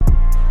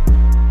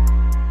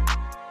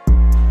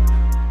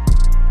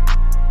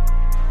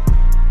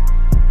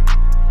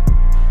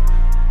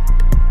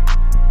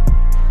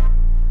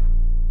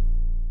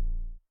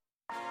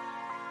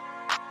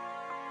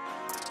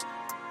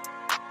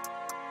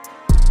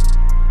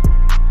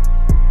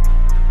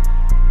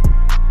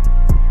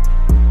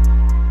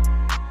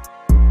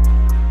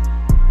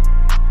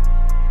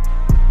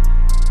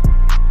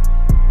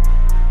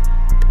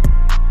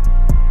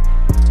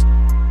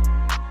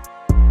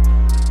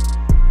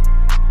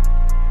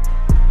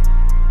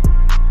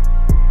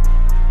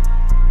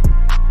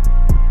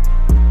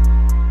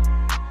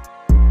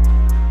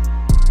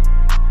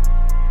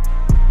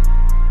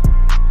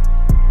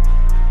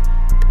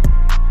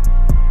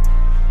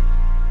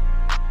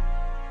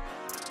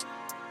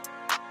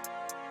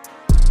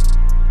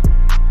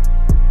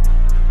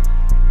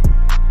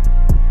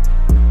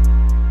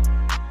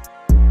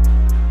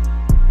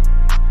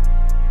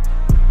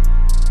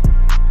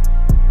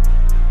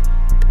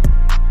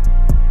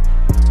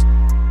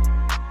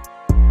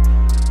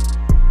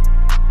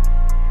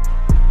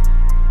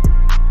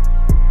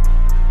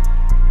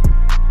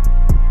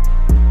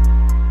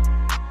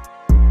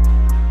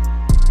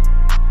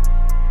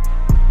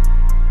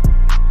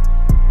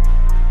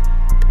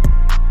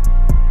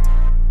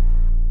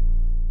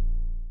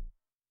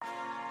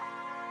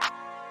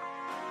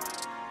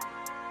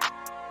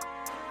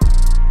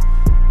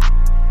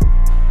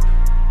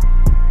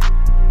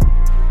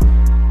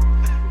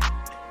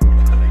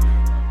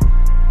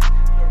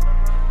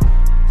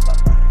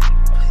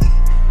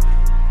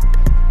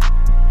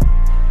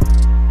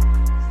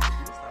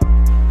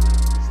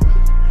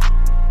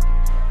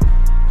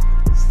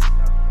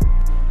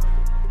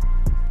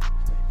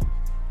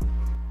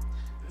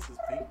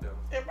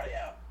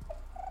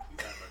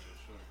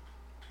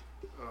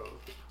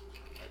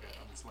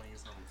slinging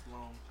something too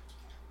long.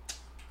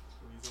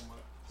 What are you talking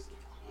about?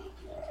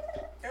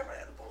 Everybody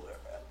had the bowl.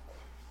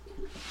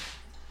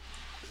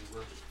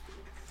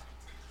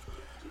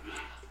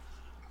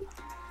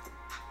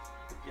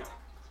 Yeah.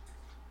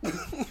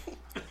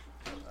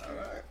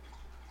 Alright.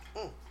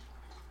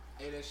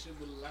 Hey, that shit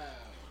was loud.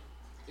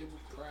 It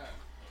was proud.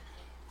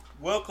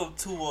 Welcome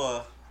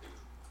to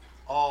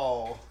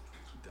all.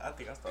 I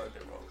think I started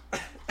that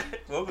wrong.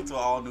 Welcome to an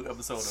all new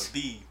episode of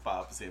the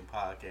 5%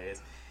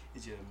 Podcast.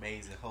 It's your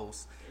amazing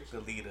host,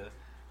 the leader.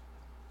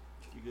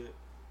 You good?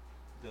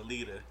 The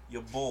leader,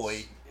 your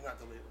boy. You're not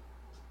the leader.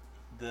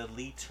 The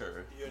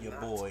leader, You're your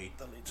not boy,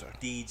 the leader.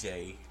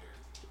 DJ.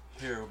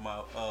 Here with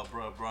my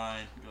brother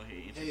Brian. Go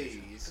ahead. Introduce Hey,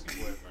 you. it's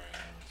your boy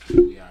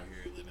Brian. We out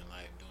here living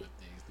life, doing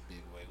things the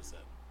big way. What's up?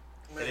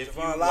 Man, If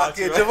Javon you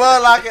Lockett. watch-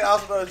 Javon Lockett,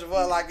 also known as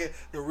Javon Lockett,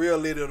 the real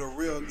leader, the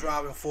real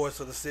driving force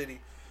of the city.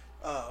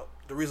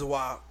 The reason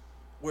why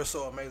we're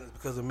so amazing is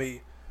because of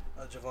me.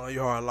 Javon,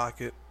 you're hard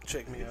Lockett.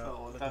 Check me That's out.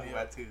 all I'm Look talking me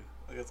about up. too.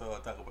 That's all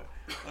I'm talking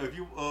about. If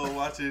you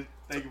watching,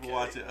 thank you for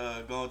watching.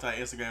 Go on to our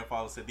Instagram,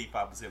 follow us at the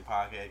 5%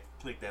 Podcast.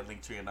 Click that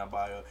link tree in our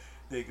bio.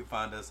 There you can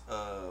find us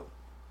our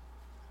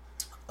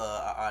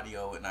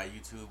audio and our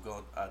YouTube.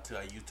 Go to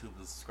our YouTube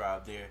and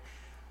subscribe there.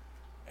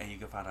 And you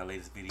can find our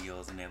latest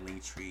videos in that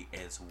link tree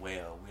as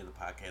well. We're the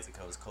podcast that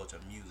covers culture,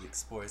 music,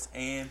 sports,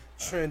 and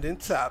Trending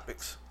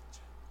topics.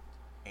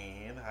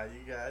 how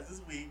you guys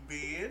this week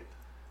been?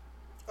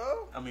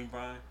 Oh,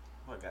 Brian,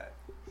 what guy?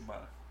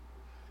 Brian.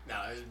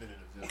 Nah, it's been an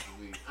eventful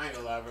week. I ain't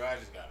gonna lie, bro. I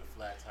just got a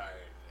flat tire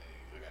today.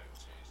 I gotta go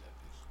change that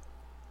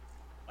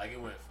bitch. Like,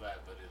 it went flat,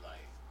 but it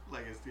like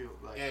Like it's still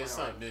like yeah, it's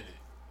something in it.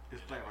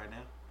 It's flat right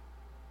now.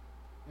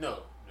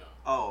 No.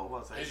 Oh,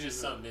 what's that? It's just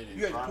something in it.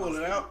 you had to pull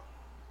it out?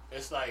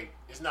 It's like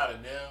it's not a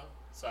nail,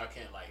 so I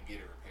can't like get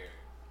it repaired.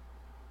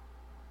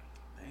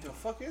 The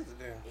fuck is it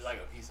then? It's like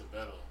a piece of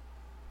metal.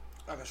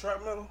 Like a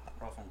sharp metal?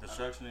 From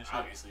construction and shit.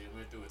 Obviously, it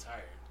went through a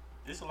tire.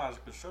 There's a lot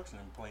of construction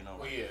in Plano.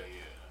 Well, yeah.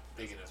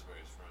 Thinking that's where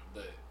it's from,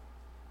 but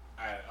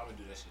I'm gonna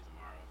do that shit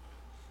tomorrow.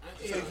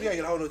 So you gotta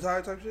get a whole new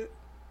tire type shit?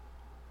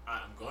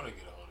 I'm gonna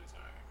get a whole new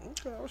tire.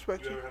 Okay, I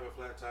respect You you. ever have a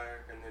flat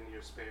tire and then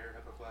your spare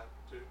have a flat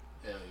too?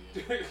 Hell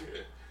yeah.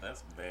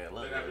 That's bad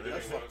luck. That happened to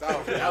That's me fucked once.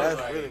 off. Man. That was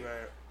That's like- really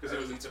bad. Because it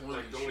was Early 20s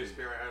like the only shit.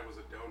 spare I had was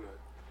a donut,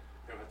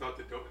 and I thought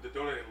the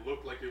donut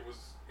looked like it was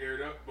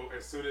aired up, but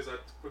as soon as I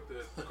put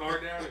the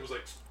car down, it was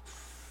like.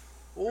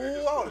 Ooh,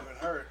 I would have been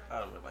hurt.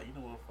 I was like, you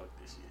know what? Fuck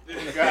this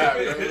shit.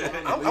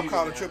 God, bro. I'm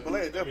calling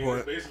AAA at that I mean,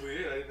 point. that's basically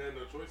it. I didn't have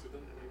no choice with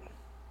that.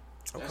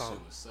 I'm That calling.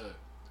 shit was suck.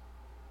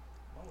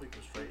 My week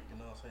was straight. You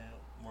know what I'm saying?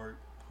 Work,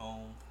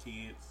 home,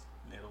 kids.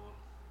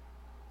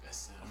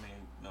 That's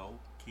No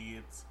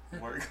kids.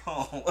 Work,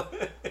 home.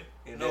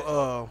 And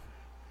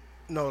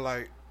No,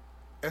 like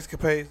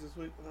escapades this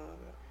week.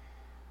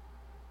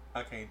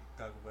 I can't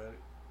talk about it.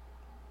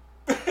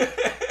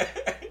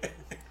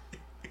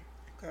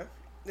 Okay.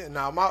 Yeah,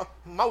 nah,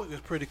 my week was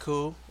pretty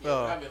cool. Yeah,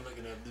 I've been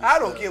looking up. New I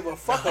don't stuff. give a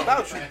fuck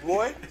about you,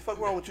 boy. Fuck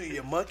wrong with you,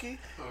 you monkey.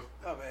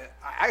 Oh man,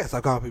 I gotta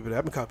stop calling people that.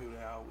 I've been calling people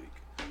that all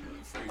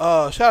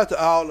week. Shout out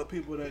to all the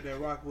people that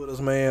rock with us,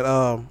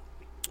 man.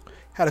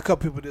 Had a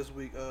couple people this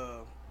week.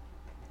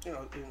 You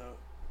know,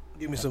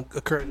 give me some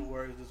encouraging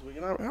words this week,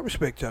 and I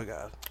respect y'all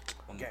guys.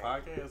 On the Okay.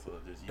 podcast or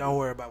just you? Don't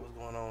worry about what's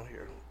going on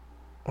here.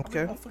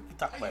 Okay. What the fuck you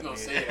talk How about, you gonna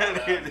man? say it out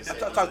loud and say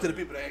Talk to the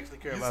people that actually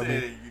care You about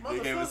said me. they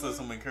gave us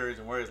some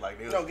encouraging words like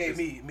they No, was gave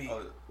just- me.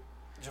 Oh,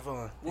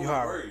 Javon, What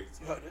Uhara. words?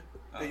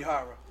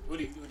 Uhara.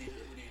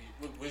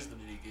 What wisdom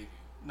did he give you?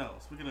 no,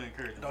 speaking of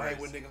encouraging Don't words,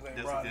 hang with niggas named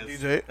that's Brian a good-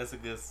 DJ. That's a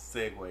good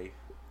segue.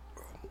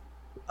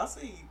 I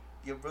see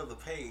your brother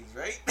Paige,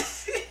 right?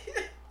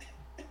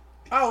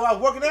 Oh, I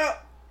was working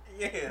out.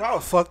 Yeah. Bro, I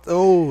was fucked.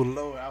 Oh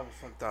Lord, I was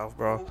fucked off,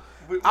 bro.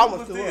 What I was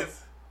was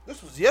this?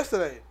 This was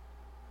yesterday,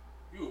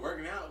 You were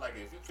working out like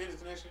a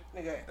fitness connection?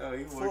 nigga. Oh,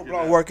 he Full working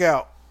blown out.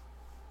 workout.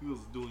 He was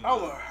doing. I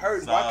was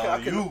hurting, bro. I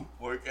couldn't- You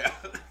work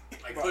out.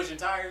 Like pushing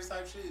tires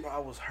type shit? Bro, I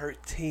was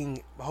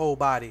hurting, my whole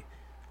body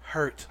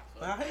hurt.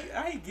 I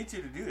hate get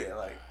you to do that.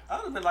 Like I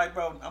would have been like,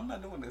 bro, I'm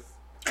not doing this.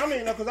 I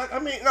mean, no,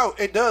 no,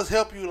 it does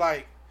help you.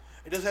 Like,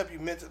 it does help you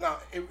mentally. Now,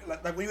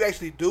 like when you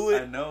actually do I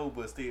it, know,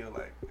 but still,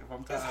 like if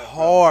I'm tired, it's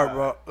hard,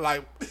 bro.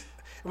 Like,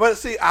 but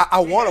see, I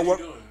want to What work.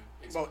 you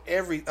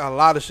doing? Bro, a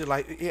lot of shit.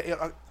 Like,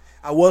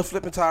 I was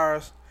flipping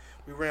tires.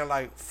 We ran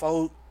like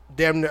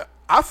damn near.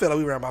 I feel like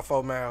we ran about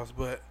 4 miles,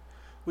 but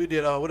we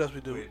did. What else we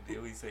do? Wait,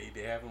 did we say you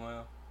did half a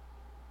mile?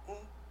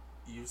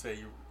 You say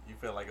you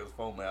felt like it was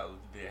 4 miles.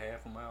 You did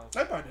half a mile.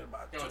 They probably did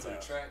about 2 Going to the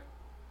miles. track?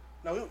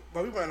 No,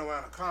 but we ran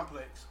around a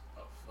complex.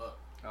 Oh, fuck.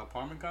 An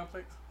apartment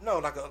complex? No,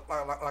 like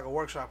a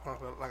workshop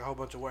complex, like a whole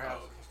bunch of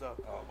warehouses and stuff.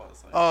 Oh, I was about to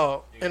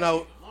say. You You know,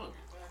 got longer.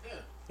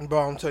 Goddamn. bro,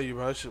 I'm telling you,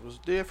 bro, that shit was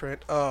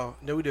different.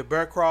 Then we did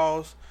bear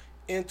crawls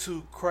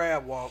into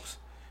crab walks.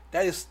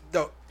 That is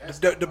the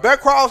bear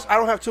crawls. I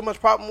don't have too much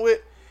problem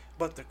with,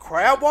 but the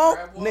crab walk,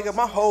 crab walks, nigga,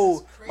 my man, whole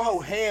that's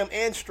crazy. ham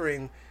and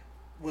string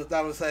was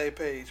not on the same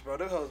page, bro.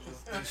 That hoes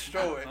was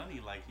destroyed. Funny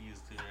like he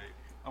used to. Right?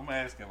 I'm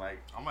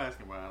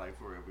asking Brian like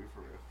for real, be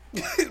for real.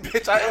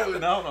 Bitch, I am.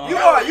 No.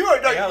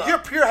 You're a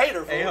pure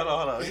hater. Hey, fool.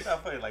 hold on. He's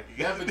not funny like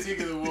That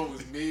particular one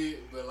was mid,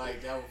 but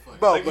like that was funny.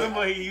 Bro, like, but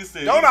remember he used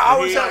to. don't I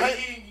always have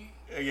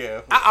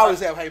Yeah. I always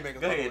have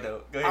haymakers. Go ahead,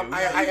 though. Go ahead.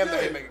 I am the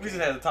haymaker. We just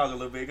had to talk a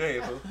little bit. Go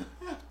ahead,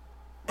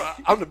 bro.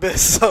 I'm the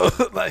best. So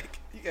like,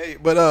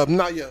 but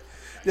not yet.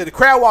 Yeah, the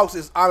crab walks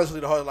is honestly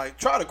the hard. Like,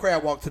 try the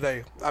crab walk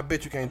today. I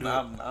bet you can't do it,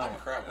 I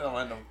don't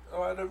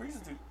have no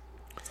reason to.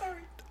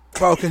 Sorry.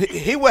 bro. Cause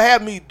he would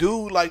have me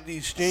do like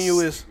these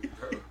strenuous.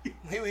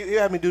 He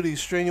had me do these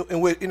strenuous,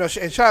 and with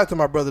and shout out to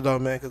my brother though,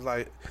 man. Cause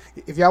like,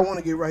 if y'all want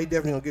to get right, he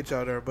definitely gonna get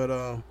y'all there. But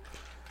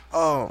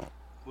What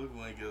if we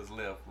want to get us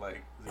left?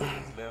 Like, is it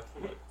us left?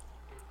 Like,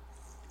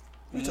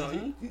 you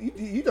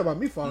talking about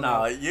me falling?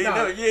 nah, you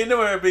ain't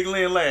never heard Big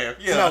Lynn laugh.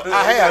 Yeah, No,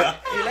 I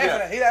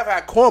have. He laughed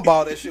at how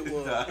cornball that shit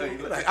was. Nah,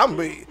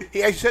 Like,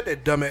 he actually said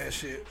that dumbass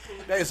shit.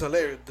 That is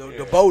hilarious.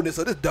 The boldness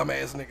of this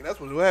dumbass nigga. That's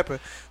what happened.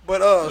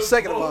 But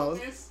second of all,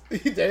 he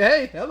said,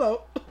 "Hey,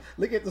 hello,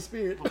 look at the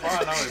spirit." Well,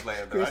 Vaughn always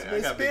laugh though. I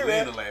got Big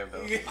Lynn to laugh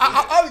though.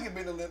 I always get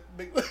big.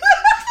 There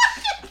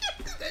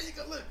you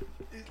go. Look,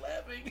 he's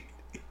laughing.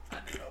 I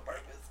did it on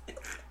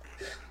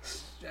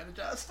purpose. Johnny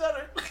John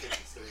stuttered.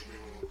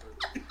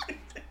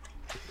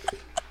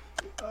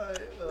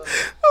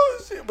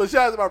 Oh shit! But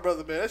shout out to my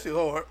brother, man. That shit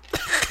hard.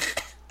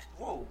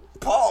 Whoa,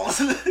 pause.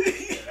 Yeah,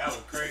 that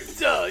was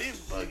crazy. Yo, you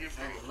bugging,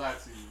 I ain't gonna lie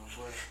to you, my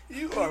boy.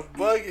 You are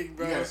bugging,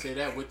 bro. You gotta say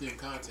that within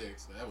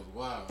context. That was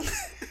wild. I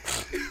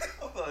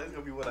thought it's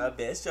gonna be one of our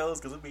best shows,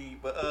 cause but man,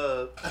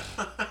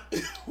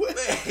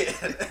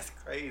 that's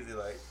crazy.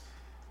 Like,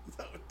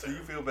 do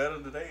you feel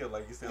better today, or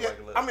like you still like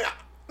a little? I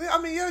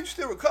mean, yeah, you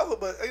still recover,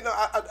 but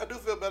I do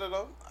feel better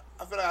though.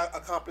 I feel like I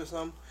accomplished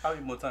something. How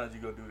many more times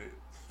you go do that?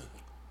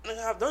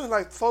 I've done it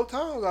like 4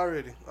 times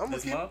already.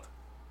 This month?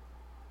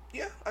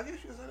 Yeah, I guess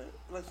you can say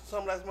that. Like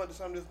some last month and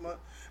some this month.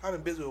 I've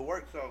been busy with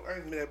work, so I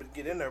haven't been able to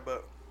get in there,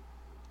 but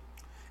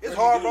it's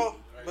hard, bro.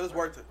 But it's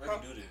worth it. Where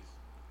you do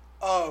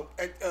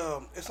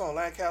this? It's on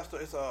Lancaster.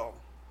 It's a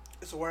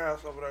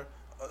warehouse over there.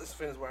 It's a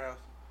fitness warehouse.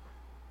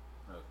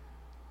 Okay.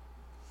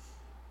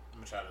 I'm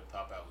gonna try to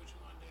pop out with you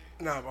one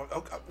day. Nah, bro.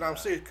 Okay, no, I'm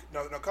serious.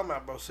 No, come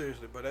out, bro.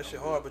 Seriously, but that shit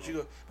hard. But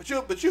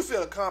you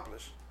feel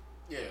accomplished.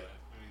 Yeah. I mean,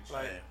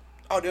 Like, shit.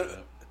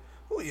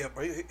 yeah,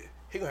 bro.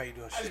 He gonna have you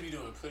doing I just shit. be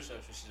doing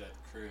push-ups and shit at the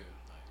crib.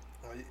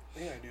 Like,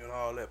 He ain't doing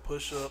all that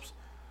push-ups,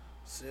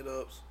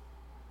 sit-ups,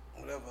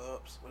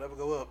 whatever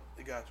go up.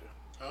 He got you.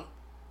 huh?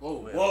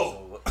 Whoa,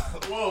 Whoa.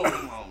 whoa.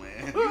 Come on,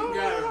 man. You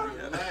gotta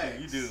relax.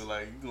 You do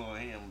like you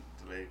going ham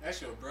today. That's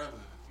your brother.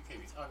 You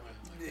can't be talking about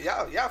him like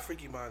that. Y'all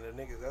freaky minded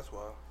niggas. That's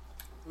why.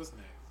 What's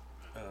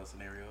next?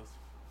 Scenarios.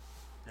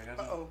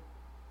 Y'all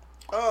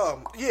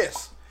got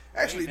Yes,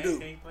 actually can do.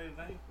 Can you play the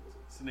thing?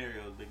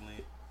 Scenarios, Big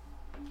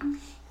Lynn.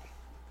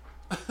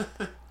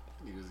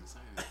 He was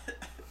excited.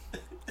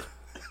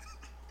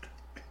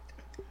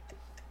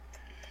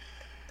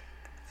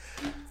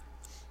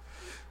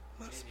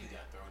 He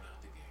got thrown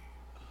out the game.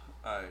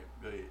 All right,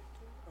 go ahead.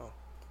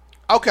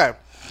 Okay.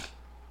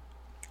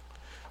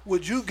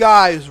 Would you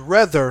guys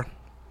rather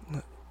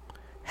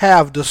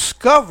have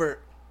discovered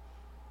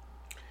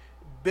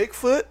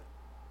Bigfoot,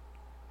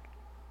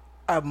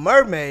 a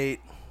mermaid,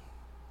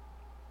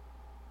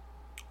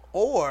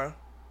 or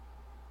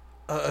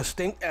a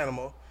extinct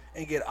animal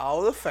and get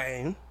all the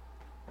fame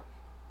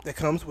that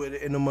comes with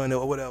it and the money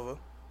or whatever?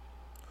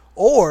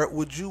 Or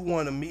would you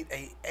want to meet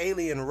a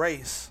alien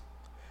race,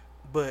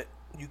 but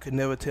you could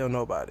never tell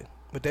nobody,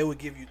 but they would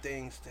give you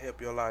things to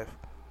help your life?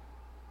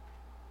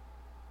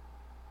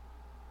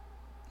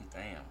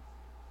 Damn.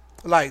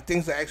 Like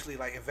things that actually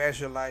like advance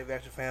your life,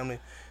 advance your family,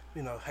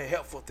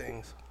 helpful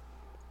things.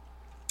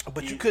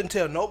 But you couldn't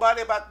tell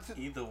nobody about it.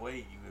 Either way,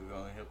 you were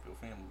gonna help your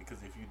family because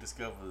if you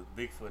discover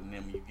Bigfoot and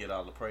them, you get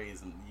all the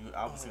praise and you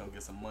obviously gonna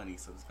get some money,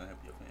 so it's gonna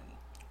help your family.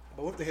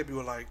 But what if they help you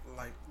with like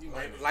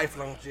life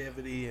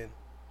longevity and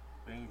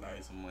Then you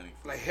get some money.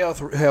 For like health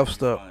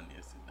stuff? Fun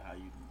is how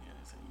you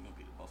so you're gonna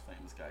be the most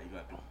famous guy. You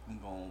got to you can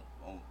go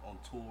on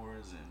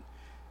tours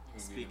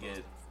and speak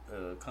at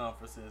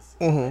conferences.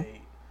 Mm-hmm.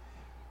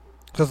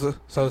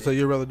 So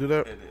you'd rather do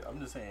that? I'm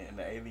just saying, and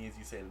the aliens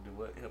you said to do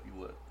what? Help you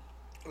what?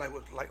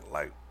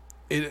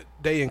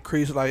 They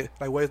increase like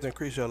ways to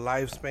increase your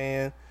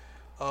lifespan.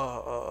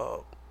 I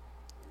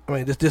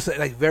mean, this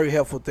like very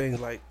helpful things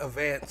like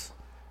advanced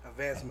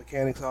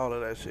mechanics, all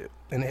of that shit,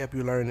 and they help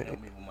you learn it.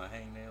 Help me with my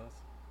hangnails.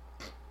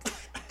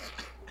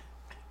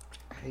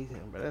 I hate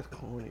him, but that's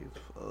corny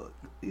as fuck.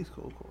 He's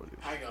corny.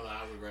 I ain't gonna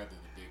lie, I would rather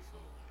the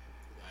Bigfoot.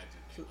 I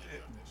just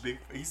think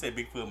You said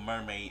Bigfoot,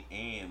 mermaid,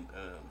 and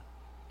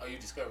oh, you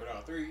discovered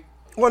all three?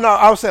 Well, no,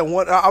 I was saying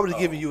one. I was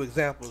giving you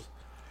examples.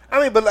 I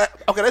mean, but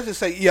like, okay, let's just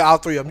say all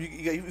three of them.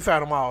 You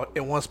found them all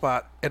in one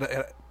spot at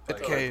the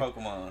cave.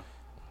 Pokemon.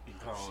 You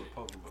call it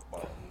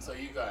Pokeball. So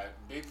you got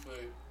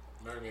Bigfoot,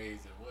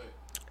 mermaids, and what?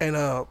 And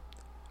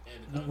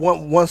And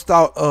one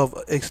stock of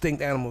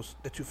extinct animals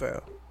that you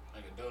found.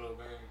 like a dodo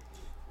bird.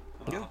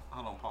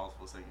 Hold on, pause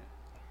for a second.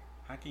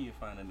 How can you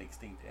find an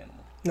extinct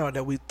animal? No,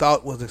 that we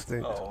thought was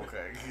extinct. Oh,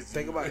 okay.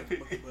 Think about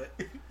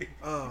it.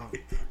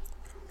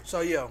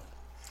 So yeah,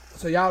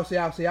 So y'all see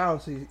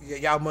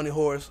y'all money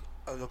whores.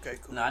 Oh, okay,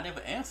 cool. No, I never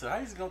answered. How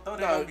you just gonna throw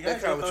that No, on me?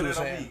 that's kind of what you were on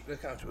saying. me?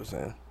 That's kind of what you were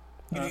saying.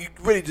 Huh? You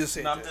really just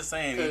said No, I'm that. just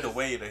saying either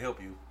way to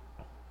help you.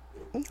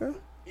 Okay.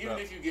 Even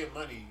if you get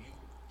money,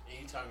 and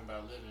you talking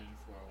about living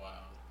for a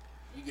while,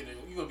 you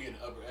gonna be in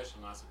the upper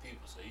echelons of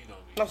people, so you gonna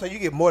be. I'm saying you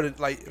get more than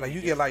like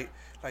you get like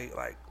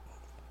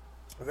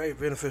very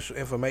beneficial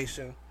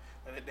information,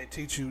 and they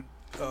teach you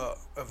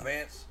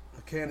advanced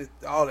mechanics,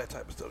 all that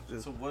type of stuff.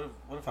 Just So what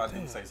if I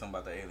do say something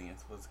about the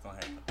aliens? What's gonna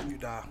happen? you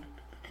die.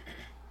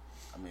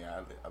 I mean,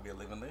 I'll be a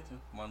living legend,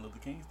 Martin Luther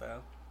King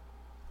style.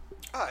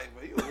 Alright,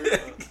 but you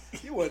weird.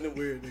 You wasn't them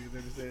weird niggas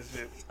that said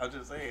shit. I'm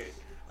just saying,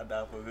 I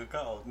died for a good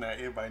cause. Now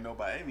everybody know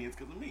about aliens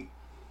because of me,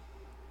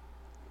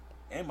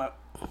 and my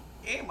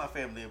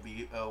family will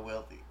be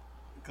wealthy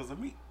because of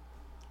me.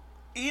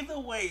 Either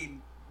way,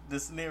 the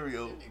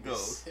scenario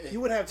goes. You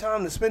wouldn't have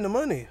time to spend the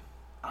money.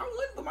 I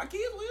wouldn't, but my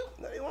kids will.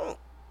 No, they won't.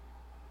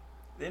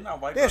 They're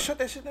not white. They'll shut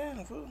that shit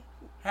down, fool.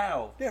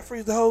 How? They'll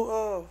freeze the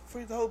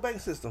whole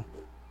bank system.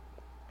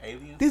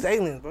 Aliens? These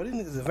aliens, bro. These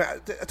niggas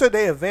advanced. I told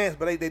they advanced,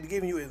 but they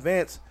giving you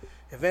advanced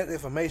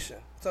information.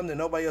 Something that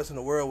nobody else in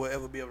the world will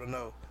ever be able to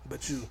know,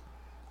 but you.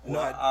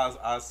 Well,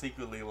 I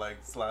secretly like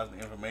slide the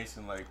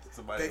information like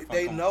somebody.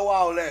 They know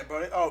all that,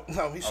 bro. Oh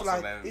no, he's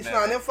sliding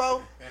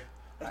info.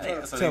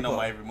 So they know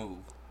my every move.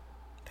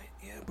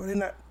 Yeah, but they're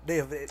not.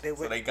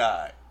 So they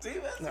God. See,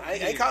 no, I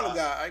ain't calling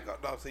God. I ain't call,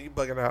 no, so you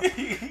bugging out.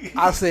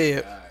 I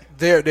said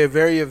they're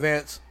very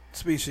advanced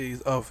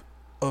species of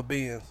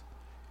beings,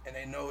 and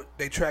they know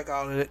they track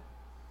all of it.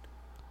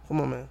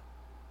 Come on, man.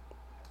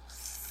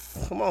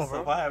 Come on, So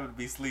bro. if I happen to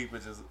be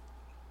sleeping, just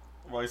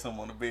write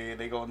something on the bed,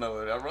 they gonna know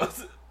it. I wrote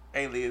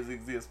aliens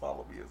exist.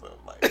 Follow me or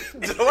something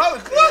like. Why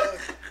would you?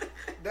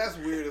 That's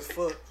weird as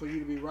fuck for you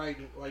to be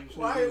writing while you sleep.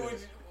 Why would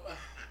you?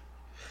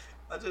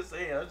 I just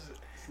saying.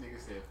 Nigga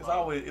said,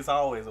 It's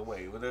always a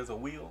way. When there's a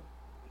wheel,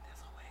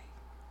 there's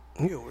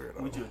a way. You're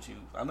weird. What you choose?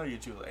 I know you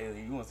choose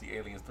alien. You want to see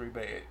aliens 3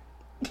 bad.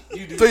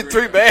 You do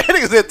Three bad.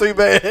 Niggas said 3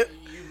 bad.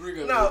 You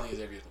bring up No. aliens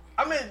every other week.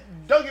 I mean,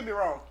 don't get me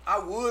wrong. I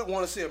would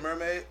want to see a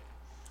mermaid.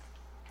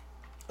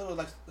 It was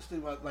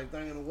like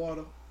thing in the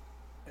water.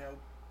 You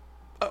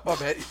know. My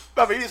bad.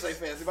 My bad. You didn't say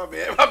fancy. My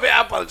bad. My bad.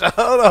 I apologize.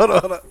 Hold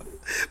on.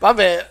 My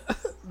bad.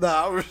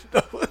 Nah, I really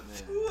don't.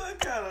 What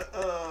kind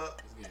of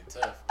It's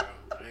getting tough, bro.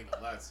 I ain't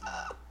gonna lie to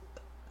you.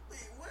 Wait,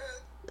 what?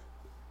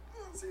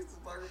 You want to see some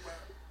talking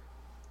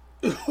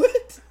about?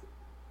 What?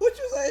 What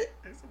you say?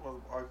 It's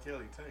supposed to R.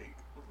 Kelly take.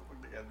 What the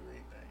fuck they gotta do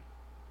anything?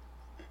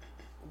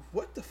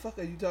 What the fuck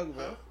are you talking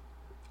about?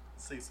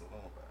 Say something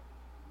about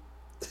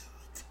it.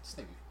 This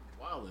nigga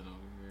wildin'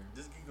 over here.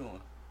 Just keep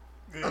going.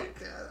 Good.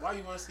 Why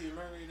you want to see a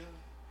mermaid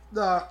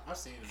though? Nah. I've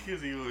seen him.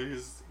 Because he will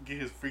get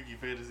his freaky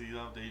fantasies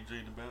out there he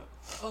dreamed about.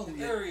 Oh,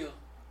 Yeah. Ariel.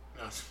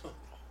 No,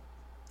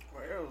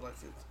 My arrow was like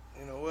this.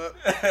 You know what?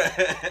 Right.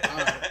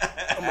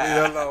 I'm gonna leave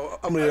that alone.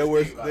 I'm gonna leave that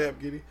word Think about damn it.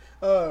 giddy.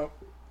 the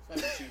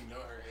fact that you know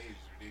her age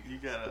is You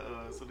ridiculous.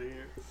 got so there.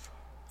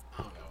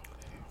 I don't know what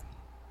the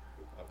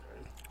hell.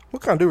 Okay.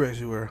 What kind of do-rags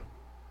you wear?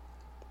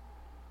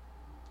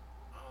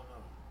 I don't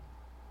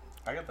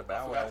know. I got the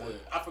Bow Wow one.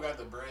 I forgot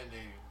the brand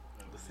name.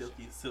 of The the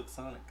Silky Silk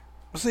Sonic.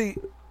 See,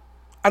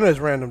 I know it's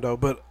random though,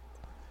 but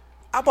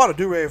I bought a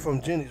do-rag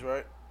from Jenny's,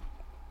 right?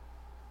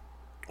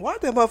 Why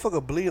did that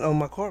motherfucker bleed on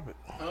my carpet?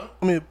 shit. Huh?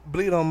 I mean,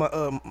 bleed on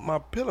my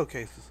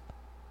pillowcases.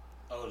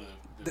 Oh,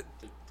 The-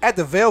 At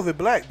the velvet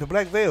black, the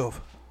black velvet.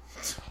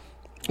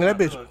 And that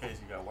bitch, In case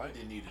you got I white.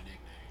 didn't need a nickname.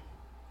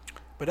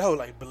 but that was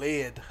like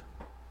bled.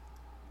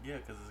 Yeah,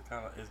 because it's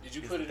kind of Did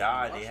you it's put it in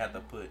dye the they washer? had to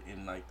put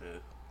in like the.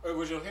 Or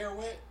was your hair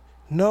wet?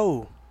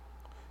 No,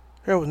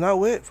 hair was not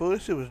wet, fool.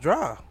 This shit was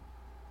dry.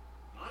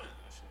 Mine,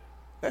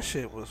 that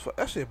shit.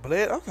 That shit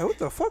bled. I was like, what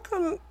the fuck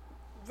kind of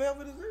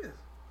velvet is this?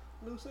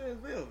 Blue says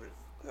velvet.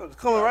 That was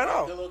coming right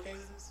off.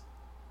 Pillowcases?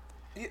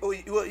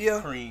 Yeah, yeah.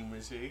 Cream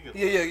and shit.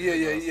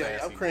 Yeah.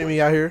 I'm creamy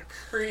out here.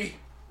 Cream.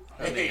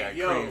 They got Hey,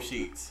 yo. cream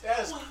sheets.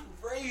 That's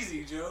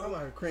crazy, I'm Joe.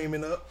 out here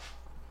creaming up.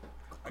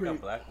 I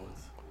got black ones.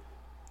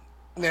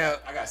 Now,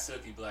 I got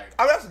silky black.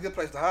 I mean, that's a good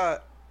place to hide.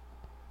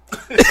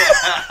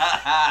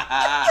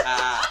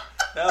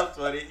 That was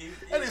funny.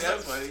 That is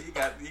That's so- funny. You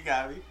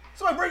got me.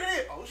 Somebody bring it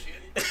in. Oh shit.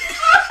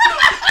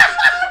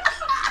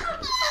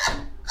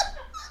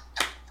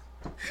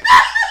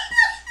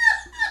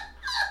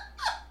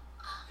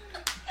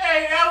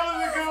 Hey, that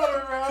was a good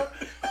one, bro.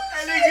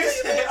 That nigga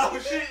said, oh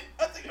shit.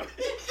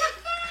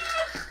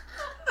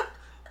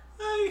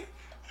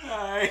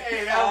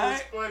 Hey, that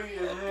was funny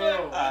as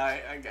hell.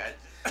 Alright, I got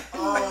you.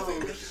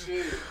 Oh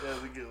shit. That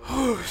was a good one.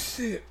 Oh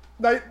shit.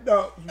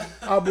 No,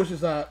 our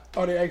bushes are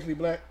they actually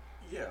black?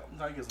 Yeah, I'm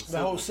trying to get some The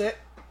whole silver. set?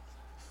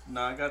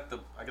 No, I got the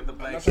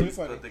black That's pretty sheets,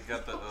 funny. but they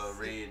got the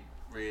red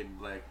and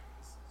black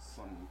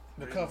some.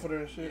 The comforter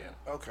and shit?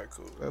 Yeah. Okay,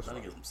 cool. That's I'm trying fine.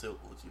 to get some silk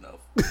ones,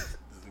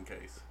 just in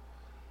case.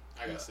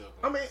 I got silk.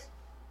 I mean,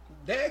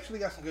 they actually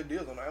got some good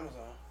deals on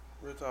Amazon.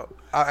 Real talk.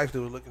 I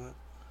actually was looking at.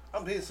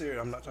 I'm being serious.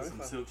 I'm not trying to Some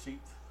be funny. silk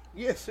sheets.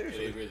 Yeah, yeah,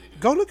 seriously. they really do.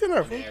 Go look in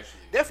there. And they fool. actually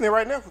Definitely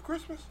right now for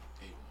Christmas.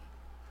 take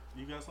one.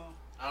 You got some?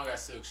 I don't got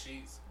silk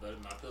sheets,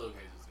 but my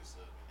pillowcases are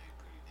silk. And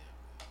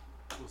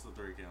What's the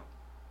 3 count?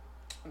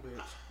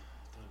 Bitch.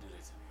 Don't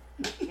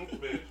do that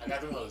to me. I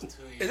got them hoes 2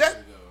 years that-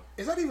 ago.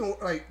 Is that even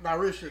like not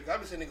real shit? I've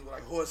been seeing niggas with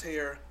like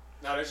horsehair.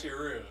 No, that shit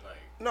real. Like,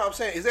 No, I'm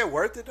saying, is that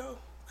worth it though?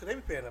 Cause they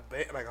be paying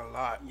like a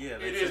lot. Yeah,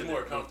 It is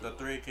more comfortable. The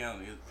 3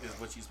 count is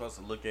what you're supposed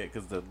to look at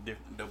because the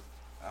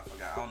I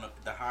forgot. I don't know.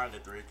 The higher the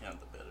 3 count,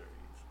 the better.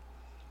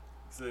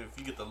 So if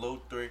you get the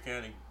low 3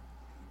 count, you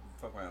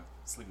fuck around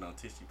sleeping on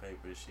tissue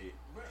paper and shit.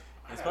 bro,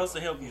 It's supposed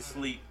to help you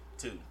sleep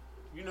too.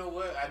 You know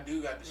what? I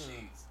do got the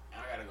sheets. I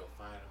gotta go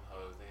find them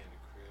hoes. They in the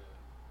crib.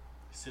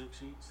 Silk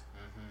sheets.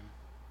 Mm-hmm.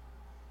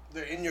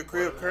 They're in your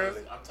crib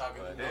currently? I'm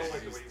talking to I don't like the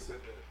them. way you said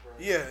that, bro.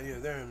 Yeah,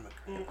 they're in my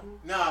crib.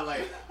 Nah,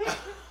 like.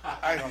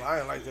 I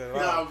ain't like that at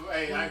all. Nah,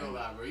 hey, I ain't gonna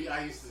lie, bro.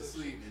 I used to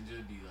sleep and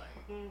just be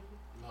like, them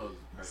hoes is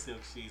perfect. Silk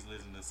sheets.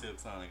 Listen to Silk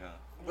Sonic, huh?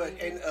 But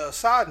and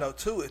side note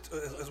too,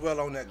 as well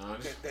on that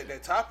Nice.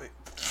 that topic,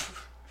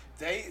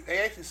 they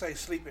actually say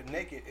sleeping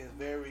naked is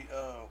very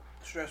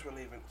stress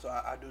relieving. So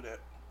I do that.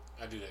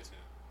 I do that too.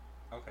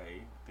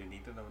 Okay, they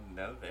need to know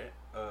none of that.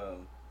 Oh,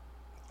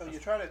 you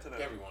try that today?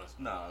 Every once.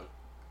 No,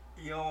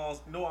 you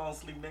don't know I don't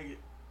sleep naked.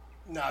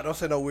 Nah, don't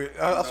say no weird.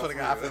 I swear to for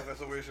God, I real. feel that's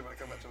some weird shit when I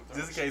come at you.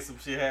 Just in case some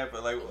shit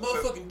happen, like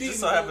Motherfucking just demon,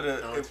 so happen bro.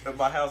 that if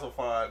my house on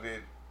fire, then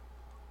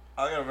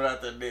I gotta run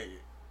out there naked.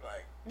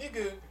 Like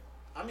Nigga,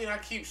 I mean, I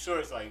keep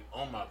shorts like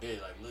on my bed,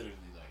 like literally,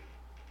 like.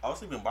 I was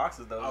sleeping in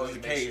boxes though, I just always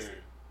in make case. sure.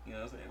 You know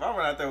what I'm saying? If I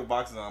run out there with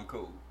boxes on, I'm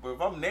cool. But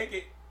if I'm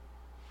naked,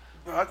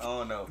 Bro, I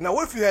don't know. now,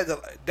 what if you had to?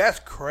 That's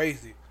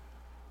crazy.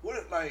 What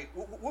if,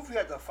 what if you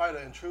had to fight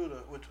an intruder?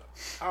 Which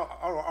I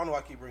don't know why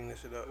I keep bringing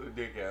this shit up.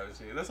 Dick out and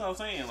shit. That's what I'm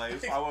saying. Like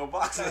if I wear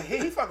boxes, Like,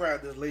 he fuck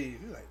around, just leave.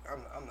 He's like,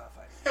 I'm not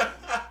fighting.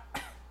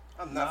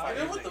 I'm not Nah, fighting.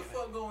 Man, what the nigga.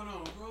 fuck going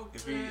on, bro?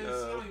 If Man, he, I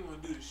don't even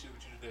want to do this shit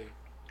with you today.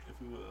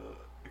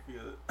 if you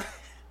What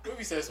if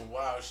we said some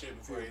wild shit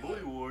before a he bully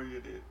left? warrior,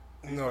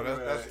 then No,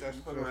 that's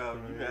you fuck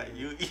around. You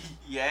crazy.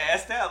 got you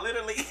assed out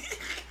literally.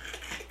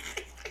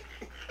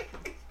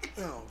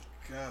 Oh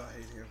God, I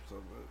hate him so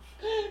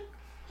much.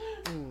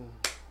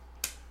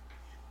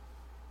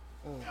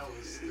 That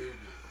was stupid.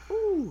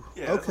 Ooh.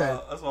 Yeah, Okay.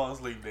 That's why I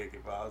sleep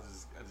naked. But I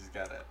just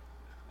gotta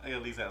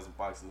at least have some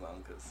boxes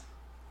on because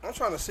I'm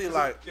trying to see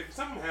like. If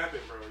something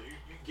happened, bro,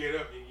 you get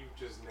up and you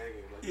just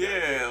naked. Like, you Yeah,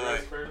 gotta get like-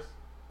 dressed first.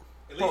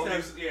 At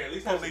Police- least at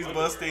least have police some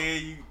bust underwear.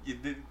 in. You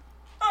did.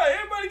 Hey,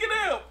 everybody get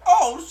out!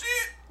 Oh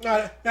shit!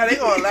 Now they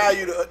gonna allow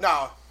you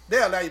to.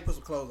 They allow you to put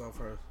some clothes on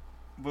first.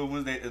 But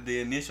when the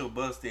initial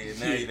bust in,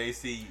 now they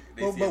see.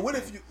 But what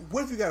if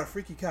you got a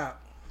freaky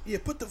cop? Yeah,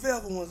 put the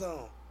velvet ones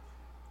on.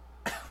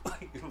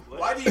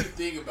 Why do you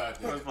think about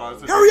That's this? why I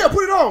said- Hurry up,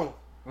 put it on.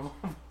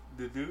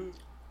 The dude?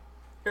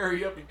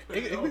 Hurry up and cut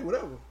It it can be off.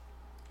 whatever.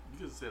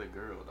 You just said a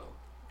girl though.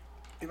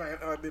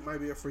 It might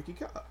be a freaky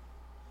cop.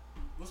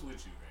 What's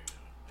with you right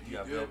now? You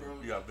got good, velvet,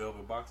 bro? you got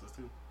velvet boxes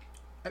too.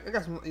 I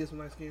got some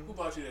nice skin. Who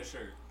bought you that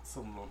shirt?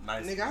 Some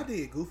nice. Nigga, I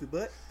did goofy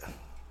butt. You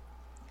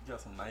got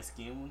some nice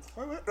skin ones.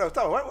 Why if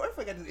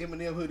I got this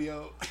Eminem hoodie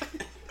on?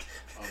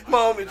 Oh,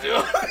 Mom and Nike.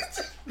 Joe.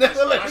 My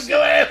Never let me shit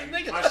go ass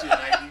Nike. nigga. My shit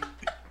Nike.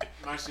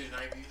 My shit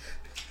Nike.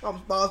 I'm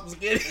sponsored for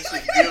spaghetti. That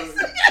shit gilded.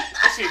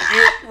 That shit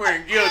gilded.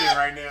 Wearing gilded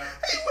right now.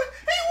 He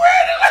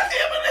wearing it like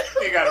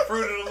Eminem. He got a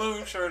Fruit of the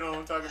Loom shirt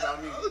on talking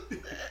about me.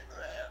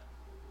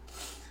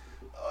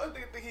 Oh,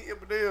 nigga think he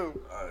Eminem.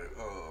 Alright,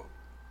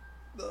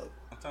 No.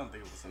 I'm trying to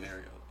think of a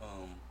scenario.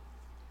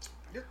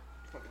 Yeah.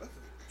 Fuck, let's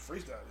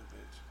freestyle this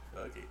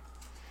bitch. Okay.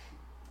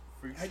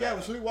 Have you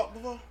ever sleepwalked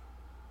before?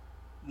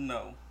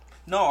 No.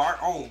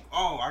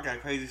 I got a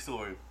crazy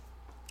story.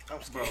 I'm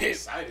Bro, scared.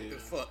 excited.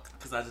 as fuck.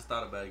 Because I just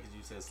thought about it because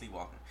you said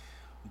sleepwalking.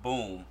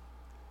 Boom.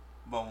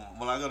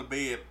 When I go to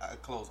bed, I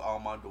close all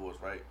my doors,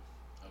 right?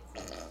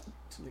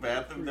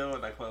 Bathroom door,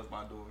 and I close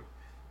my door.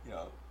 You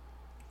know,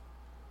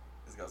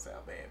 it's going to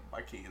sound bad.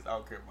 My kids, I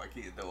don't care if my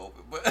kids don't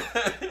open.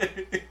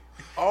 But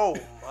Oh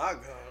my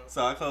God.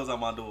 so I close all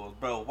my doors.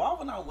 Bro, why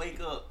when I wake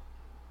up,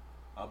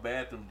 a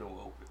bathroom door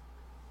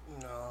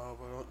open? No,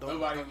 bro.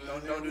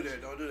 Don't do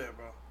that. Don't do that,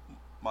 bro.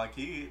 My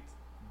kids.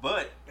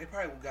 But, They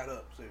probably got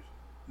up, seriously.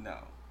 no.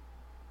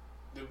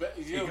 Your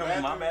Come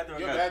in my bathroom,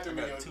 Your I bathroom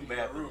got in your, two in your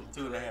bathrooms,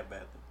 room. 2.5 correct?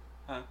 bathrooms.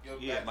 Huh? Your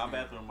Yeah, my bathroom.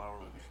 bathroom in my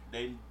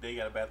room. They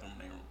got a bathroom in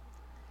their room.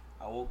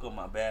 I woke up,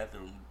 my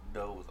bathroom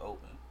door was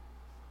open.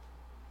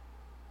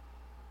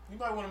 You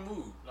might want to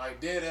move.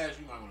 Like dead ass,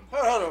 you might want to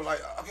move. Hold on. Like,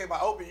 okay, by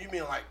open, you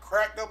mean like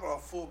cracked up or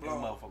full That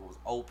blown? motherfucker was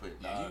open.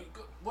 Yeah, dog.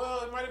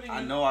 well, it might have been.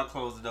 I you. know I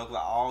closed the door because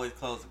I always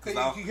close it.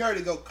 Cause you heard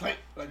it go clank.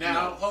 Like, Now,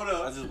 No. hold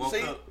up. I just woke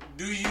See? up.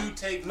 Do you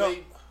take No.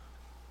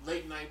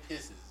 late night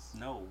pisses?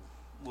 No.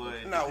 Well,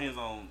 it No, depends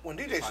on when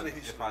DJ if, sleep, he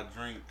if sleep. I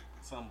drink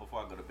something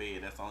before I go to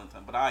bed. That's the only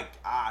time. But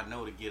I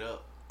know to get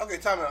up. Okay,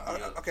 time out.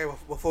 Yeah. Okay,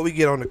 before we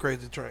get on the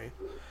crazy train.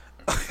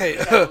 Okay.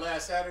 That happened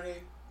last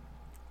Saturday.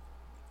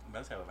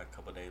 That's happened like a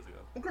couple of days ago.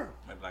 Okay.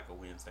 Maybe like a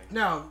Wednesday.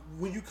 Now,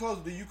 when you close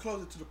it, do you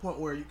close it to the point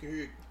where you can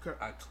hear it?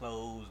 I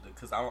closed it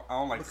because I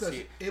don't like Because to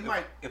see it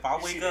might- If I You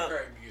see wake the up,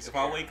 crack, you get if I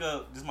scared. wake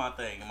up, this is my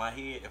thing in my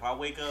head. If I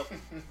wake up,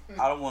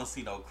 I don't want to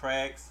see no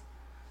cracks.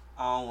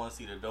 I don't want to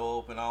see the door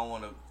open. I don't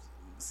want to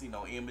see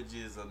no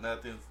images or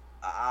nothing.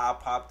 I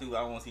pop through.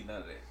 I don't want to see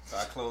none of that. So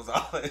I close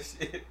all that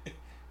shit.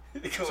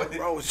 What's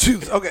wrong with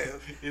you? Okay.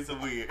 It's a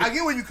weird. I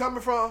get where you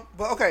coming from,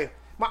 but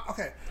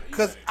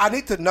because I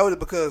need to know that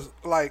because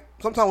like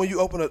sometimes when you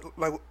open it,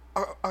 like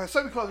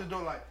say we close the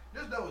door, like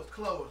this door was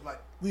closed,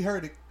 like we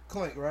heard it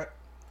clink, right?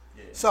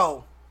 Yeah.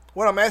 So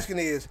what I'm asking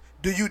is,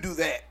 do you do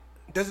that?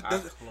 Does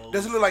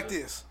it look like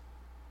this?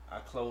 I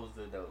close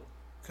the door.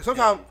 Cause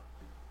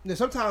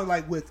sometimes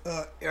like with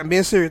I'm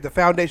being serious, the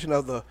foundation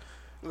of the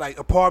like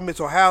apartments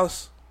or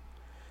house,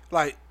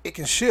 like it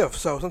can shift.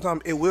 So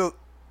sometimes it will.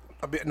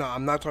 No,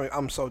 I'm not trying.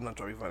 I'm so not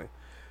trying to be funny.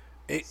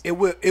 It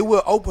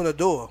will open a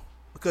door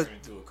because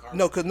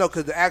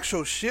because the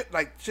actual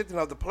shifting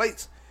of the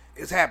plates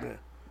is happening.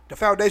 The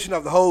foundation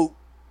of the whole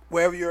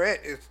wherever you're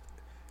at is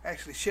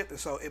actually shifting,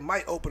 so it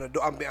might open a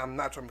door. I'm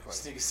not trying to be funny.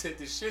 This nigga said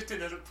the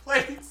shifting of the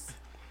plates.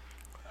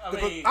 I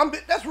mean,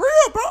 that's real,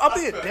 bro. I'm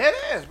being dead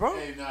ass, bro.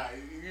 Hey, nah,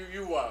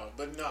 you wild,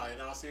 but nah. In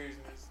all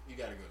seriousness, you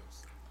gotta go.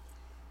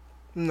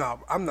 No,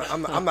 I'm not.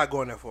 I'm not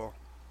going that far.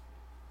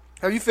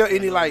 Have you felt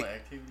any like?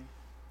 Activity?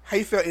 Have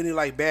you felt any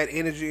like bad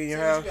energy in your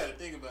house? You gotta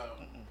think about.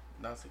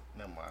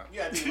 Never mind. You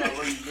gotta think about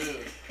where you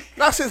live.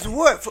 Not since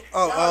what?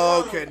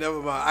 Okay,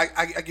 never mind.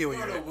 I get what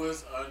you're saying. at.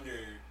 What's under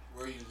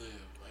where you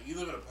live? Like you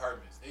live in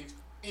apartments.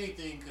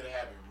 Anything could have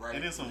happened right.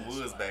 And there's some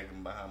woods back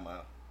behind my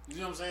house. You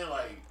know what I'm saying?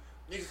 Like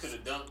niggas could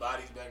have dumped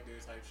bodies back there,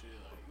 type shit.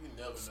 Like you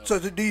never know. So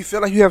do you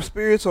feel like you have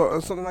spirits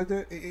or something like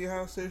that in your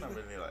house? Seriously?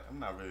 I'm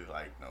not really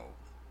like no.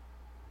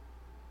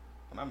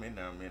 When I'm in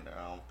there.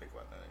 I don't think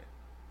about that.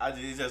 I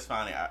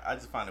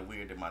just find it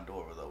weird that my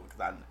door was open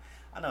because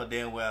I know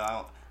damn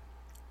well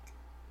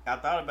I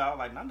thought about it,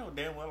 like I know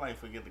damn well I ain't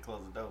forget to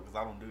close the door because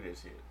I don't do that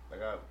shit.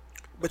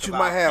 But you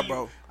might have,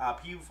 bro. I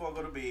pee before I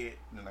go to bed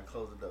and then I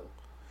close the door.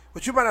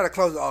 But you might not have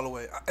closed it all the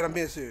way, and I'm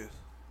being serious.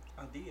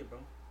 I did, bro.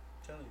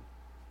 I'm telling you.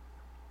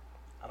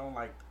 I don't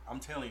like. I'm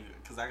telling you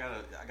because I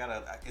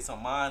gotta. It's a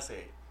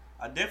mindset.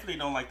 I definitely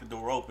don't like the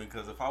door open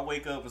because if I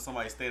wake up and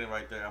somebody's standing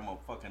right there, I'm gonna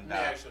fucking die.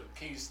 Yeah, actually,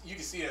 you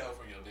can see that hoe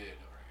from your bed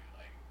though, right?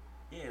 Like,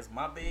 yeah, it's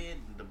my bed,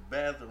 and the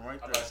bathroom right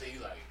there. I'm about to say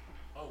you like,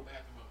 oh,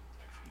 bathroom up.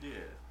 Yeah.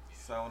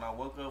 So when I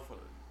woke up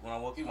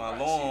my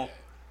alarm,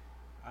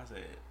 I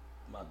said,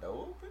 my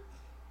door open?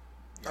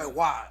 Yeah. Like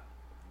wide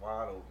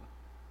open.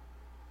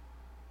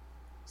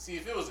 See,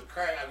 if it was a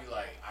crack, I'd be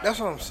like, that's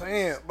what I'm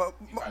saying. But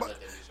let that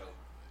bitch open.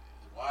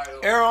 Wide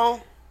open. Air on?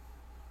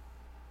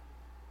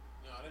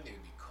 No, that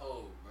nigga be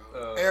cold,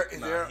 bro. Air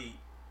is air. Heat.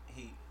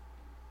 You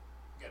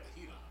got the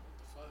heat on. What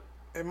the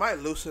fuck? It might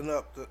loosen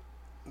up the.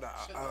 Nah,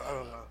 I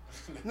don't know.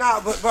 Nah,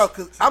 but bro,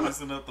 cause I'm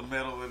loosen up the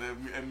metal and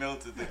it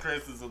melted the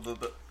crystals of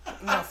the.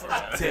 Nah, for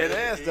dead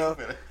ass though.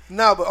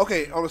 Nah, but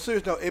okay. On a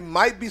serious note, it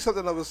might be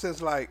something of a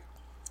sense like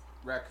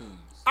raccoons.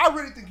 I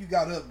really think you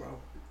got up, bro.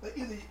 Like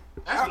either.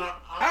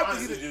 I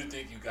honestly do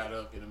think you got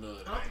up in the middle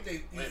of the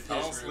night. I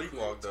don't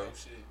sleepwalk though.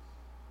 Shit.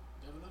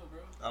 Never know,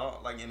 bro. I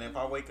don't like, and if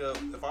I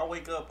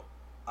wake up,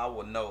 I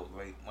will know.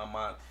 Like my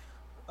mind.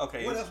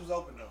 Okay. What else was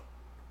open though?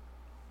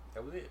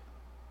 That was it.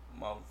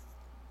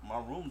 My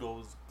room door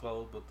was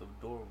closed, but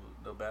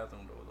the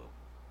bathroom door was open.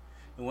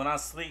 And when I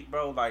sleep,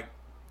 bro, like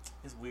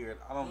it's weird.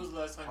 When was the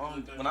last time you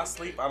looked under when I your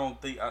sleep, bed? I don't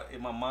think.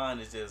 In my mind,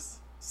 it's just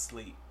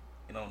sleep.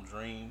 You don't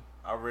dream.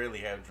 I rarely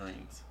have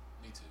dreams.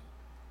 Me too.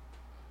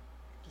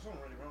 There's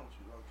something really wrong with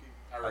you, low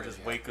key. I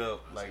just wake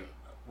up like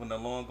when the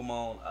alarm come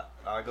on.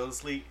 I go to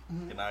sleep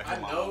and I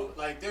hear my know, alarm.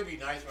 like there'd be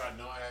nights where I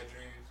know I had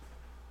dreams.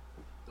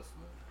 The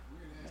fuck,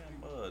 weird ass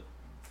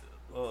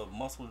dreams.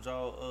 Muscle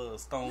jaw,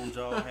 stone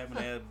jaw, having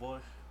that boy.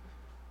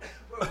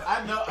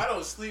 I know I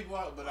don't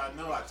sleepwalk, but I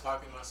know I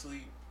talk in my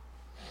sleep.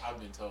 I've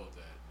been told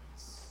that.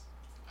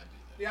 I do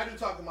that. Yeah, I do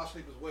talk in my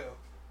sleep as well.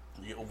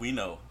 Yeah, we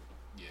know.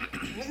 Yeah.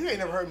 You ain't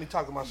never heard me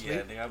talk in my sleep. Yeah,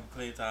 I think I've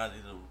plenty of times.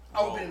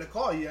 I was in the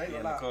car. Yeah, I ain't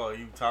in gonna lie. the car.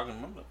 You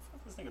talking? What the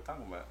fuck this nigga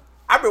talking about?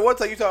 I remember one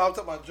time I was talking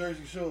about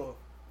Jersey Shore.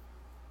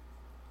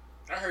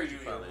 I heard you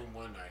in your room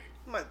one night.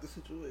 Like the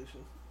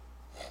situation.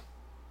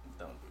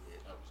 Don't do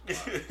it.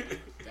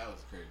 That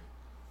was crazy.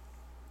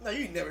 No,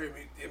 you ain't never heard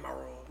me in my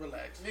room.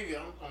 Relax. Nigga,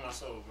 I'm on my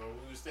soul, bro.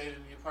 We stayed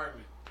in the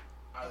apartment.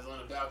 I was on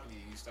the balcony.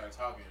 You start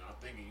talking. I'm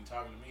thinking you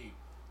talking to me.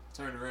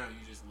 Turned around.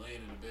 You just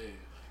laying in the bed,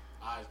 like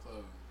eyes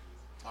closed,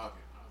 talking.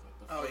 I was like,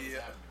 the fuck is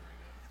happening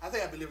right now? I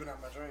think I've been living out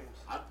my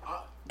dreams.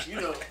 You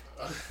know,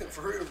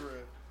 for real.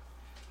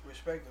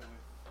 Respectively.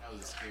 That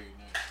was a scary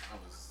night. It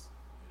was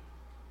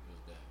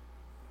bad.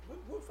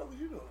 What the fuck was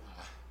you doing?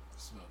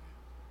 Smoking.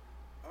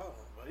 Oh,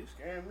 but he's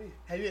scaring me.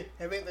 Have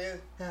anything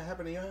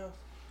happened in your house?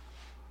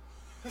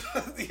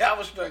 Yeah, I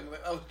was struggling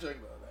on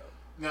that.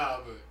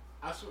 Nah, but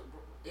I swear,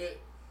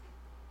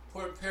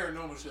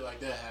 paranormal shit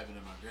like that happened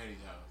in my granny's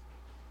house.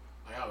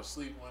 Like I was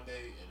asleep one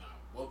day and I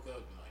woke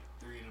up at like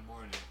 3 in the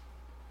morning.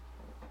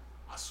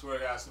 I swear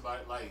to God,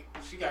 somebody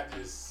she got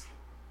this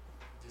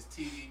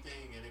TV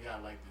thing and it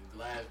got like the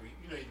glass where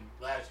you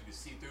glass you can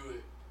see through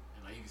it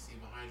and like you can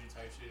see behind you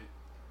type shit.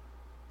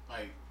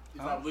 Like if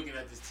I'm looking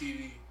at this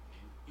TV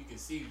and you can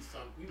see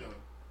some,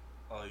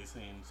 Oh, you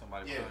seen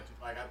somebody? Yeah, behind you?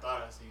 like I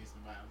thought I seen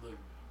somebody. I looked,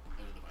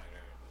 there was nobody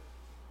there,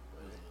 but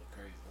it was a little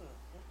crazy.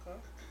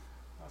 Okay.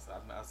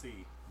 I see. You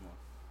know,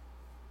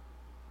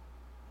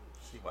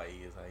 see why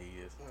he is how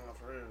he is. No,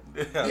 for real.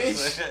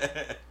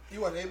 Bitch.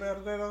 You watch 8 Mile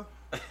today though?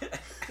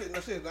 No,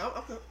 seriously,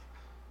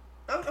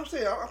 I'm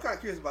saying I'm kind of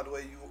curious about the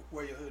way you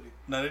wear your hoodie.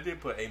 No, they did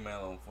put 8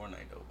 Mile on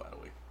Fortnite though. By the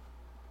way,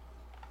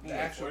 The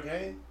actual Fortnite?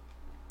 game.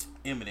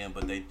 Eminem,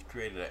 but they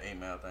created an 8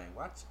 Mile thing.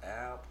 Watch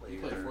out, player. You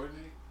play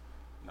Fortnite?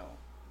 No,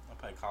 I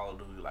play Call of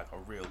Duty like a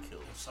real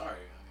killer. I'm sorry.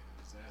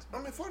 I just asked. I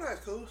mean,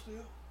 Fortnite's cool still.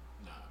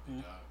 Nah,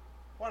 big dog.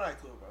 Fortnite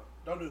cool, bro.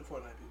 Don't do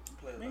Fortnite people.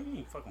 Play it Man, like you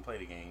ain't fucking play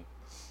the game.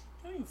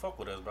 You don't even fuck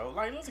with us, bro.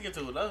 Like, let's get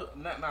to it.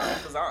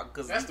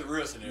 Cause That's the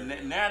real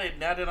scenario. Now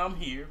that I'm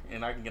here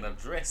and I can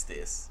address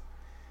this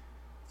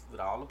with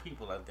all the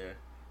people out there,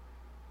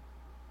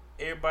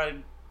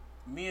 everybody,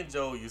 me and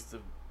Joe used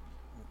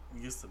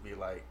to be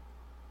like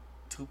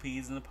two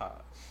peas in a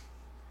pod.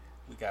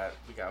 We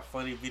got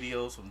funny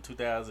videos from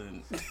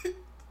 2000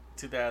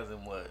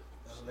 what?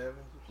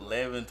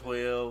 11,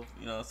 12.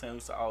 You know what I'm saying? We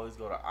used to always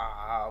go to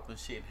IHOP and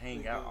shit,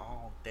 hang out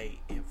all day,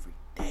 every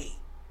day.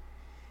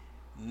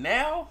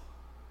 Now,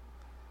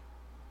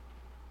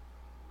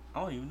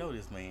 I don't even know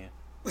this man.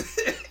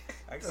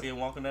 I can see him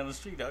walking down the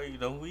street. I don't even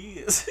know who he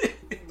is.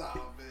 Nah,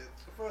 man.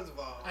 First of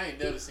all, I ain't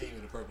never seen him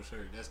in a purple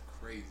shirt. That's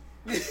crazy.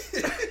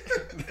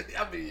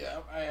 I mean, yeah,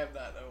 I have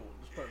not known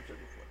this purple shirt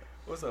before.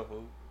 What's up,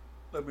 fool?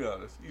 Let's be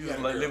honest. You You just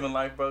got a like girl. living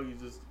life, bro. You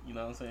just, you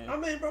know what I'm saying? I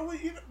mean, bro,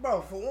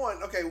 bro, for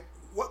one, okay,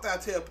 what I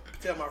tell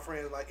my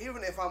friends, like,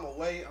 even if I'm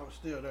away, I'm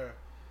still there.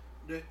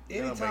 That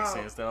don't make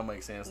sense. That don't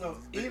make sense. No,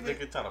 they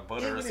could try to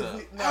butter us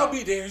up. I'll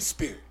be there in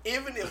spirit.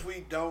 Even if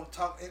we don't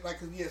talk, like,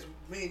 cause yes,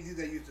 me and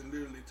DJ used to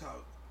literally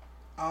talk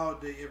all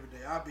day, every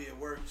day. I'll be at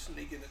work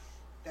sneaking.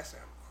 That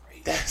sounds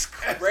crazy. That's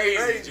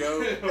crazy,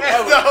 Joe.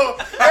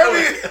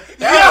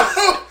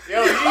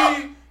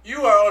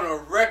 You are on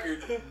a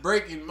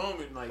record-breaking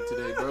moment like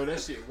today, bro. That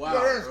shit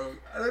wild, bro.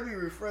 Let me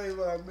rephrase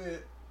what I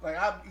meant. Like,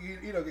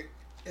 you know,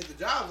 at the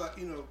jobs, like,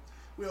 you know,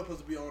 we don't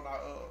supposed to be on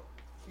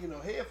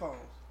our, headphones.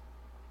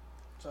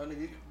 So,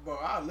 nigga, bro,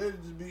 I literally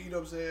just be, you know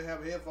what I'm saying,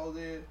 having headphones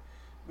in.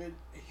 Been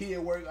here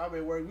at work, I'm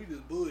at work, we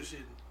just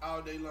bullshitting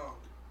all day long.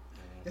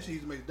 That shit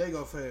used to make the day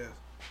go fast.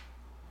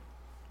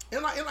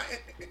 And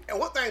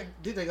one thing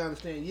DJ gotta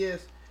understand,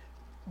 yes,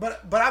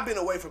 but I've been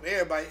away from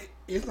everybody.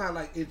 It's not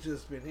like it's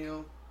just been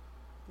him.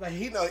 Like,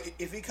 he know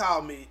if he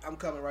called me, I'm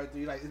coming right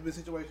through. Like, it's been a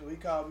situation where he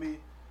called me,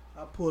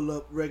 I pull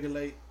up,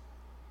 regulate.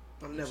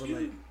 I'm never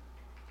late.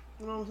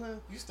 You know what I'm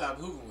saying? You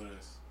stopped hooping with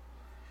us.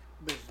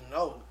 Bitch,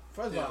 no.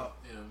 First of all,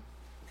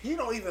 he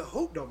don't even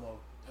hoop no more.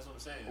 That's what I'm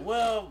saying.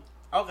 Well,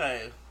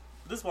 okay.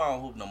 This is why I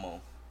don't hoop no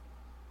more.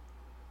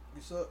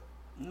 You suck.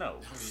 No.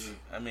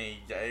 I mean,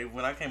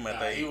 when I came out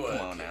there, he come was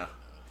on now.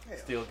 Hell.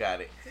 Still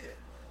got it. Yeah.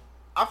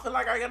 I feel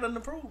like I got nothing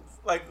to prove.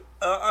 Like,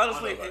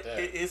 honestly, I know about that.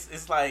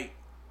 it's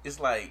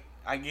like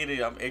I get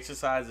it. I'm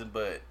exercising,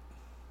 but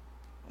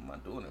what am I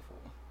doing it for?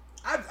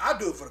 I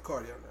do it for the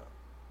cardio now.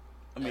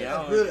 I mean, That's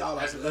I don't. really all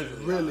I That's do. literally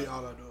That's really all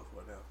all I do it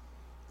for now.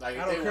 Like,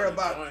 if I don't they care wanna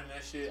about- join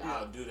that shit, Yeah.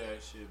 I'll do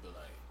that shit, but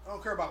like, I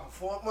don't care about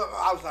performing.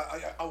 I was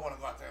like, I want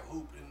to go out there and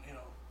hoop, and you know.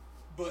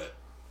 But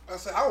I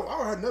said I don't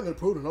have nothing to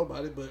prove to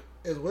nobody, but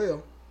as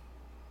well.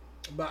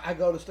 But I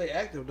go to stay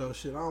active though.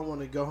 Shit, I don't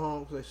want to go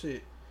home and say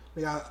shit.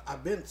 Nigga,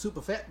 I've been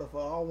super fat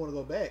before. I don't want to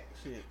go back.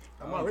 Shit,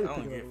 I'm already I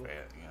don't picking get up.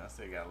 fat. You know, I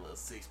still got a little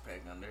six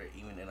pack under there,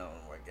 even it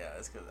don't work out.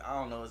 It's because I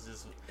don't know. It's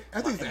just.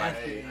 I think it's the my-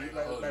 African. I ain't Like,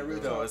 gonna hold like you, real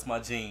bro. No, talk. it's my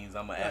genes.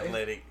 I'm an Yeah,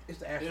 athletic. It's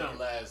the it African. don't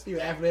last. You're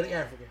an athletic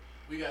African.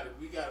 We got a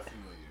few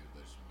more years,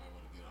 but you might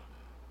want to get on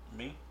that.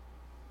 Me?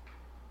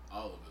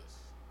 All of us.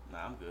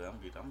 Nah, I'm good. I'm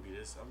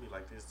be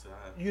like this till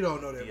I. You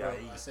don't know that, bro.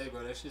 Yeah, I say,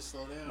 bro, that shit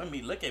slow down. Let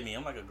me look at me.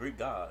 I'm like a Greek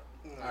god.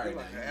 You're All right,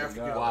 like an now,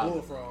 African you wild,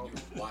 bullfrog.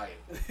 You wild.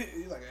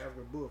 He's like an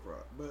African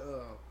bullfrog. But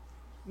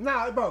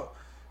nah, bro.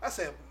 I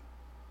said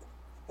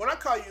when I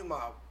call you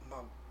my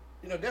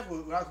definitely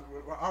with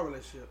our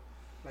relationship,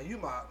 like you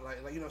my like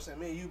you know what I'm saying.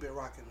 Me and you been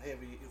rocking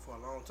heavy for a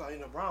long time. You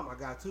know, Brian my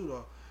guy too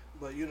though.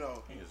 But you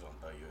know, He just gonna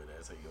throw you at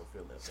that so you'll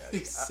feel left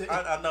He said-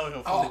 out. I know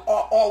him.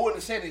 or I wouldn't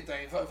have said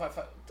anything. Get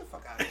the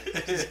fuck out of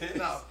here.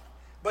 No,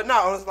 but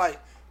no, it's like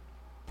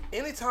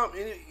anytime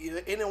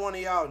any one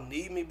of y'all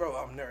need me, bro,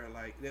 I'm there.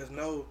 Like there's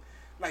no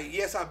like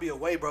yes I'll be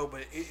away, bro,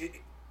 but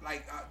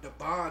the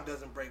bond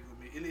doesn't break with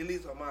me. At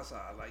least on my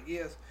side. Like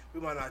yes,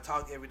 we might not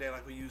talk every day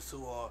like we used to,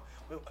 or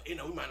we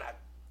might not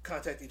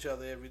contact each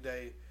other every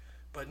day.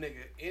 But nigga,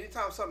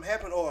 anytime something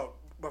happen, or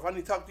if I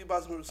need to talk to you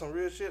about some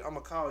real shit, I'm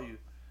gonna call you.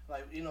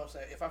 Like you know what I'm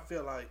saying. If I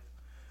feel like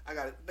I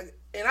got it,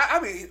 and I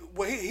be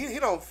well, he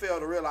don't fail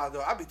to realize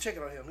though. I be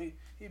checking on him.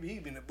 He be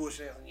in the bush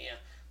and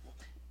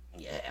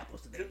yeah,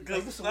 apples today.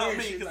 Like, this some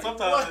weird shit, like,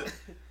 sometimes,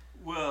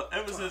 what? well,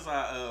 ever since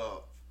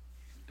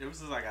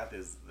I got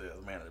this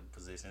manager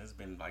position, it's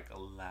been like a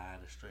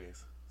lot of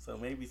stress. So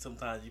maybe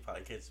sometimes you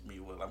probably catch me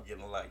when I'm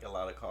getting like a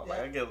lot of calls.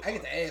 Like I get the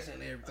ass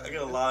and everything. I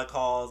get a lot of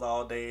calls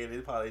all day, and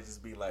it probably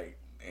just be like,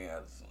 damn,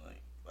 I just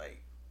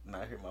like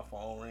not hear my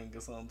phone ring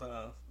or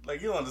sometimes.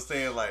 Like you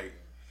understand, like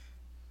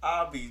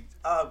I'll be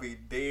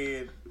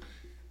dead.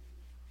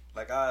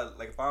 Like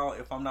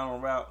if I'm not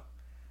on route,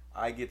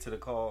 I get to the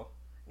call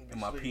and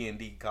my sleep.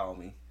 P&D call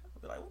me.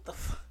 Be like, what the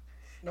fuck?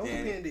 No, what's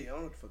Then PND? I don't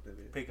know what the fuck that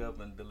is. pick up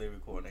and delivery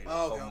coordinator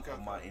Okay.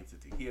 of my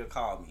entity. He'll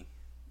call me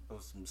for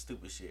some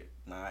stupid shit.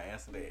 Now I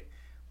answer that.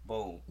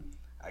 Boom.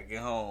 I get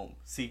home.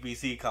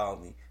 CPC call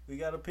me. We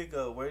got to pick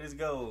up. Where this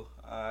go?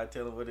 I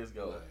tell him where this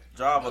go. Right.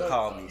 Driver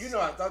call me. You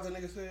know, I thought the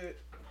nigga said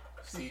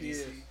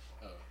CDC.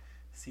 Oh.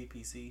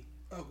 CPC.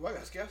 Oh, I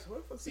got scared.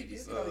 What the fuck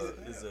CDC.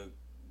 CPC? Is a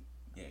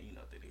yeah, you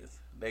know what it is.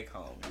 They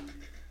call me.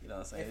 You know what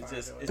I'm saying?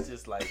 They It's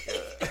just like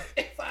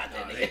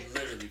No, they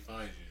literally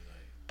find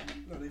you. Like,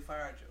 no, they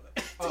fired you.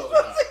 Like, oh,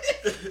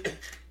 no.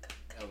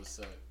 That would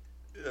suck.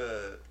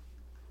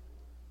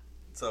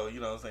 So you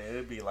know what I'm saying?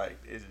 It'd be like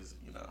it's just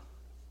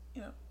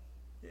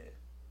yeah.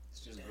 It's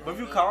just But if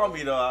you growing call up,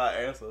 me though, I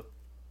answer.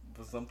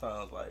 But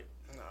sometimes like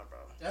nah, bro.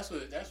 That's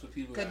what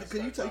people. Cause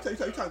gotta you start talk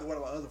talking to one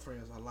of my other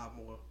friends a lot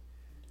more.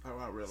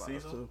 I realize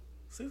too.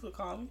 Cecil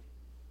call me.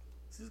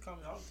 Cecil call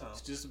me all the time.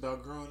 It's just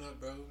about growing up,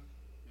 bro. You know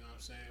what I'm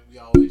saying? We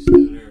always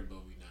still there,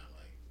 but we not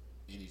like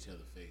in each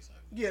other's face.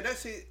 Like, Yeah,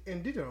 that's it.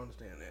 And they don't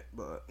understand that,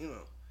 but you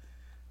know.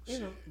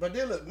 shit, But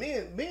then look, me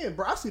and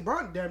bro, I see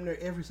Brian damn near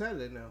every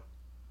Saturday now.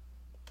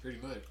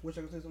 pretty much. Wish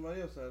I could see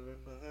somebody else Saturday,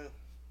 but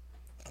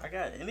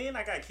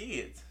I got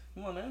kids.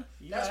 Come on now.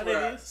 You That's know where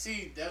how I that is.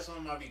 see. That's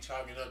when I be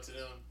chalking up to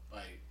them.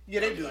 Like, yeah,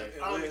 they I be do. Like,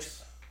 It I don't be-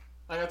 was-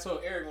 like I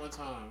told Eric one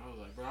time, I was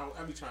like, bro,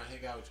 I be trying to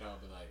hang out with y'all,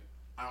 but like,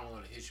 I don't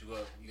want to hit you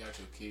up. You got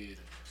your kid,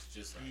 and it's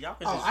just like, Y'all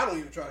can Oh, just, I don't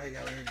even try to hang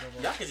out with him no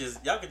more.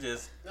 y'all could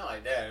just. not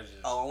like that. It's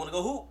just, Oh, I want to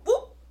go hoop.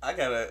 Whoop. I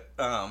gotta.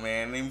 Oh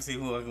man, let me see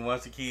who I can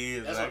watch the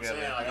kids. That's I what I'm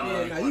saying, like, I don't Yeah,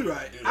 really now wanna you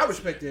right. do I that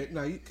respect shit.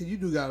 that. Now, cause you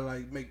do gotta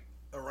like make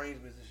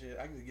arrangements and shit.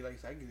 I can get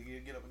like I can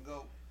get up and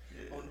go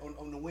Yeah.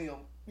 on the whim.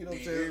 You know what I'm Do you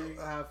hear saying? me?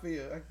 How I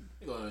feel.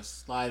 You gonna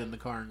slide in the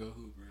car and go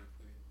hoop real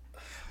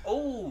quick.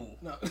 Oh,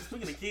 No.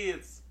 speaking of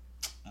kids,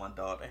 my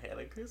daughter had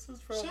a Christmas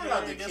program Shout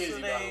out to Kizzy, by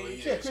the way.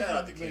 yesterday. Yeah, shout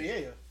out to Christmas,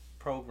 Kizzy. yeah.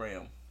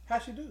 Program. How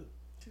she do?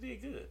 She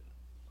did good.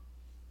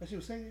 And she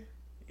was singing.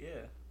 Yeah.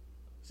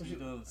 Was She she,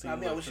 doing I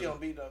mean, was she singing on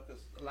beat though?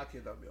 Cause a lot of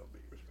kids don't be on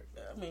beat. Respect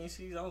that. I mean,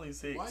 she's only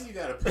 6. Why you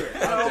gotta put it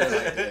out there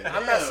like that?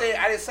 I'm not Damn. saying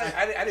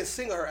I didn't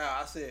sing her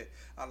out. I said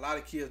a lot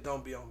of kids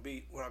don't be on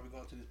beat when I be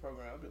going to this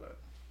program. I'll be like,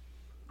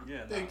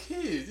 Yeah, They're nah.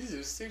 kids. These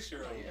are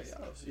 6-year-olds. yeah,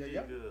 y'all. She did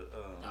good.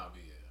 Nah,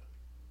 but yeah.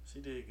 She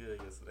did good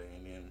yesterday,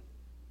 and then,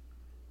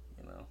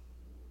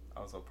 I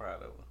was so proud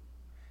of her.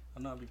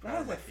 I know I'd be proud How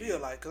of does my that feel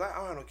kids. like? Cause I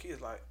don't have no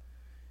kids. Like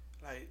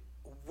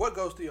what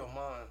goes through your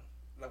mind?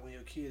 Like when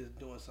your kid is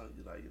doing something,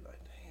 you're like,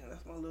 damn,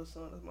 that's my little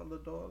son, that's my little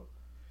daughter.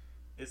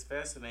 It's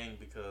fascinating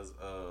because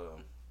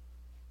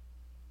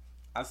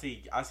I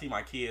see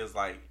my kids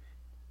like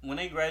when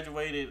they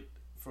graduated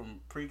from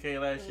pre-K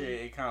last year.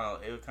 It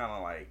was kind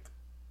of like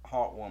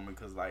heartwarming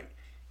because like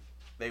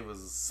they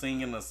was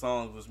singing the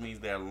songs, which means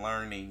they're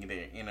learning,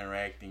 they're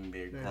interacting,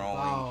 they're growing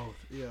involved.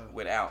 Yeah.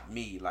 without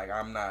me. Like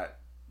I'm not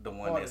the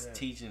one Part of that's that.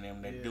 teaching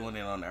them; they're Yeah. doing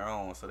it on their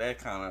own. So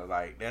that's kind of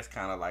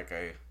like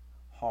a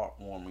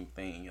heartwarming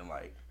thing, and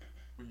like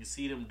when you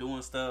see them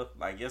doing stuff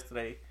like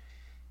yesterday,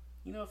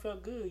 it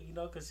felt good,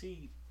 because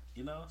she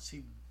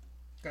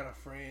Got her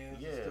friends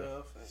yeah, and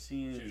stuff. And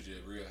She was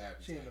just real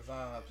happy. she in the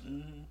vibes.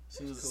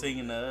 she was cool,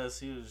 singing to us.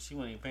 She wasn't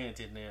even paying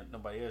attention to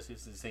nobody else. She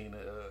was just singing to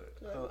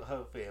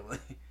her family.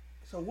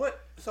 So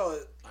what? So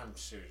I'm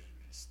sure she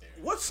was just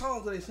staring. what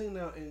songs do they sing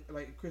now in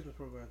like Christmas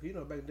programs? Back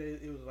in the day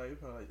it was like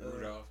probably like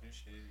Rudolph and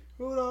shit.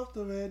 Rudolph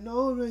the Red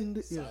Nose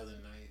Reindeer. Yeah.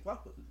 Silent Night.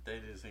 What? They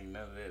didn't sing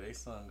none of that. They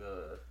sung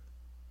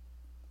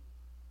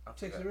I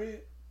Sexy forgot.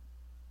 Red.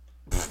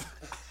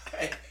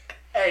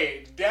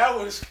 Hey, that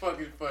was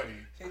fucking funny.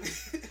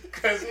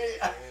 Cause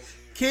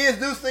Kids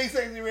do sing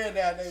Sexy Red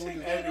nowadays. Sing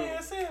With that.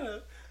 Yeah,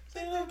 Santa.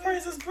 Santa,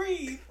 praises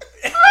breathe.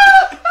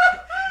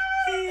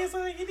 Hands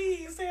on your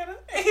knees, Santa.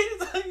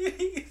 Hands on your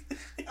knees.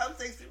 I'm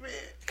Sexy Red.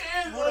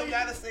 Hands Who on don't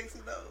got your- a sexy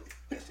nose?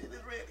 That shit is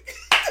ready.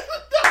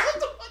 What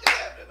the fuck is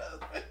happening to us,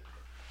 man?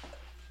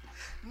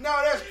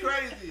 No, that's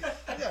crazy.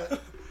 Yeah,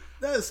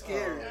 that's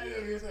scary. That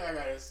nigga said I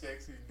got a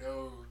sexy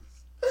nose.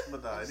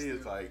 But nah, it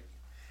is like,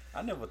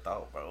 I never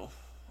thought, bro.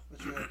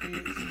 But you have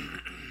kids?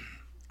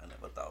 I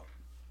never thought.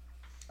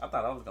 I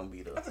thought I was gonna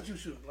be the. I thought you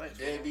shooting blanks.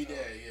 Dead be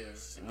dead,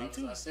 yeah. Me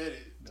too. I said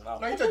it. No,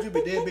 you thought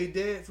you'd be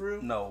dead for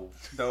real? No,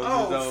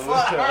 Oh,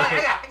 fuck.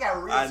 I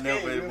got real I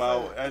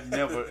scared.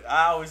 never.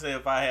 I always say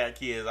if I had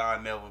kids,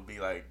 I'd never be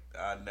like.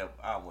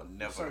 I would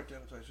never. Search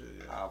them type shit,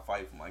 yeah. I'll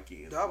fight for my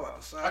kids. I'm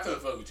about to say. I couldn't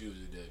fuck with you as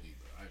a deadbeat,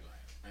 bro.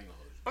 I ain't gonna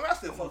hold you. I mean, I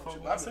still fuck with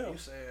you, but I myself. mean, you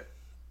sad.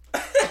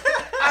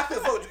 I still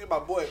fuck with you, you're my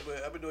boy,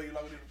 but I've been doing you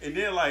longer than And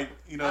then like I'll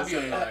what be I'm on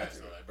your saying. ass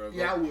though, like, bro.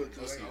 Yeah, I go- would,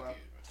 Go too, see ain't your gonna lie.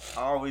 kid,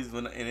 I always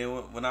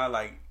when I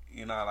like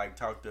I like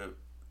talk to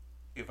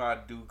if I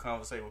do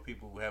conversate with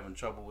people who having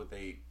trouble with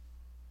a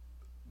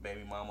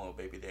baby mama or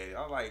baby daddy,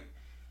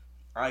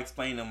 I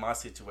explain to them my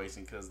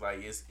situation because like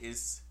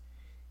it's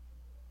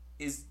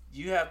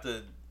you have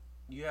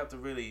to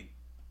really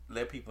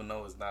let people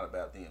know it's not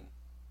about them.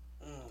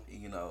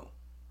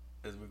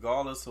 Because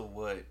regardless of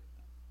what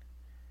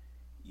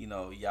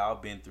y'all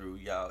been through,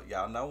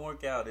 y'all not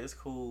work out. It's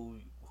cool.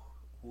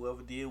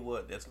 Whoever did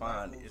what, that's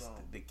fine. moves It's on.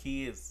 the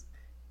kids.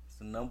 It's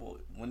the number.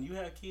 When you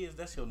have kids,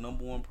 that's your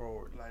number one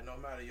priority. Like no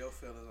matter your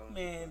feelings on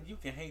Man, you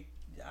can hate.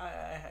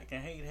 I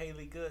can hate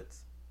Haley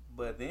guts,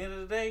 but at the end of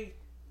the day,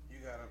 you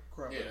gotta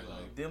crumble. Yeah,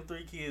 like them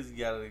 3 kids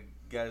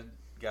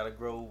gotta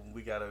grow.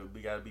 We gotta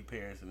be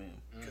parents of them.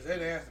 Because they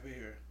didn't have to be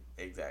here.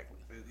 Exactly.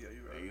 Yeah,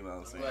 you're right. You know what I'm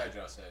I'm saying? glad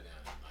y'all sat down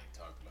and like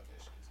talked about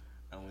that shit.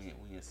 And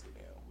we didn't sit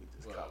down. We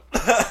just Well,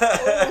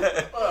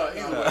 talked.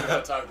 Either way,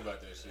 y'all talked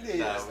about that shit.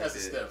 Yeah, That's a we did.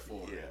 step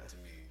forward Yeah. to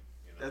me.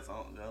 You know? That's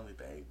the only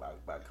thing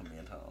about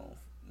coming home,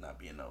 not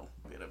being no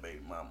bitter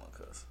baby mama,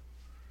 cause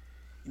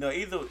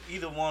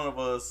either one of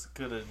us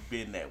could have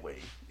been that way.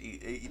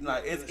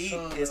 Like it's the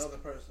other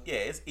person. yeah,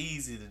 it's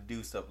easy to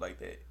do stuff like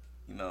that.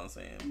 You know what I'm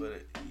saying?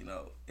 But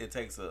it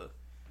takes a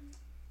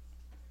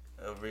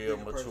real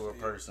Bigger mature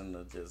person, person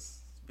to just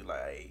be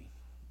like, hey,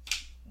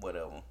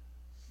 whatever.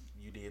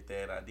 You did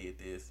that, I did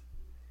this.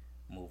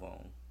 Move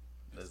on.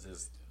 Let's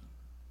just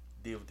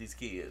deal with these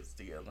kids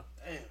together.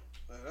 Damn,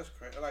 man, that's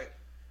crazy. Like,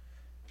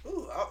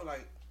 ooh,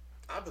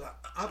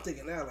 I'm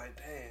thinking now, like,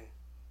 dang,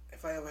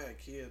 if I ever had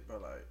kids, bro,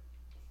 like,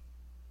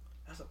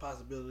 that's a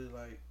possibility,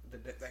 like,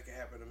 that could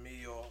happen to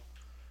me, or,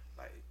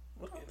 like.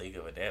 Well, don't think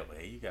of it that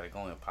way. You gotta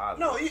go in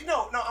positive.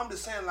 No, I'm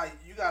just saying, like,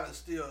 you gotta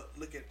still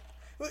look at.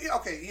 Well, yeah,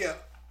 okay, yeah,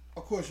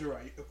 of course you're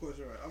right.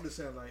 I'm just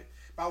saying, like,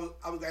 I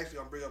was actually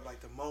gonna bring up like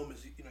the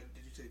moments, that you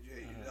said you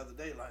had the other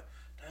day, like,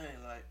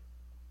 dang, like,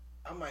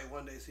 I might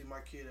one day see my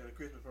kid at a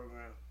Christmas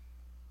program.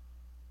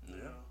 Yeah.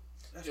 You know?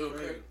 That's Yo,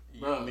 crazy.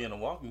 You won't be in a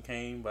walking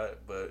cane, but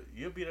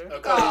you'll be there.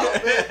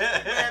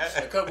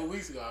 A couple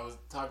weeks ago, I was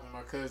talking to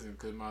my cousin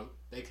because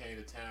they came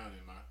to town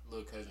and my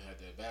little cousin had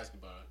that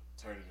basketball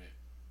tournament,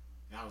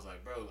 and I was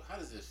like, bro, how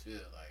does this feel?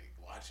 Like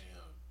watching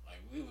him, like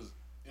we was,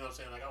 you know what I'm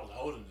saying? Like I was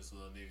holding this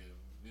little nigga.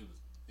 We was,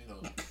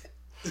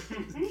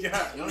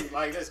 yeah,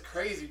 like that's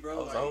crazy, bro.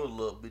 I was like, a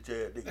little bitch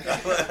ass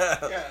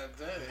nigga. Yeah,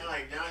 damn. and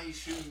like now he's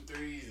shooting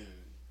threes and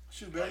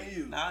Shoot better than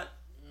you.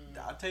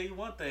 I'll tell you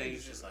one thing.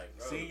 it's just like,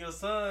 bro, Seeing your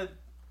son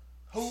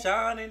Who?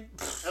 shining.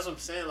 that's what I'm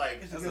saying. Like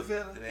It's a good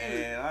feeling.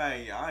 Man,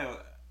 I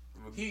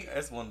He-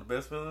 that's one of the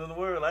best feelings in the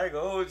world. I ain't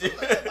gonna hold you.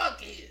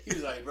 Fuck it. he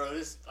was like, bro,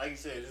 this, like you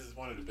said, this is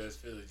one of the best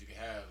feelings you can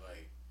have.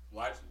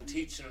 Like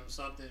teaching them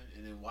something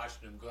and then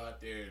watching them go out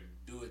there and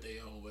do it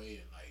their own way,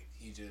 and like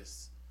he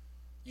just,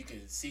 you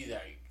can see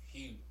that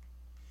he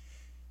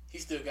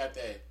still got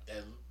that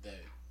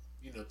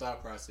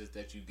thought process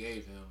that you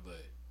gave him,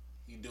 but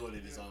he doing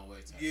it his own way.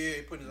 Yeah,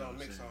 he put his You know own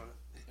what I'm mix saying? on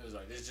it. It was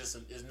like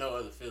there's no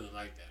other feeling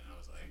like that. And I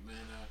was like,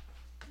 man,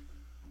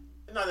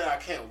 not that I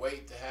can't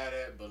wait to have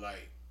that, but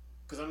like,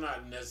 cause I'm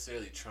not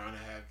necessarily trying to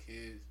have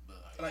kids,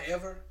 but Like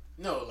ever?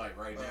 no, like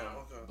right Oh, now,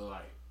 okay. but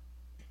like,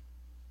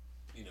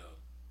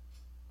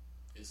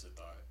 it's a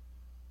thought.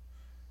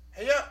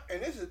 Hey, yeah,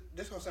 and this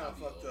gonna I'll sound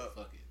be fucked old, up.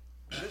 fuck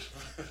it.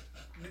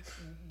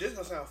 This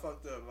gonna sound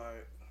fucked up.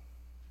 Like,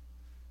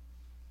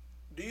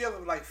 do you ever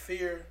like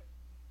fear,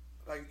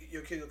 like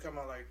your kid will come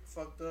out like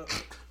fucked up?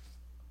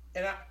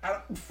 And I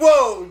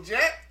whoa,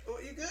 Jack,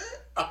 you good?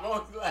 I'm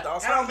always glad. I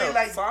don't mean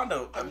like-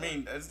 I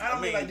mean, I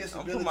don't mean like I'm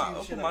disabilities putting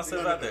and shit like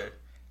myself that. out there.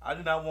 I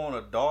did not want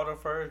a daughter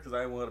first because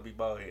I didn't want her to be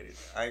bald headed.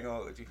 I ain't gonna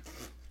hold you.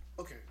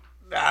 Okay.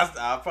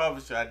 I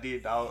promise you, I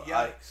did.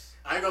 Yikes.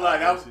 I ain't gonna lie,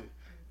 that was,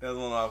 That's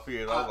one of my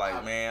fears. I was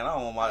like, man, I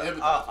don't want my. I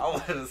empathize I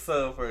with wanted a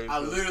son first. I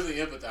literally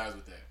empathize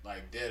with that,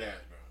 like dead ass,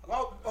 bro.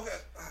 Well, okay.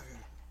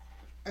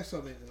 That's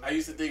something. I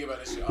used to think about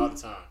this shit all the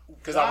time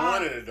because Why? I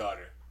wanted a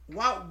daughter.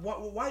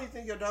 Why do you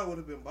think your dog would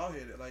have been bald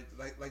headed?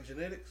 Like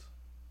genetics?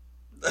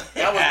 That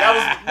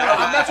was No,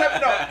 I'm not trying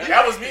to. No,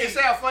 That was me. It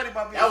sounds funny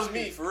about me. That was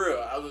me for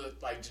real. I was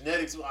like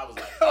genetics. I was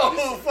like, Oh,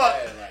 this is fuck.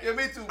 bad. Like, Yeah,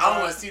 me too. I don't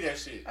bro. want to see that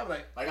shit. I'm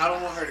like, Like I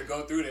don't want her to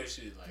go through that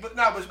shit. Like, but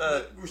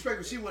but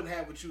respect, she wouldn't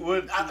have what you.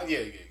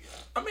 yeah.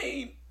 I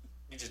mean,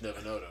 You just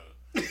never know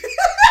though.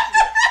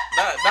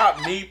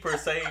 not me per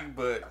se,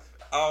 but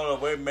I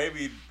don't know.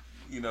 Maybe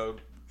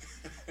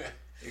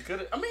it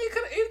could. I mean,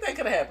 anything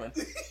could have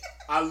happened.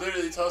 I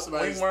literally told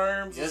somebody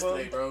Wingworms or yesterday,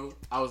 something? bro.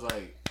 I was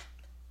like,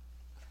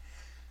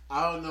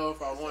 I don't know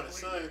if I want a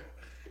son.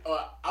 Or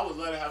I would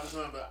love to have a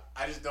son, but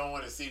I just don't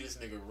want to see this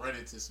nigga run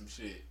into some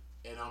shit.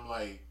 And I'm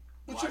like,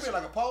 What you mean,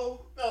 like a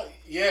pole? No,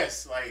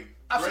 yes, like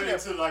I've run seen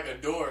that- into like a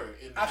door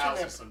in the I've seen house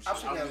that- or some I've shit.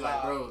 seen I'll that be like,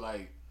 live. bro,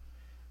 like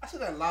I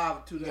said that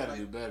live too. you That gotta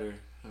do like, better.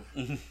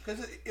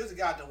 cause it was a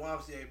guy at the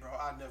YMCA, bro.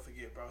 I'll never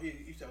forget, bro. He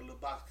used to have a little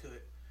box cut,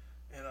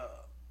 and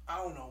I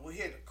don't know, he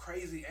had a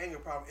crazy anger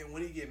problem, and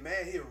when he get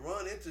mad, he'd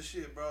run into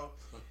shit, bro.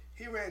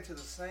 He ran into the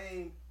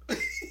same.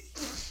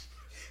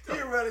 He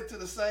ran into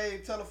the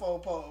same telephone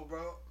pole,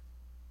 bro.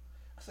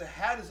 I said,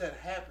 how does that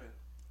happen?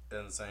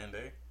 On the same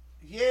day.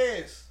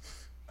 Yes.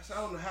 I said,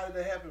 I don't know how did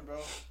that happen, bro.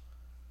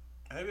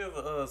 Have you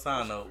ever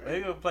side note? Have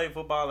you ever played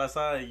football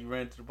outside and you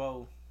ran to the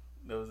pole?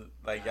 There was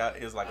like y'all.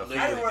 It's like a I I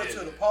literally didn't run did to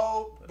the that.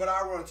 pole, but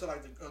I run to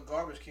like the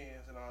garbage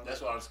cans and all That's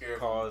that. why I'm scared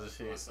Cars for and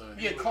shit. my son.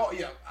 Yeah, call.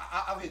 Yeah,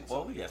 I've hit.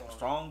 Well, we got some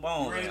strong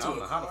bones. You ran Man. I into don't a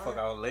know how the car? fuck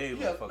our legs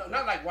Yeah, was fucked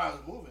not up. like while I was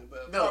moving,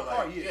 but No,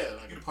 car, like, yeah.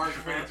 like a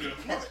park ran into a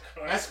car.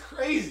 That's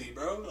crazy,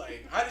 bro.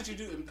 Like, how did you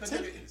do it? 'Cause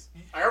Like,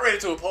 I ran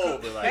into a pole,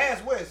 but like,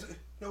 Last West.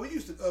 No, we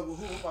used to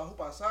hoop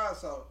outside,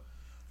 so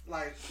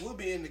like we'll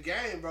be in the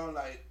game, bro.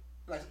 Like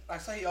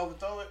say he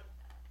overthrow it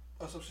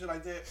or some shit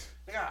like that.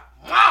 They got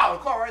wow, the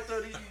car right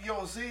there. You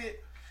don't see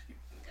it.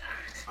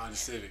 On the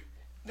Civic.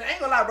 I ain't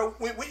gonna lie, bro.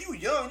 When you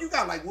young, you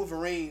got like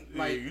Wolverine.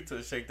 Like you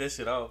to shake that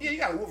shit off. yeah, you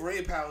got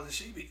Wolverine powers and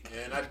shit. Yeah,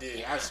 and I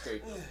did. I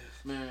scraped them.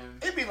 Man,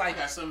 It be like I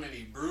got so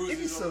many bruises.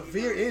 it be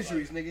severe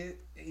injuries, nigga.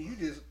 And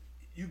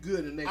you good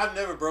in the next I've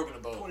never broken a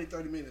bone. 20,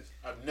 30 minutes.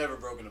 I've never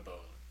broken a bone.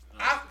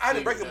 I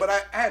didn't break it, but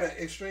I had an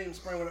extreme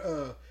sprain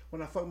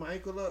when I fucked my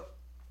ankle up.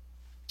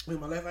 With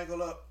my left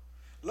ankle up.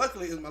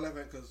 Luckily, it was my left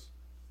ankle because,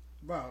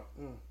 bro,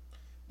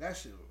 that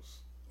shit was.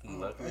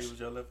 Luckily, it was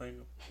your left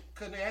ankle.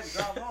 Because they had to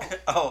drive home.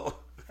 Oh.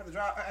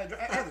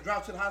 I had to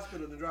drive to the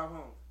hospital and drive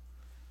home.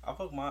 I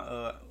fucked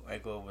my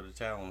ankle over the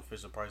child on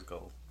Fisher Price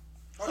Gold.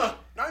 Oh,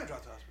 no, I didn't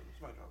drive to the hospital.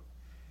 Somebody drove.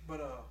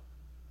 But,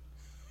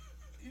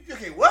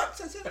 okay, what?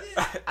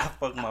 I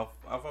fucked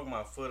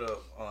my foot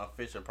up on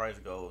Fisher Price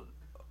Gold.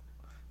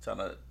 Trying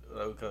to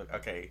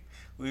okay,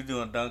 we were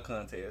doing a dunk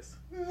contest,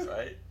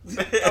 right?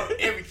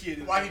 Every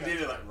kid. Why he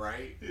did it like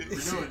right? We're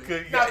doing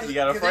it. You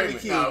gotta frame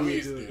it. No, we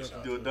used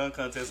to Do a dunk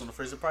contest on the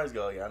Fisher Price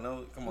Gold. Yeah, I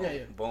know. Come on,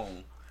 Yeah.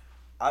 Boom.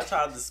 I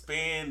tried to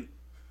spin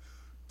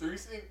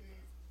 360.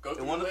 Go the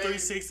through one to the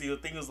legs. 360. I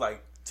think it was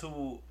like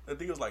two. I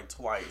think it was like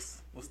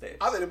twice. What's that?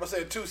 I think they must say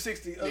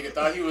 260. Nigga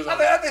thought he was on.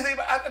 I did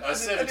a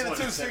 720,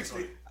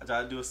 260. I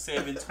tried to do a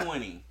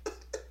 720.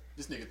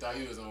 This nigga thought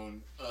he was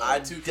on I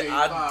 2K5.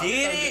 I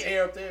did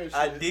Air up there and it.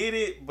 I shit. did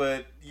it,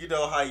 but you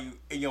know how you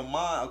in your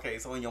mind. Okay,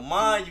 so in your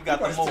mind you got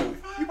the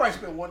move. You probably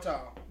spent one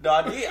time. No,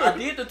 I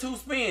did the two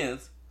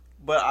spins,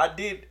 but I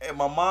did. And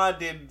my mind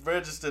didn't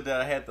register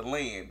that I had to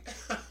land.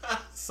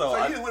 So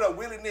you just went up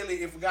willy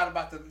nilly and forgot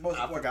about the most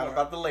I important forgot part.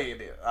 about the land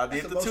there. I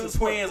did That's the the two most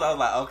important spins. I was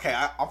like, okay,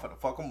 I'm finna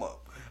fuck them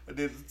up. I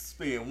did the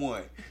spin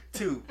 1,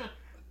 2,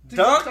 Dude,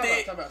 dunked talk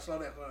it. about, slow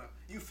down.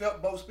 You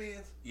felt both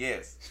spins?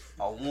 Yes,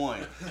 a 1,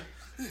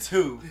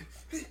 2,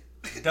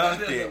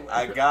 dunked it.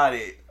 I got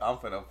it. I'm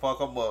finna fuck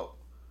them up.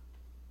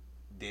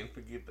 Didn't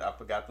forget. I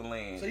forgot to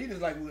land. So you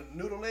just like went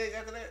noodle leg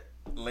after that?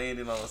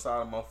 Landed on the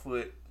side of my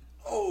foot.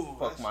 Oh,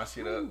 Fuck my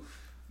shit up.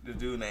 The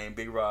dude named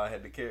Big Rod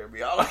had to carry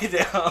me all the way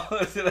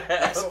down to the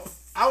house. So,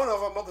 I don't know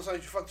if I'm Uncle Son,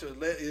 you fucked your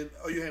leg,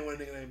 or you ain't one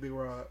nigga named Big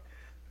Rod.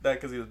 That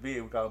because he was big,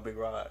 we called him Big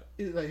Rod.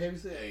 He's like heavy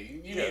set. Hey,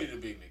 you Yeah. needed a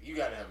big nigga. You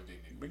gotta have a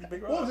big nigga.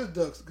 Big What was Rod. his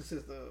ducks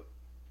consist of?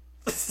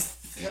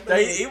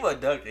 He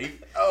wasn't ducking.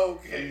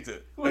 Okay.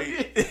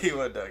 He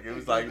wasn't ducking. It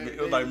was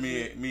like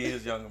me and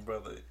his younger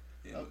brother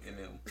and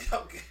them.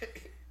 Okay.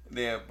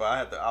 Then,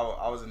 but I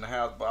was in the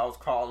house, but I was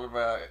crawling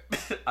around.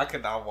 I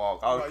could not walk.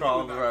 I was Bro, you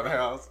crawling could not around the walk.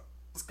 house,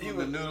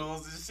 scooping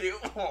noodles and shit.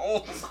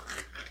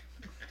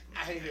 I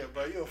hate it,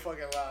 bro. You a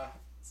fucking lie.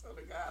 So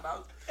the God,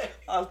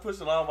 I was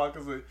pushing off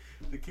because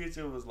the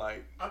kitchen was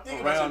like I'm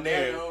thinking around about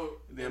there. your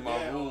Then dad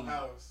my old room.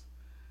 house.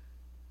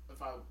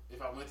 If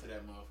I went to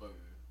that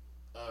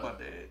motherfucker. My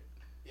dad.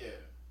 Yeah.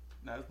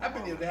 No, it's my I've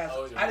been mom. in the house.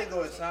 Oh, it's your I didn't go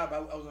mom. inside, but I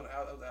was on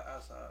I was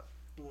outside.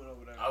 We went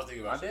over there. I was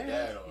thinking about My your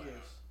dad? dad old Yes.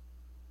 house.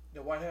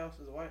 The White House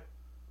is it white?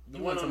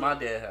 You went to my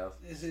dad's house.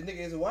 Is it nigga?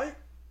 Is it white?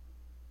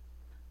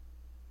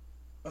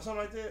 Or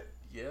something like that?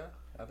 Yeah,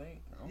 I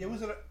think. I don't Yeah,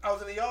 know. I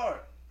was in the yard.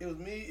 It was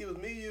me,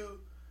 you.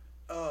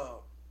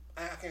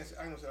 I can't say.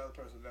 I ain't gonna say the other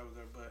person that was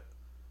there, but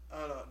I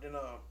don't know. Then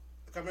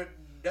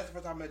that's the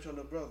first time I met your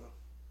little brother.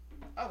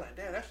 I was like,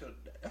 damn,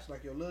 that's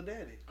like your little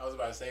daddy. I was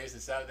about to say it's in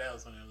South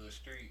Dallas on that little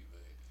street,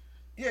 but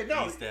Yeah,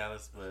 no. East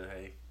Dallas, but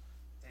hey.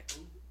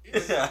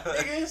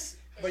 niggas.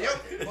 But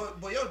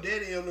your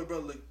daddy and your little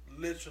brother look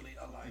literally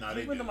alike. Nah, You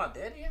they went to do. my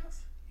daddy's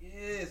house?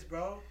 Yes,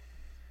 bro.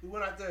 We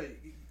went out there.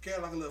 You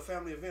carried like a little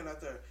family event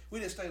out there. We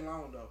didn't stay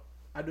long though.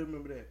 I do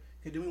remember that.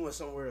 Cause then we went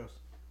somewhere else.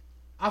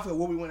 I forget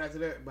where we went after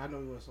that, but I know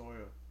we went somewhere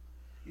else.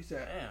 You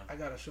said, Damn. I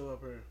gotta show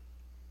up here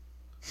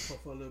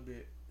for a little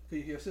bit. Cause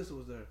your sister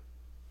was there.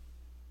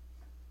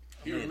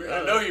 I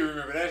know you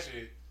remember that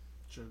shit.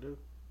 Sure do.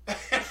 I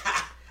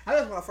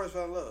that's when I first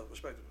fell in love,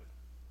 respectively.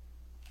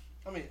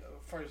 I mean,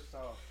 first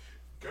off,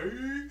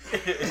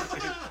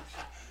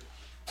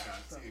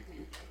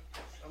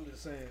 I'm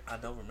just saying. I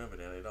don't remember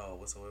that at all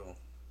whatsoever.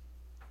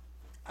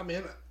 I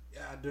mean,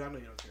 yeah, I do. I know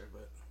you don't care,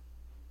 but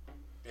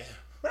Yeah.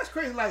 that's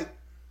crazy. Like,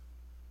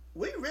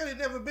 we really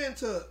never been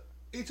to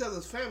each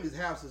other's families'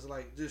 houses,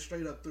 like just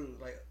straight up through.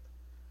 Like,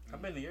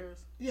 I've been to yours.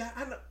 yeah,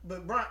 I know,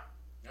 but Brian,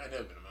 I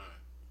never been to mine.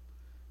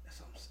 that's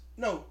what I'm saying.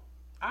 No,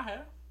 I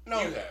have.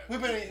 no, You have.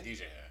 we've been in. DJ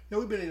had. No,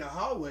 we've been in the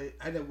hallway.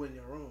 I never went in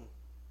your room.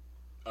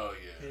 Oh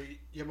yeah. And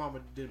your mama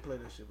didn't play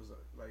that shit. Was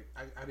like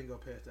I didn't go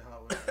past the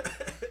hallway.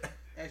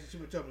 Actually, she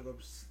would tell me to go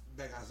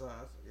back outside.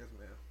 I said, yes,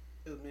 ma'am.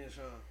 It was me and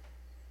Sean.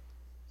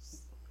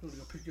 We were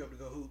gonna pick you up to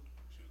go hoop.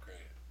 She was crazy.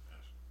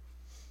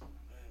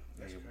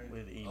 That's Nigga, crazy.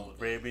 went eating Oh,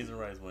 red beans and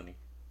rice, wasn't he?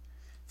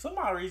 For some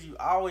odd reason, you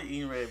always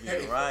eating red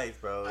beans and rice,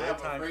 bro. I Every have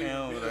a time I crazy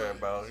come over feeling. there,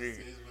 bro. It is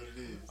what it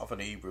is. I'm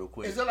finna eat real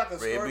quick. Is there like a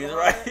red story beans and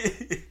behind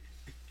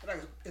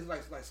rice? It's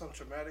like something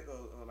traumatic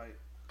or like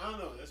I don't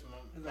know. That's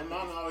It's my like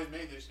mom always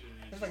made this shit.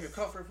 And it's like a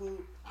comfort food.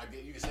 I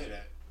get you can say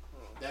that.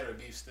 That or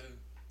beef stew.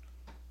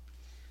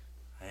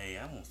 Hey,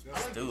 I want some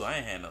stew. I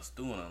ain't had no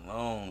stew in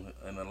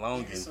a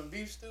long Get some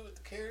beef stew with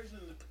the carrots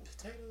and the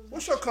potatoes.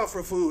 What's your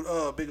comfort food,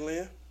 Big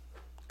Lynn?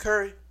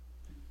 Curry?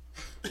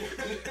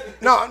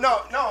 No.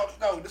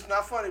 This is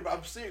not funny, but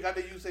I'm serious. I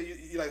think you say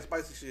you like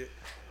spicy shit.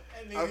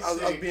 I was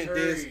being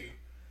dead.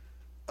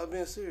 I was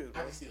being serious,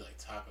 bro. I can see like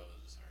tacos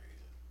for some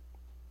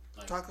reason.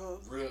 Like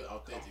Tacos? real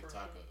authentic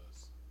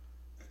tacos.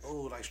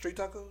 Oh, like street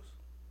tacos?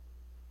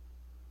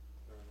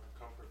 No, my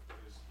comfort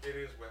food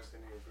is West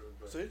Indian food,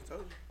 but See,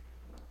 told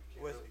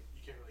you.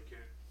 you can't really get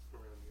it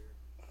around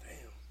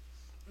here.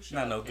 Damn.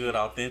 Not no good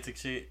authentic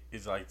shit.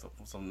 It's like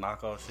some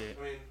knockoff shit.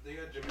 I mean, they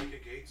got Jamaica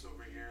Gates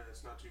over here.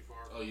 That's not too far.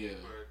 Oh yeah,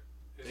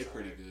 but they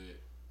pretty good.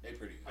 They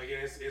pretty good.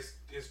 Again,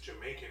 it's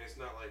Jamaican. It's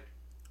not like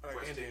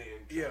West Indian.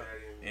 Yeah.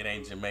 Trinidadian. It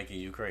ain't Jamaican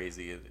you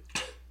crazy, is it?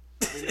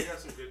 I mean, they got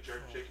some good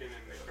jerk chicken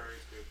and the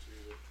curry's good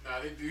too. Nah,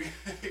 they do.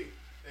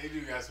 They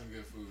do got some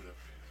good food up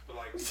there. But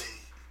like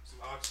some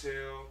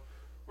oxtail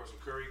or some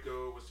curry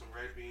goat with some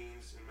red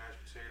beans and mashed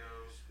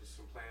potatoes with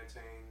some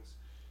plantains.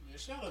 Yeah,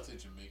 shout out to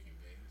Jamaican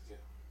guys. Yeah.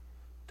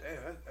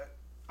 Damn,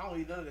 I don't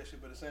eat none of that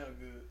shit, but it sounds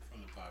good.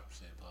 From the 5%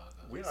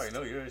 podcast. We already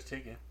know yours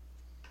chicken.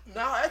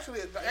 No, actually,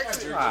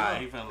 jerk Lie,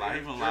 he finna lie. He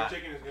finna Jerk lie.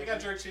 chicken is They good. got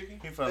too. jerk chicken.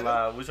 He finna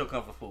lie. What's your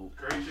comfort food?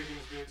 Curry chicken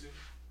is good too.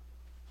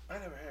 I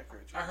never had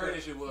curry chicken. I heard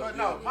that shit was But good,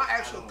 no, but my I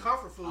actual don't-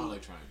 comfort I don't food.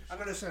 like trying this I shit.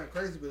 know this sounds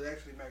crazy, but it's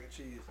actually mac and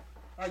cheese.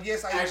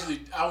 Yes,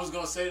 I was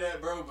gonna say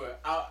that, bro,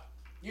 but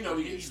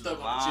we get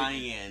stuck on the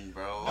chicken. Lying,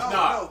 bro.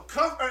 No,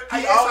 comfort.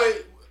 I Yes, always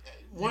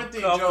one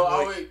thing, Joe. comfortable.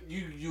 Always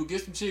you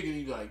get some chicken, and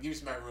you be like, give me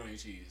some macaroni and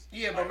cheese.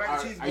 Yeah, but mac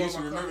and cheese. I used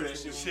to remember that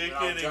shit. Chicken when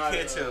I and was driving,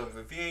 ketchup.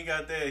 If he ain't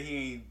got that,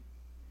 he ain't.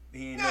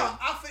 No, never-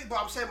 I think,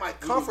 but I'm saying my We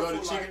would comfort go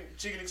to food.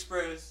 Chicken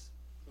Express.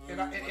 And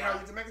I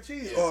get the mac and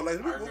cheese. Yeah, Or like I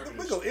remember we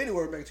this go shit.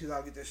 anywhere with mac and cheese,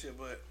 I'll get that shit.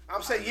 But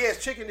I'm saying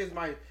yes, chicken is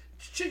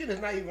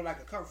not even like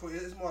a comfort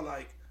food. It's more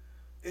like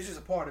it's just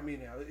a part of me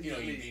now. It's You know,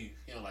 just you me. eat.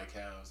 He don't like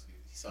cows. He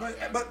saw But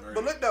cows but murdered.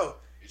 but look though,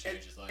 It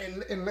changed his life.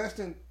 in less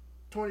than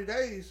 20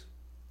 days,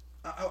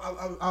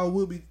 I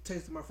will be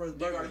tasting my first Nigga,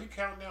 burger. are you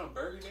counting down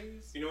burger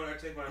days? You know what? I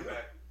take mine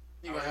back.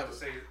 You I gonna have have to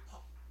say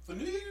for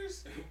New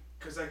Year's?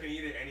 because I can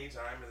eat it any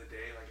time of the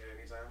day, like at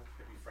any time.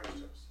 It'd be French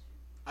toast.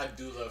 I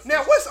do love. Now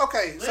fish. what's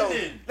okay? So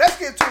Lyndon. let's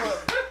get to a.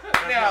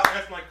 That's Now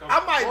that's my comfort.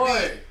 I might Boy,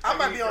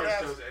 be on French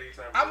that. toast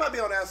anytime. I might be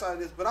on the outside of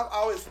this, but I'm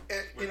always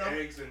with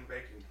eggs and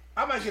bacon.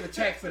 I might get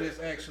attacked for this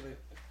actually.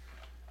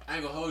 I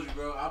ain't gonna hold you,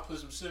 bro. I'll put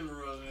some cinnamon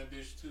rolls in that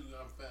bitch too.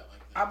 I'm fat like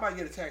I that. might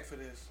get attacked for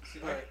this. See,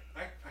 But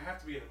I have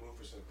to be in the mood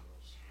for cinnamon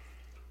rolls.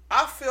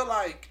 I feel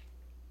like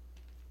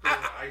The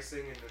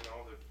icing and then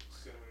all the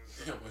cinnamon and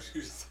Yeah, stuff. what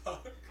you was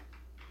talking.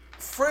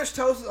 French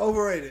toast is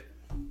overrated.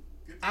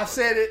 I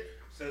said it.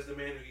 Says the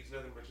man who eats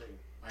nothing but chicken.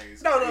 Like,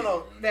 it's No. crazy,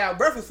 bro. Now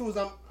breakfast foods,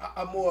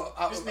 I'm more.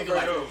 This nigga I'm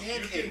like- No, you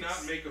pancakes.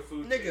 cannot make a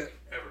food Nigga. take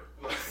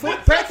ever. food,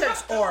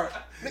 pancakes are.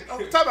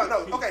 I'm talking about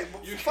no. Okay,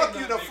 You fuck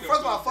you. cannot though. make a First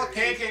of all, food fuck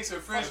you. Pancakes or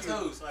French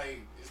toast, like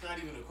it's not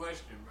even a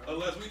question, bro.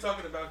 Unless we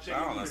talking about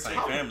chicken. I don't know. or Same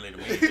chicken. family to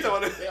me. You know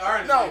what They are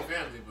in the No. same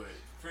family, but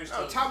French No,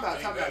 toast. time out,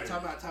 is time way out, better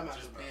time than out, time out.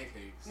 Just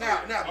pancakes.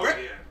 Now, Oh,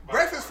 yeah. By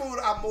breakfast far. food,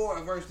 I'm more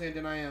averse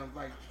than I am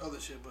like other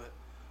shit. But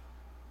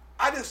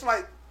I just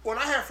like when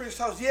I have French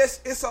toast.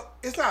 Yes,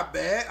 it's not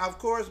bad, of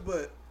course,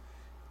 but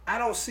I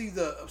don't see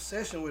the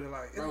obsession with it.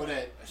 Like, Bro,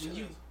 that when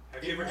you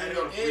Have you ever had Egg it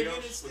on in it brioche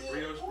with still?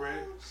 brioche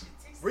bread?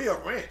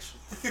 Rio Ranch.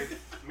 It's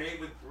made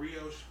with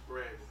brioche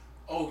bread.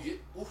 oh yeah,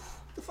 oof.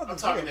 The fuck I'm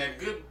is talking that?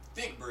 that good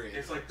thick bread.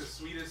 It's like the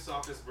sweetest,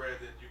 softest bread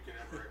that you can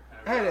ever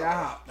have. I had it at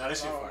IHOP. Nah, that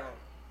shit fire.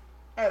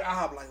 I had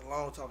IHOP like a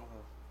long time ago,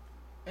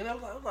 and I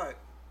was like,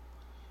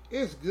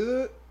 it's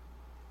good.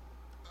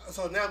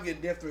 So now I'm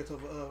getting death threats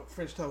of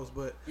French toast,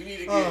 but You need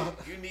to Uh,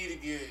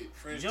 get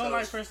French You don't toast.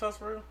 like French toast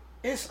for real?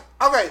 it's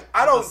okay.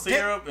 I don't The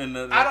syrup and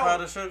the I don't.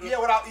 powdered sugar. Yeah,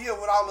 with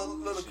all the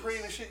little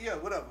cream and shit. Yeah,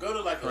 whatever. Go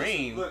to like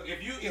Cream. Look,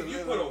 if you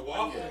Yeah, put a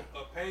waffle, yeah.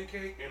 a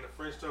pancake, and a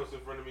French toast in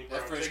front of me, bro,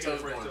 That I'm French taking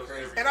toast the French going toast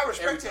crazy. every And I time.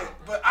 respect Every it, time,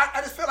 bro. but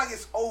I just feel like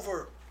it's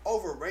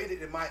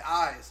overrated in my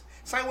eyes.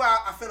 Same way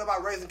I feel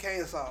about Raisin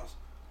Cane sauce.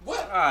 What?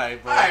 All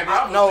right, bro. All right, bro.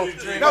 I'm No, gonna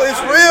drink. no, it's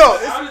Out of- real.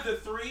 It's- Out of the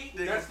three,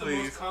 Nigga, that's the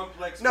please. most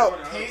complex No.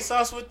 one. Cane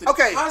sauce with the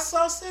Okay. hot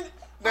sauce in it.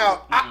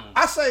 Now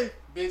I say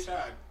Bitch,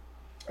 I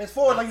as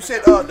far as like you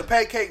said, the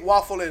pancake,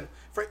 waffle, and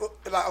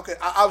like okay,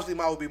 obviously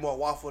mine would be more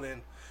waffle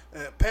than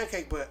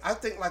pancake, but I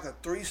think like a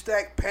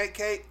 3-stack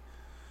pancake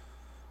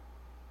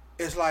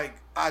is like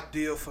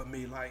ideal for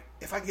me. Like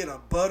if I get a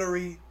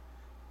buttery,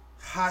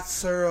 hot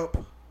syrup,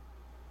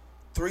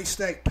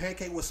 3-stack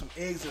pancake with some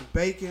eggs and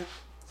bacon.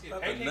 See,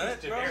 Not pancake the nut,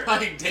 is bro. generic.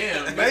 like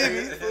damn. Maybe.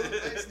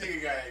 This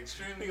nigga got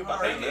extremely Think about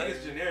hard. that. Pancake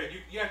is generic.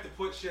 You have to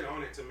put shit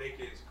on it to make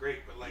it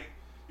great, but like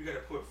you got to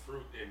put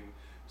fruit and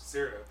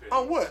syrup. And,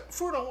 On what?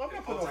 Fruit on? I'm and not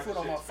all putting no types fruit of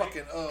on my shit.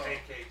 fucking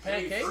pancakes.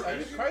 pancake. Fruit Are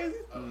you and crazy?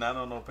 Not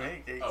on no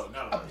pancakes. Oh,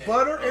 not A on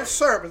butter Oh. and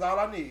syrup is all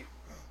I need.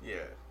 Yeah.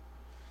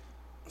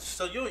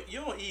 So you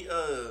don't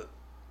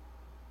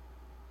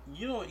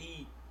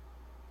eat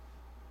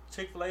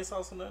Chick-fil-A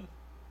sauce or nothing?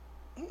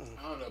 I don't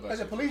know about Like the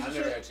Chick-fil-A. police I and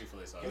never shit? had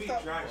Chick-fil-A sauce. You eat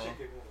Stop. dry Well.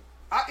 chicken.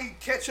 I eat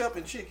ketchup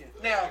and chicken.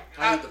 Now,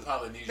 I eat the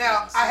Polynesian.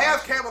 now and the I have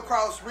sauce. came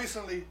across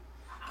recently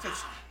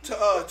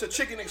to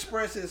Chicken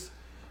Express's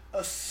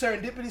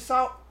serendipity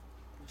salt.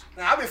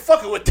 Now I've been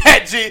fucking with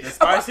that, G. The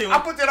spicy I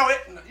put that on it.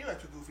 No, you got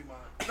too goofy, man.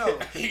 No,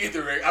 You get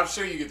the regular. I'm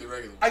sure you get the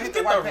regular. I get the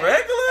Get white the pack.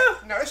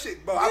 regular? No, that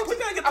shit, bro. You I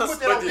gotta get put the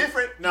that on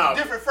spicy-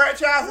 different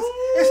franchises.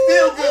 It's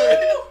still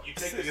good. You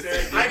take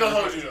the I ain't gonna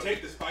hold you, You though.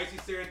 take the spicy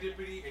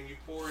serendipity and you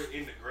pour it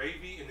in the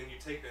gravy, and then you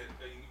take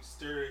you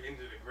stir it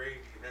into the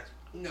gravy, and that's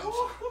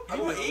No, I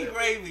don't eat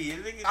gravy.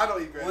 I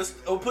don't eat gravy.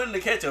 Put in the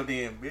ketchup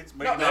then, bitch.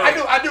 Make no, it no,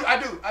 nice.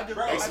 I do.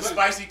 Bro, Hey, I some do.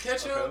 spicy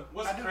ketchup. Okay.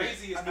 what's I do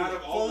crazy that. is I do out that.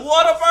 of all For the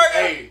Whataburger?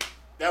 Hey,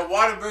 that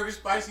Whataburger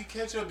spicy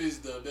ketchup is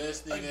the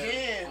best thing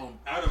Again. on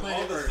Out of all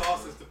planet the Earth.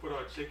 sauces to put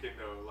on chicken,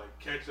 though, like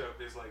ketchup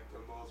is like the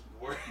most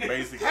boring.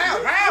 Basically.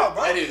 How,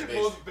 bro? That is the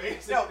basic. most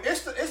basic. No,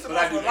 it's the But I most do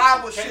that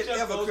reliable shit. shit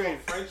Ketchup ever goes on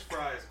created. French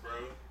fries, bro.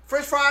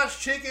 French fries,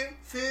 chicken,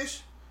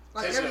 fish,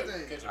 like Ketchup,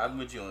 everything. ketchup. I'm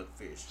with you on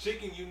fish.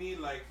 Chicken, you need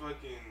like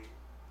fucking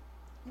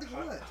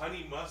Nigga, what?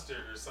 honey mustard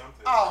or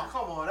something. Oh,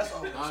 come on, that's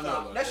overrated. I know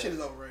Stop. about That that. shit is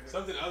overrated.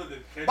 Something other than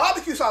ketchup.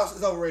 Barbecue sauce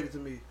is overrated to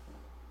me.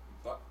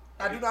 Ba-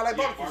 I do not like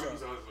Yeah, barbecue barbecue sauce.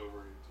 sauce is overrated.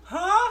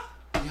 Huh?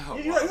 Yo,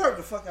 You heard what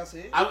the fuck I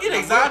said? You get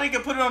exotic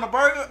and put it on a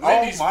burger?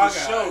 Wendy's Oh my for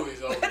god. sure is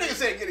That nigga overrated.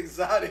 said get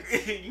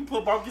exotic. You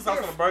put barbecue sauce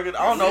on a burger.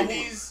 I don't know.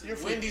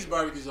 Wendy's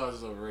barbecue sauce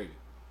is overrated.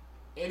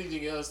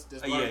 Anything else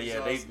that's Yeah, barbecue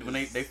yeah. sauce When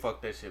they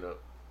fuck that shit up.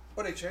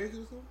 What, they changed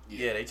it or something?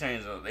 Yeah, they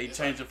changed it. They It's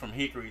changed like- it from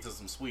hickory to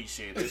some sweet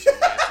shit. That shit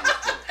nasty as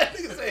fuck. That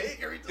nigga said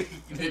hickory too.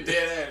 It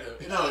dead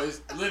ass. No,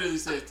 it literally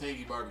says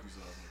tangy barbecue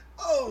sauce.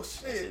 Oh That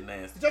shit shit.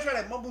 nasty. Did y'all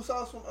try that mumbo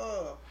sauce from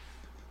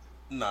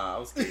Nah, I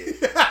was scared.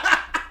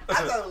 I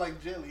thought it was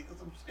like jelly or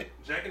some shit.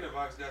 Jack in the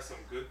Box got some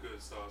good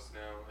sauce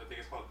now. I think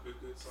it's called good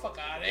sauce. Fuck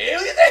out of here.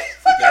 Look at that.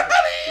 Fuck out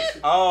of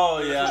here. Oh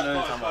It's yeah, I know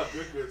what called- you're it's talking called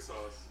about. good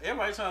sauce.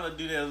 Everybody trying to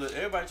do that.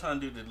 Everybody trying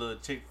to do the little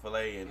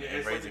Chick-fil-A and, Yeah, and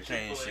it's like Raising the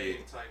Cane Chick-fil-A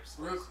shit. type sauce.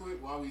 Real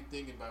quick, while we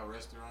thinking about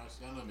restaurants,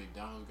 y'all know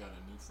McDonald's got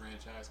a new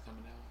franchise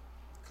coming out.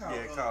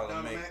 Yeah, call it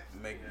Donald make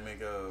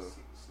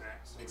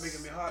Snacks.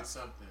 Making me hot. It's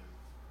something.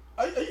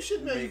 Are you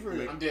shitting me? Make- For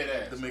real? I'm dead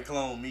ass. the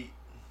McClone meat.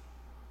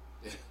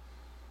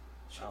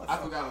 I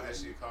forgot what that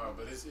shit called,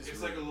 but it's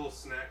It's like a little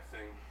snack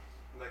thing.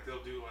 Like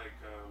they'll do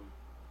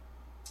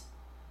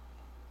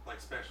like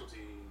specialty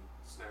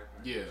snack.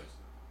 Yeah.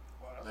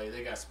 packages. like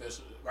they got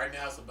special. Right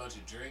now it's a bunch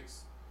of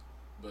drinks,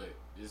 but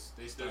they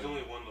There's started.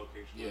 only one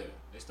location. Yeah,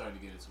 they starting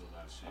to get into a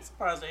lot of I'm shit.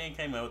 surprised they ain't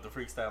came out with the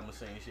freestyle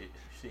machine shit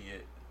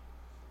yet.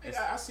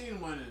 Yeah, I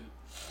seen one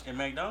in. In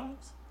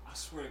McDonald's? I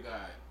swear to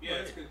God.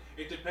 Yeah,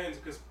 it depends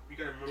because you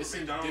gotta remember It's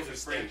in McDonald's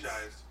is different states.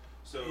 franchised.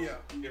 So Yeah.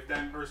 if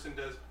that person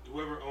does,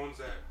 whoever owns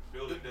that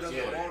building doesn't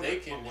Yeah, want they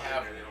to can put one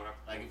have in there, they don't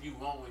have to. Like if you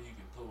want one, you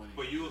can put one in.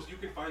 But you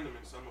can find them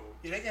in some of them.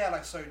 Yeah, they can have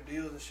like certain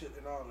deals and shit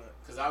and all that.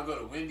 Cause I'll go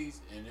to Wendy's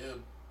and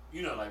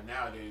they'll, like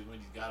nowadays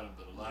Wendy's got them,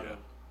 but a lot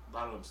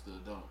of them still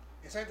don't.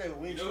 The same thing with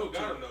You Wings. know who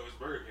got them though is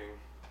Burger King.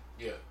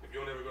 Yeah, If you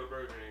don't ever go to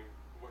Burger King,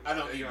 I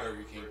don't they eat got Burger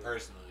them King for-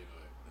 personally,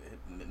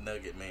 but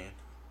Nugget man.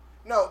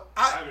 No,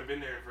 I haven't been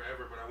there in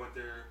forever, but I went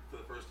there for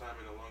the first time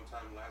in a long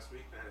time last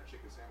week. And I had a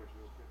chicken sandwich.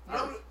 It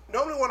was good.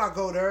 normally when I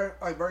go there,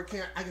 like Burger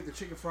King, I get the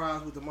chicken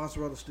fries with the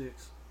mozzarella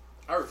sticks.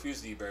 I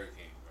refuse to eat Burger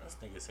King, bro. This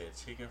nigga said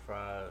chicken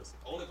fries.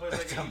 Only place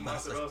I can eat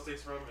mozzarella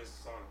sticks from is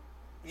Sonic.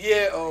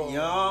 Yeah, You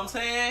know what I'm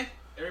saying?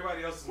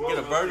 Everybody else is Get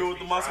a burger with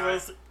the mozzarella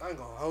stick. I ain't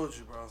gonna hold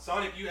you, bro.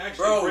 Sonic, you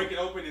actually Bro. break it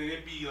open and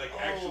it be like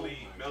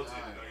actually my melted.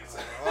 God. It's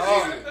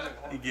Oh.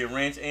 You get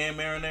ranch and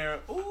marinara.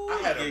 Ooh,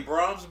 I had a you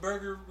Brahms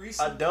burger get a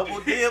recently. double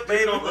dip, Dip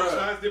baby. it on both Bruh.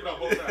 sides. Dip it on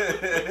both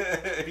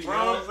sides. You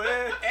know what I'm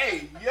saying?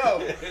 Hey, yo.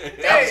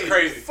 That was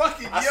crazy.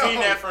 Fucking I yo. seen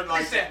that from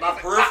like my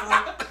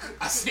peripheral.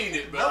 I seen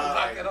it, but Double I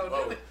back it like, on,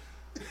 whoa.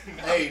 didn't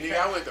Hey, nigga,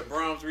 I went to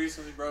Brahms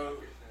recently, bro.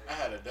 I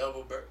had a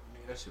double burger.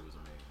 That shit was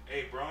amazing.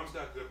 Hey, Brahms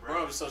got good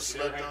breakfast. Brahms is so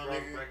You never slept had on,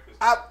 Brahms nigga. breakfast?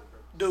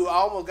 Dude, I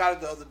almost got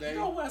it the other day. You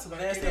know what? Some But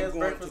I nasty ended up ass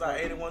going breakfast to I Burger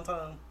ate at King. one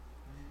time.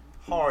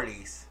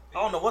 Hardee's. I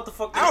don't know what the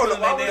fuck they I don't put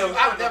know. in that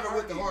damn. I've never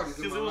went to Hardee's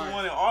in Because my it was life.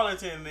 one in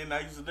Arlington, and I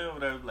used to live over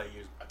there like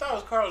years. I thought it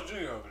was Carl's Jr.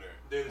 over there.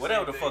 They're the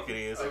Whatever same the fuck thing.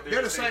 it is. Like,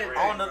 They're the same brand.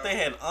 I don't know if they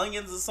had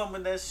onions or something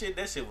in that shit.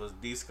 That shit was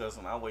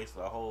disgusting. I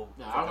wasted a whole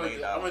No,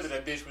 fucking I went $8. to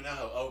that bitch when that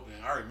hoe opened.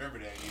 I remember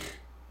that year.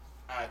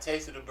 I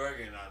tasted the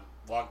burger and I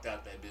walked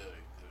out that building.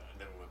 I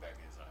never went back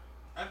inside.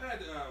 I've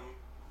had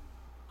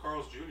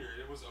Carl's Jr.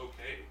 It was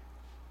okay,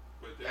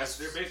 but they're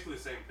basically the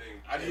same thing.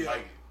 I didn't Yeah.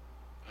 like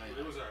it.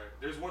 It was alright.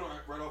 There's one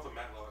right off of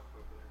Matlock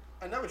over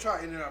there. I never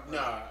tried In-N-Out Burger.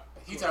 Nah,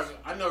 he talking.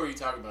 I know what you're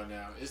talking about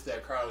now. It's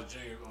that Carl's Jr.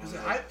 Is it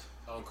on, hyped?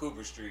 on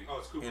Cooper Street. Oh,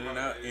 it's cool.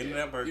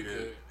 In-N-Out burger. You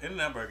good.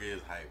 In-N-Out burger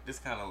is hype. It's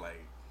kind of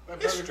like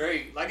Like It's Burger-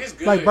 straight. Like it's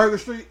good. Like Burger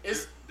Street?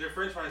 It's Their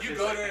French fries. you taste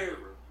go like there. paper,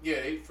 bro.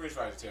 Yeah, they French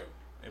fries are terrible.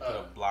 they put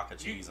a block of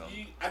cheese on.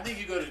 I think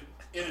you go to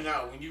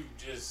In-N-Out when you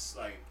just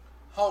like.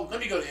 Hungry. Let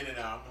me go to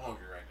In-N-Out. I'm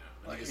hungry right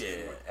now. Let me get some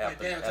Yeah, food.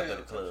 after downtown.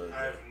 the club.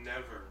 I've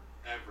never,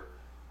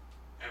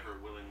 ever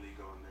willingly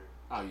gone there.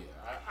 Oh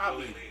yeah, I'll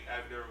be.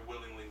 I've never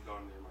willingly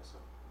gone there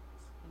myself.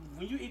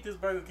 When you eat this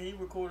burger, can you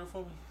record it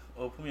for me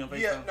or put me on FaceTime?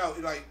 Yeah, no,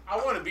 like, I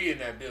want to be in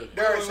that building.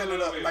 They're Wait, set wait,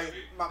 it up. wait, Like, wait.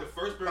 my, The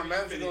first my burger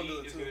manager you're gonna gonna do eat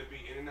it is too. gonna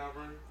be In-N-Out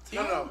burger.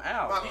 No, no, Time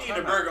out. my- Eating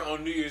a burger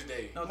on New Year's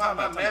Day. No, My time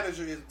out.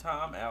 manager is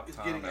Time out.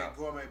 getting Time a out.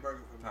 gourmet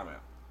burger for me. Time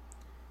out.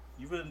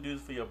 You wouldn't do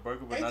this for your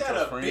burger, but Ain't not that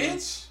your a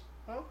friends.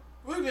 bitch? Huh?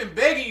 We've been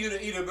begging you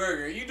to eat a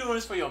burger. You doing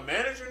this for your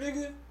manager,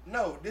 nigga?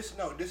 No, this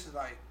is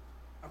like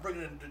I'm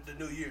bringing in the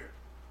new year.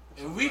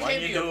 And we Why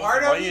can't you be do a it?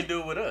 part Why of you it? do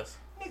it with us?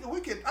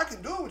 Nigga, I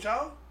can do it with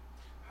y'all.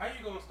 How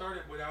you gonna start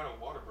it without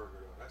a water burger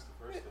though? That's the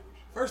first thing you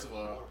should. First of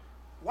all,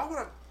 Why would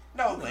I?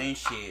 No, You ain't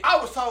shit. I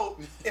was told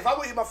if I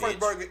would eat my first Bitch.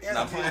 burger, it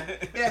Nah,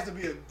 has to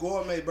be a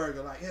gourmet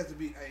burger. Like it has to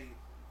be a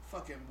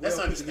fucking. That's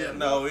well put together.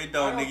 understandable. No, it I don't,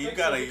 don't nigga. You think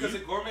gotta so, because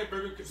eat. a gourmet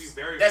burger could be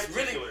very that's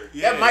particular. really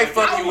Yeah, that might I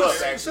fuck I you was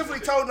up. Actually, specifically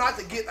told not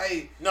to get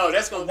a. no,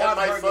 that's gonna that Wild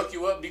might burger. fuck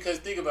you up because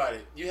think about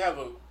it. You have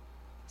a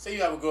say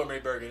you have a gourmet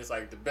burger. And it's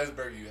like the best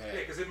burger you Yeah, had.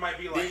 because it might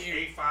be Then like you-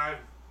 A5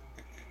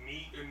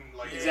 meat and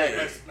like Exactly.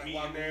 the best Like meat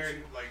wild in there. goose.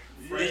 And, like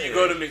Then fresh. you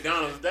go to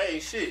McDonald's, that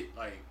ain't shit.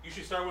 Like You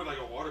should start with like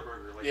a water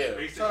burger. Like Yeah. a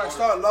basic So like water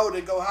start burger. low,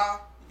 then go high.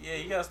 Yeah,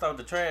 you gotta start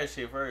with the trash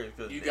shit first,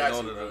 cause You in got to,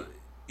 order bro. to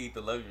eat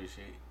the luxury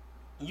shit.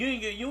 You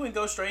ain't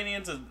go straight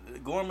into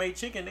gourmet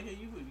chicken, nigga.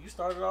 You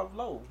started off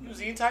low. you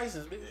was eating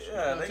Tyson's, bitch.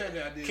 Yeah, I'm they, telling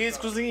you, I did Kids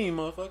start. cuisine,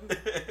 motherfucker.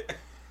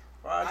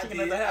 fried I chicken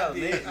did, at the house. I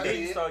did, I Then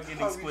you did. start getting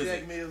Hungry Jack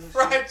exquisite. meals and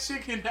Fried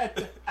chicken at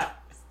the house.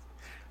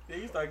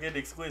 Then you start getting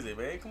exquisite,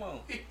 man. Come on.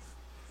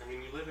 I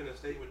mean, you live in a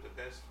state with the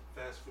best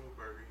fast food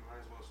burger. You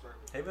might as well start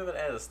with. Have you ever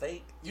had a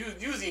steak? You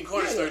was eating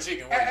corner store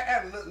chicken, wasn't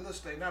Add a little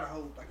steak, not a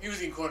whole. Like, you? You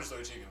was eating corner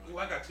store chicken, Ooh,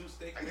 wasn't I got 2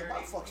 steaks. I can there.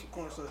 about fuck some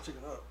corner store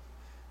chicken up.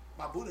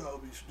 My booty hole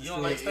be. You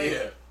don't like you? steak?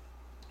 Yeah.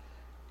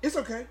 It's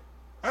okay.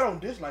 I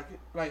don't dislike it.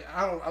 Like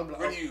I don't. I'm,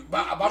 Where do you-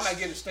 but I'm what- not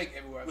getting steak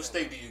everywhere. I What go.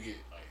 steak do you get?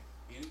 Like,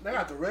 you, They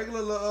got the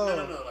regular little,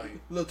 no, like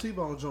little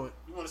T-bone joint.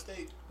 you want a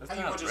steak? That's How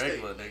you not want your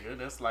regular, steak? nigga.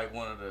 That's like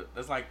one of the.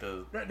 That's like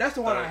the That's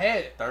the one I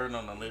had. third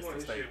on the You list want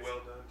of this steaks. shit well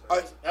done.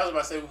 I, I was about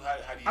to say,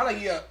 how do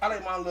you? I like I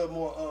like mine a little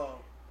more.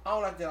 I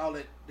don't like that all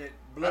that I've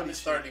bloody been shit.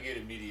 starting to get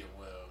it medium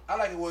well. I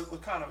like it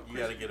with kind of. You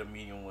gotta get a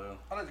medium well.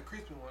 I like the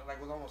crispy one, like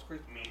it was almost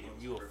crispy. Meat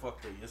ones You a first.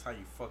 fucker. That's how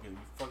you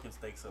fucking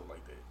steaks up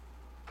like that.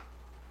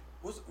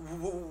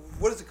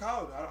 What is it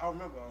called? I don't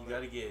remember. All You that.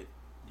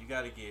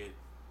 gotta get.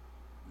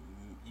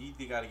 You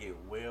either gotta get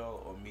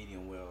well or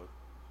medium well.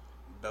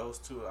 Those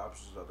two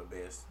options are the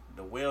best.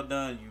 The well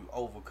done, you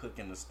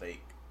overcooking the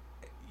steak.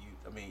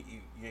 You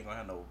ain't gonna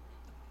have no.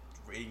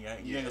 You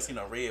ain't gonna see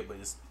no red, but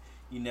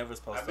you never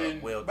supposed I've to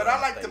been- well done. but I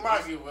like steak. the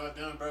When you get well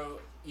done, bro.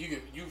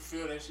 You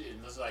feel that shit,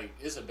 and it's like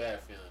it's a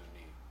bad feeling to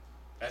me.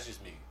 That's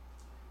just me.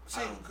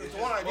 See, It's because It's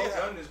the one I just, did well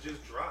have. done is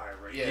just dry,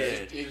 right? Yeah,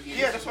 Yeah.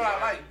 Yeah, that's what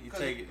I like. You 'cause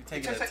taking it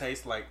the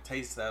tastes like-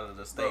 taste out of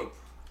the steak. Bro,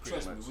 pretty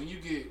trust me, much. when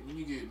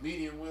you get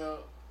medium well,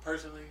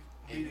 personally,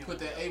 and you Medium put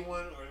that well.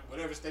 A1 or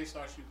whatever steak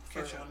sauce you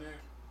prefer Ketchup. on there,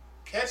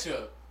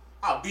 ketchup,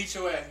 I'll beat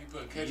your ass if you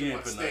put ketchup You on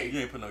ain't put no, steak. you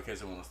ain't put no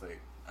ketchup on the steak.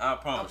 I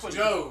promise put you.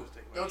 Joe,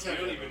 Like, don't tell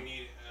you me don't that. even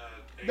need.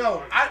 No,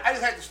 A1. I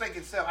just had the steak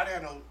itself. I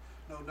didn't have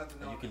no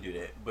nothing. You can do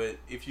that, but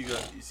if you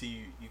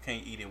you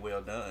can't eat it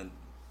well done,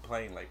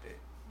 plain like that.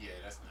 Yeah,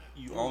 that's not.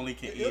 You only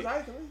can It eat was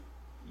nice to me.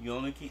 you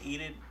only can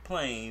eat it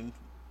plain,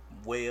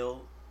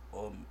 well,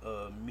 or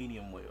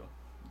medium well.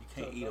 You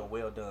can't So, eat a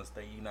well done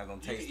steak. You're not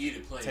gonna You taste can eat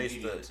it plain taste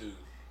medium the too.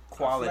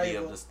 quality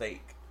flavor. of the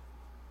steak.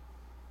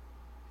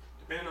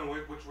 Depending on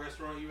which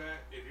restaurant you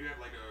at, if you have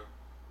like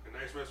a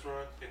nice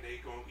restaurant and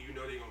you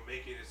know they're gonna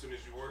make it as soon as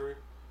you order it,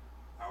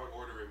 I would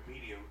order it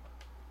medium.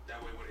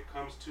 That way, when it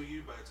comes to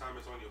you, by the time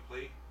it's on your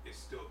plate, it's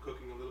still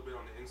cooking a little bit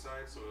on the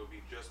inside, so it'll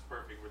be just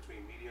perfect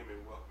between medium and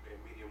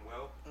medium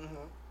well.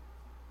 Mm-hmm.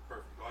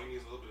 Perfect. All you need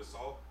is a little bit of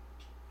salt.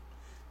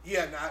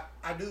 Yeah, no,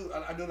 I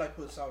do like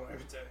putting salt on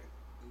everything.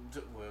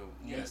 Well,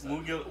 Yes, when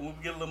we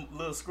get a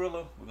little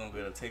skrilla, we're gonna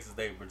go to Texas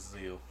Day,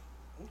 Brazil.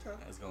 Okay.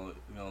 It's gonna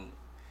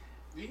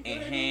You can put it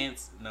in.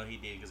 enhance. No, he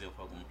did because he'll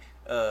fuck with me.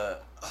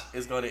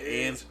 It's gonna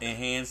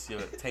enhance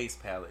your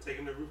taste palate.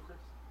 Taking the roof, Chris.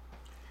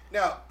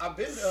 Now I've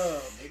been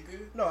They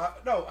good?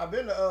 I've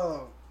been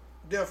to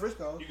Del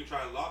Frisco. You can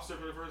try lobster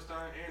for the first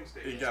time and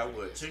steak. You got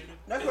what? Chicken?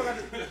 That's what I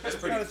got. That's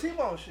Got pretty. the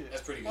T-bone shit.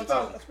 That's pretty One good.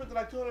 time I spent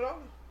like $200.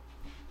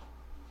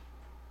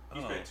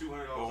 You spent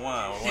 $200. But on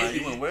why? cheese. Why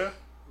you went where?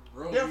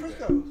 Roll Del you back.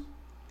 Frisco's.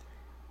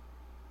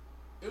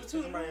 It was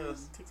Took $200.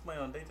 somebody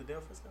on a date to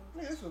Del Frisco?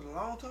 Yeah, this was a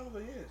long time ago.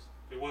 Yes.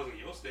 It wasn't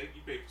your steak.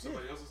 You paid for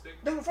somebody else's steak.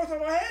 That's the first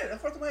time I had it.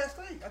 That's the first time I had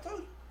steak. I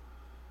told you.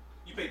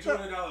 You paid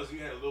 $200 and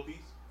you had a little piece.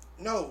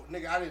 No,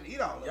 nigga, I didn't eat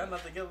all of Y'all it.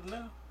 not together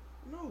now?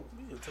 No.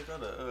 We just took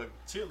out the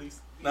Chili's.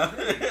 I Nah,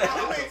 mean,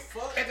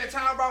 at the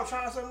time, bro, I was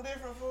trying something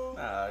different, fool.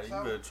 nah, you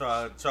So- better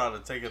try to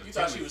take it to You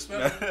thought she Chili's. was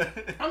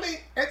I mean,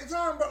 at the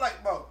time,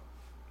 bro,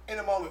 in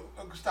the moment,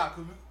 stop,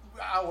 because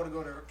I want to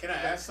go there. Can I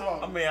ask Come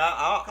on. I mean,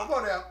 I Come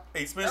on now.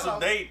 expensive Hello.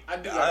 date. I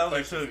do I got a only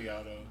question took for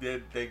y'all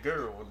though. that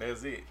girl, and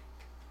that's it.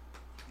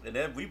 And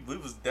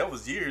that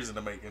was years in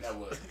the making. That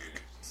was.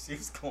 She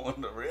was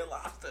going to Red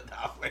Lobster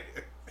down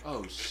there.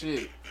 Oh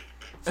shit.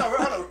 So,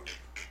 hold on.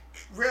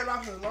 Red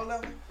Lobster is low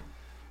level?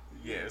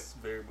 Yes,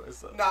 very much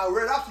so. Nah,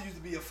 Red Lobster used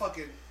to be a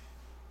fucking...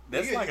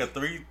 That's you like a get-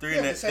 three you and have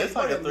to that's save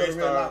like money a to go to 3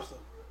 Red star. Lobster.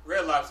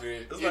 Red Lobster.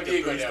 It It's like a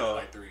did go down 3-star. to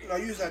like 3. You know,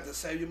 you used to have to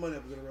save your money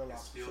up to get a Red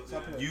Lobster. Still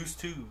Stop good. playing. Used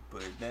to,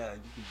 but now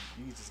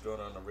you can just go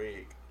down the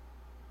rig.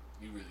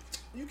 You really.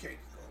 You can't.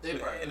 They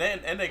probably.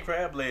 And they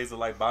crab legs are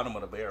like bottom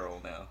of the barrel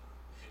now.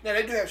 Now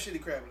they do have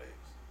shitty crab legs.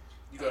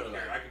 You go to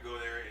like, I could go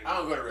there and I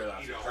don't go to Red eat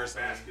Lobster a whole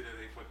personally. basket of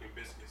they fucking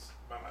biscuits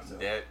by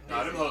myself.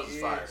 No, them hoes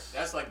is fire. Yes.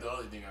 That's like the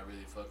only thing I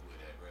really fuck with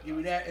at Red Give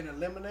me Lobster. that and a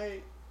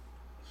lemonade.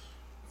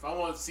 If I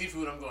want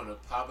seafood, I'm going to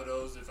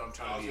Papados if I'm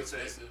trying to be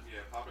expensive. Yeah,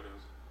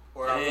 Papados.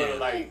 Or I'll go to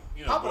like,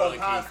 you know, Papados Boiling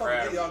high, King fuck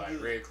Crab with or y'all like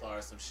good. Red Claw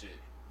or some shit.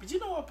 But you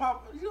know what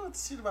the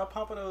shit about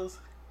Papados?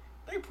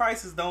 They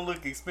prices don't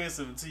look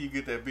expensive until you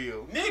get that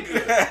bill.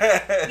 Nigga!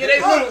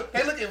 Yeah,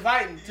 they look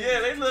inviting. Too.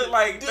 Yeah, they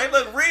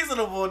look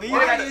reasonable. Then you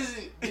Why gotta- is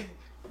it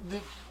the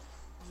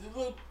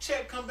little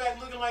check come back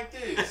looking like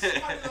this?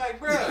 I be like,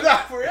 bruh. Nah,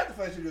 for real, that's the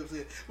first you ever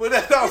said. But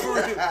that's not for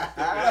real. The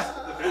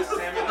best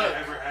salmon I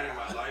ever had in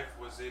my life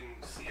was in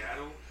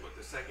Seattle, but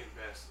the second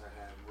best I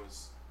had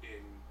was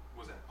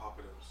at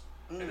Papados,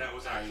 and that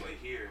was actually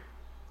here.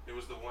 It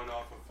was the one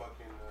off of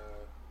fucking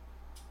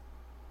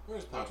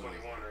Where's Papados?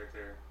 121 right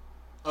there.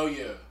 Oh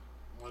yeah,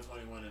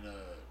 121 in And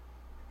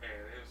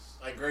it was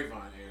like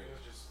Grapevine It area.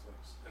 was just like,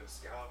 and the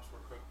scallops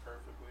were cooked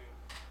perfectly.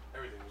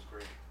 Everything was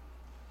great.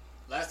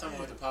 Last time I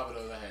went to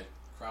Papados, I had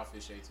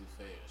crawfish etouffee.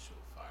 That shit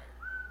was fire.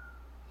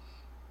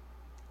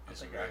 I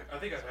think I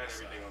think I've had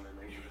everything on their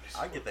menu.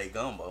 I get that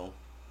gumbo.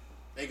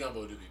 They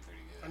gumbo do be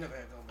pretty good. I never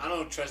had gumbo. I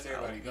don't trust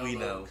everybody We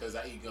know. gumbo because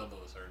I eat gumbo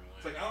a certain way.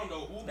 It's like I don't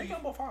know who They be,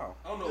 gumbo fire.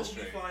 I don't know That's who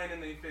be straight. flying in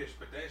they fish,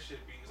 but that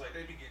shit be, it's like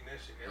they be getting that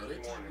shit Oh, every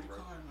they morning,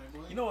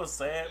 bro. You know what's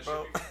sad, That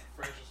bro? shit be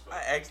fresh as fuck.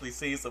 I actually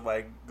seen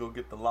somebody go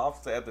get the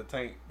lobster at the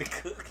tank to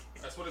cook.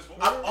 That's what it's for.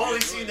 I've only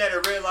It's seen good. that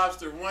at Red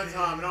Lobster one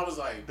time, and I was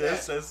like,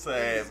 That's so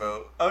sad,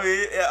 bro. I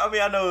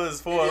mean, I know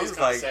it's for. It is It's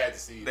kind of like, sad to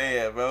see.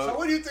 damn, bro. So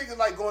what do you think is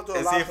like going through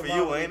a That's it lobster for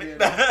you, mind ain't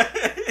when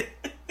it?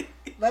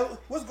 get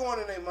Like, what's going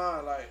in their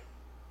mind, like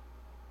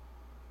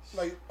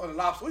on a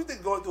lobster? What do you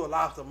think going through a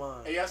lobster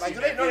mind? Hey, y'all Like, seen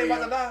do they that know they about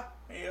to video? die?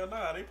 Hell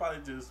nah, they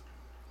probably just.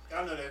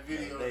 I know that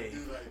video. Yeah, they-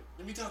 Dude, like,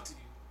 let me talk to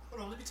you.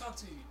 Hold on, let me talk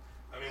to you.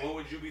 I mean, what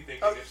would you be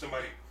thinking if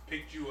somebody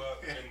picked you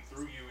up and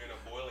threw you in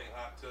a boiling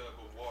hot tub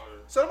of water?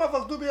 So the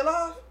motherfuckers do be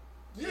alive?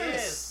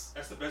 Yes.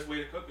 That's the best way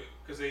to cook it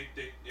because it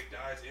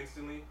dies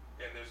instantly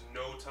and there's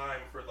no time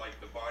for like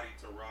the body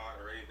to rot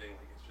or anything.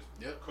 Like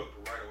it's just cooked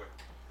right away.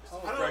 It's,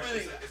 I don't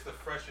really- it's the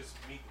freshest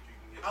meat that you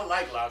can get. I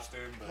like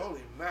lobster, but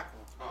Holy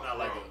mackerel. I'm not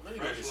like bro, it. Let me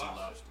go fresh get some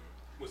lobster.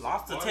 With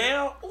Lobster butter.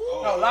 tail? Ooh.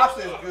 No,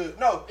 lobster is good.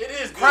 No, It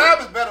is good. crab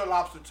is better than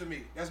lobster to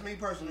me. That's me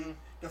personally.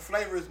 The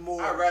flavor is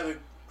more. I'd rather.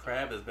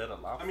 Crab is better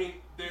lobster. I mean,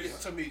 there's Yeah,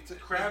 to me.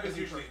 crab is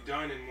me usually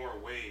personally. done in more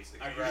ways.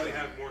 Like I'd you usually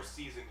rather- have more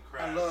seasoned I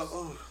crabs.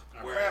 love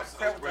Whereas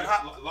crab with the red-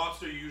 hot.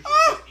 lobster you usually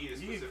just eat a You eat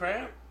specific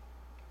crab? way.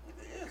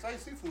 Yes, I eat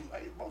seafood.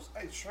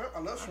 I eat shrimp. I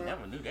love I shrimp.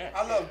 never knew that.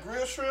 I love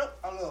grilled shrimp.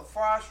 I love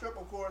fried shrimp,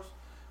 of course.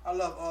 I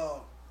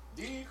love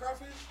Do you eat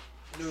crawfish?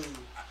 no.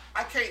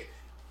 I can't.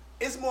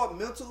 It's more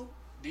mental.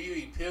 Do you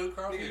eat peeled Nigga,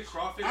 crawfish?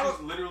 crawfish I is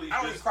don't- literally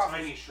I don't just eat crawfish.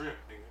 tiny shrimp,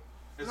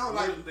 nigga. It's No,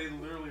 literally, like, they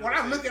literally. When are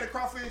I the look same at a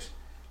crawfish,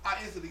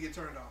 I instantly get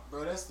turned on.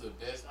 Bro, that's the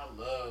best. I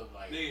love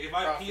like Nigga, if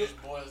I crawfish peel-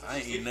 boils. I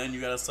ain't eating nothing you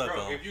gotta suck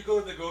Bro, on. if you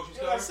go to the grocery You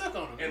store gotta suck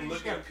on them. and You look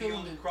just gotta at peel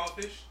peeled them.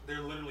 crawfish, they're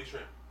literally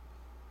shrimp.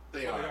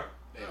 They Oh, are. they are.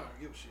 They I are. don't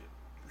give a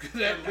shit.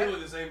 They're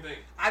literally the same thing.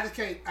 I just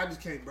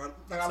can't, bro.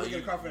 Like I So look at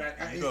a crawfish,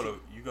 I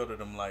you go to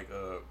them like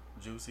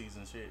juicies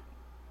and shit,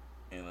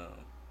 and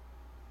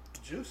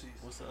juices.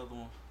 what's the other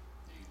one?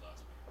 Yeah, you lost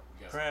me.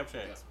 You got Crab some,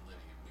 Shack. You got some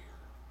linear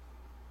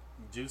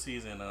beer.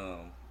 Juicies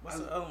and what's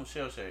the other one?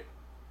 Shell Shake.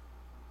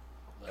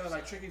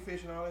 Like tricky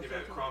fish and all that They've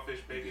stuff. had crawfish,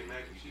 bacon,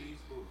 mac and cheese.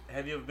 Ooh.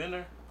 Have you ever been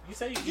there? You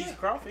say you Yeah. eat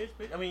crawfish,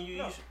 but I mean you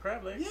No. eat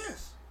crab legs.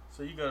 Yes.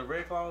 So you got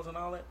Red Claws and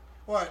all that.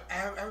 Well, I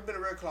haven't been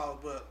to Red Claws,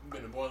 but You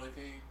been to Boiling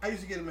King? I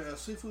used to get them at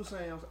Seafood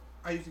Sam's.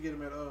 I used to get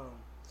them at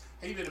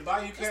Hey, you been to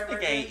Bayou This Cat nigga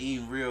right ain't there?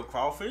 eating real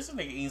crawfish. This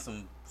nigga eating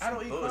some I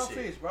don't eat bullshit.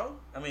 crawfish, bro.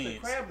 I mean, It's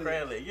a crab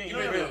crab leg. leg. You ain't You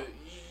eating been real. to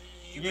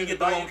You been ain't to get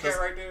the one Bayou with Cat the,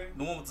 right there?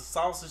 the one with the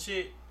sauce and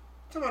shit.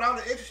 Talking about all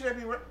the extra shit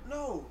that be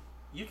no,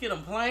 You get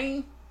them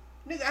plain.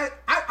 nigga.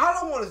 I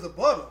don't want is the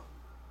butter.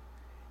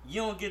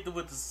 You don't get the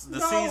with the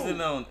No.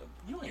 seasoning on.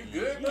 You ain't You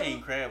good, You bro?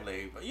 ain't crab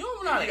leg, but you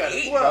don't know how You to gotta-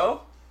 eat, well,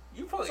 bro.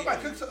 You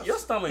Somebody cooked some, your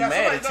stomach now,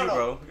 mad at somebody- you,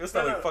 no, bro. Your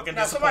stomach fucking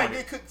now, somebody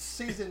disappointed. did cook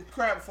seasoned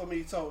crab for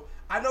me, so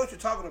I know what you're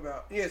talking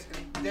about. Yes,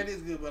 that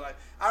is good, but like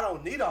I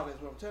don't need all this.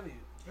 What I'm telling you.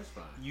 That's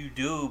fine. You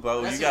do,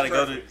 bro. That's you gotta his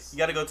go to preference. you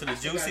gotta go to the I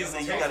still juices gotta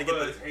and go you gotta get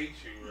Buds the hate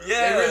you, bro.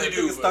 yeah. They really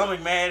do, nigga bro.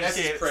 stomach mad and That's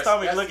his shit. preference.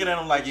 Stomach That's looking at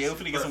him like, his yo,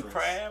 finna get some preference.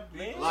 crab,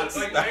 man. Lots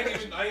of Like I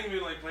ain't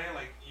even like playing.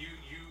 Like you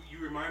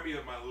remind me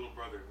of my little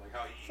brother. Like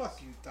how he eats.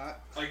 Fuck you, Dot.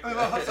 Like, I know,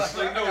 I'm like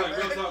sorry. no, like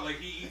real talk. Like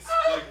he eats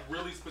like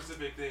really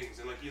specific things,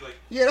 and like he like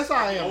Yeah, that's how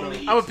I am. only Bro.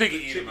 eats I'm a picky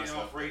eater chicken myself.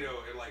 Alfredo,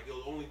 and like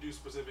he'll only do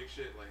specific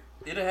shit. Like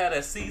It'll have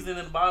that season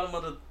in the bottom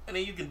of the, and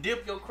then you can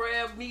dip your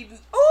crab meat.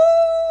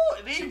 Ooh,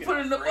 and then you Chicken put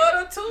it in the Alfredo.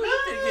 butter too.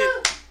 You can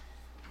get.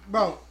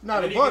 Bro, now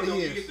and the then butter you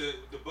is.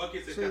 get the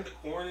buckets that See? got the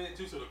corn in it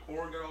too, so the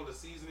corn got all the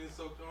seasoning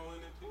soaked all in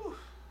it too.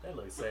 That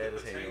looks With sad the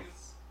as hell.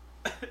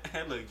 potatoes.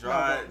 That look No,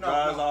 dry, bro,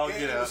 dry as all it,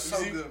 get it out. was so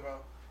You see? good, bro.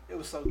 It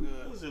was so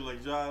good. This shit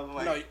look dry,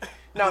 like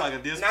No, like a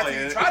not display.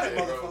 till you try that Hey,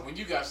 bro, motherfucker. when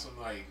you got some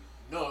like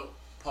no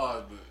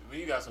pause, but when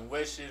you got some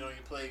wet shit on your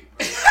plate,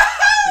 bro,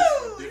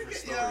 it's a different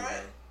story, Yeah,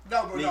 right.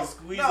 No, bro, no.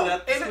 Squeeze no. it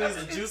out,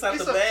 squeeze the juice out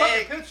it's the a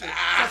bag. fucking picture.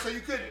 So you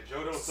couldn't. Yeah,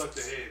 Joe don't suck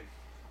the head.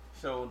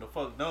 Show the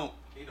fuck don't.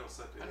 He don't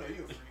suck the I head. know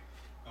you a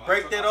freak.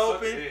 Break I that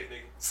suck the open. head,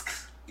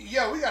 nigga.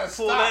 Yo, we gotta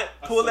Pull stop.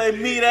 pull I that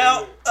suck meat the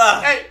out.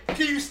 head. Hey,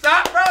 can you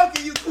stop, bro?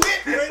 Can you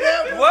quit right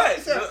now? Bro? What?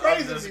 You sound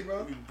crazy to me,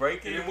 bro. You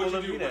break it And and then pull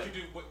what the you do? meat out. What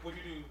you do? What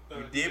you do?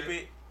 You dip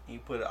it and you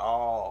put it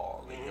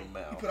all in your You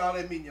mouth. put all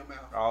that meat in your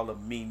mouth. All the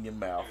meat in your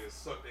mouth. And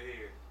suck the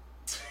head.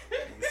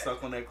 You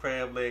suck on that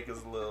crab leg,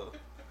 it's a little.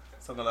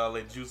 Suck on all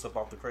that juice up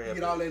off the crab You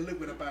get leg. all that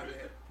liquid up out of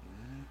there.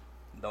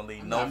 Don't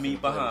leave I'm no not meat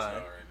finna play with behind.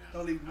 y'all right now.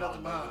 Don't leave I nothing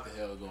don't know behind. what the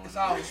hell going It's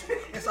on.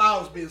 it's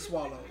always being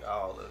swallowed.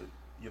 All of it.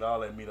 Get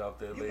all that meat off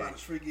that You leg. about as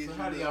freaky as So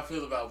you how do know. y'all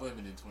feel about women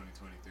in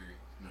 2023?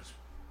 No.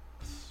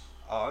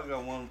 Oh, I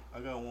got one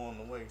on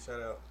the way.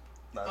 Shout out.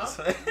 Nah, Huh? just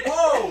saying.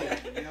 Whoa!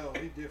 Yo,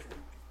 he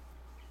different.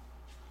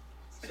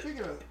 Speaking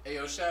of, Hey,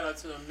 yo, shout out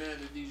to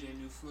Amanda DJ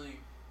New Fling.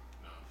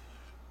 No.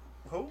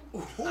 Who?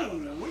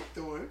 ooh, we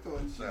throwing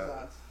shit Nah.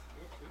 out.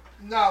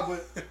 Nah,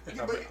 but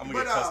I'm gonna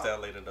get cussed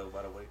out later though.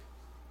 By the way,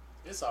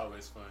 It's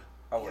always fun.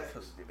 I would Yes. do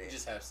You that.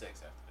 just have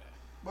sex after that.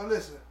 But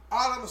listen,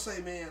 all I'm gonna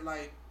say, man,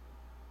 like,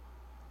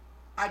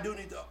 I do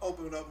need to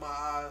open up my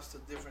eyes to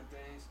different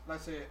things. Like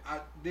I said,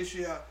 this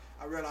year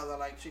I realized I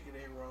like chicken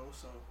egg rolls,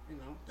 so you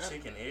know.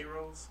 Chicken egg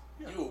rolls.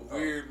 Yeah. You a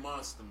weird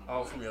monster, my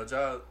Oh, boy. from your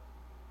job.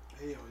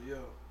 Hell yeah.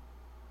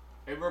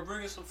 Hey, bro,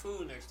 bring us some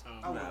food next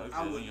time. I would- Nah,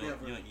 I you would don't-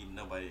 never. You don't eat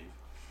nobody.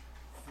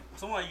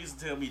 Someone used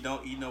to tell me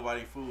don't eat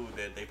nobody food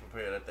that they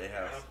prepared at their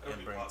house Yeah,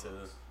 and bring to.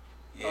 potlucks.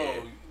 Yeah.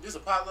 Oh, this a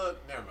potluck?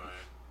 Never mind.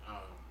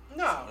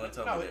 Someone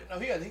told me No,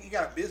 that. he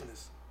got a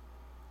business.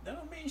 That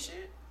don't mean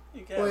shit.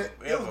 You got Well,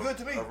 it was good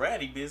to me. A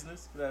ratty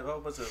business. You got a whole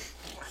bunch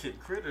of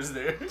critters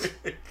there.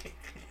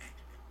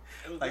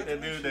 It was Like good that to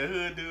me, dude, shit. that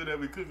hood dude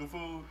that be cooking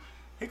food.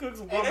 He cooks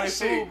some Hey, gourmet that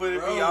shit food, but it be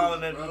gross, all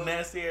in that bro.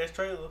 nasty ass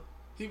trailer.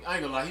 I ain't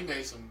gonna lie, he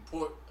made some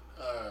pork.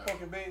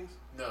 Pork and beans.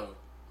 No,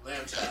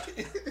 lamb chop.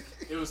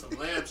 It was some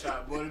lamb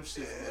chop, boy. Them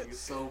shit look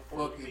so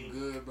Pork and fucking beans.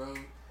 good, bro.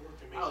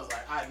 I was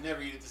like, I'd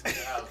never eat at this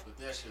nigga house, but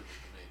that shit looked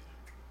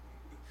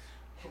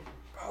amazing.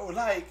 Bro,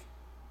 like,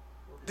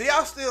 do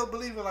y'all still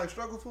believe in like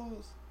struggle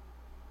foods?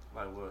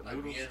 Like what? Like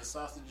Noodles? Vienna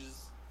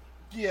sausages,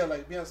 Yeah,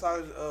 like being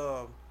sausage.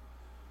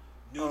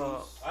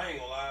 noodles. I ain't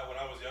gonna lie. When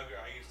I was younger,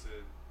 I used to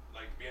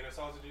like Vienna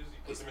sausages. You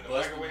put It's them in the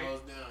busting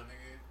microwave. those down,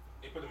 nigga.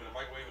 You put them in the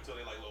microwave until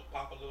they like little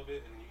pop a little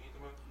bit, and then you eat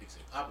them up. Nigga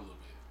say pop a little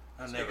bit.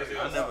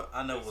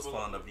 I never was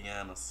fond of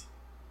Viennas.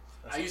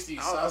 I used to eat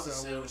I don't sausage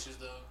know. sandwiches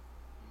though.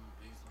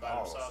 I used to buy them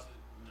Pause. sausage.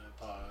 No,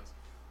 pause.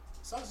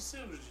 Sausage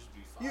sandwiches just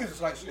be fine.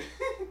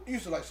 you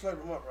used to like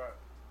slurp them up, right?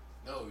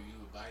 No, you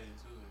would bite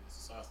into it. It's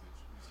a sausage.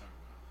 What are you talking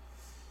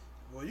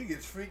about? Well, you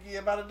get freaky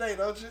about a day,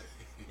 don't you?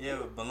 Yeah,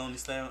 with bologna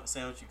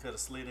sandwich, you cut a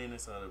slit in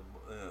it so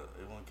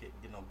it won't get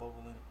no bubble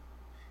in it.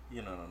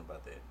 You know nothing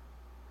about that.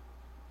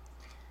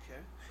 Okay.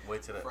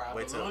 Wait till Fried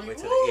the bologna?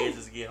 the Woo!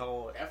 edges get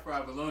hard. That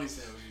fried bologna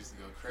sandwich used to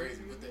go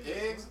crazy with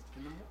the eggs.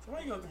 So why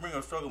you gonna bring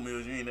up struggle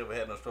meals? You ain't never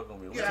had no struggle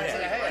meal. Yeah, What you I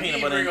had? had. He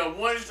Peanut didn't butter, bring up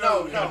one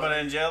struggle. No, peanut butter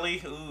and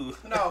jelly. Ooh.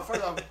 No,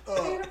 first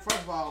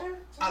of all,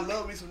 I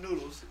love me some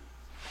noodles.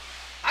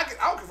 I don't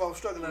care if I'm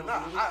struggling or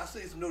not. I see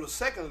some noodles.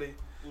 Secondly,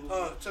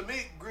 to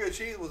me, grilled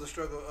cheese was a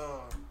struggle.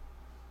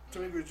 To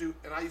me, grilled cheese,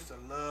 and I used to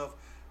love.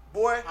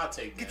 Boy, I'll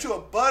take that. get you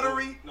a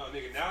buttery. No,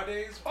 nigga.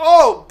 Nowadays,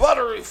 Oh,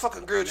 buttery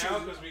fucking grilled cheese. now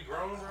because we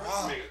grown, bro,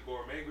 Oh. make a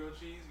gourmet grilled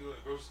cheese. Go to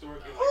the grocery store,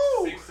 get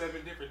Ooh. like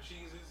 6-7 different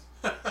cheeses.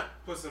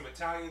 Put some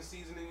Italian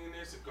seasoning in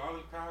there, some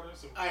garlic powder,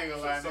 some I ain't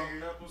gonna some lie, salt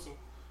and nigga. pepper, some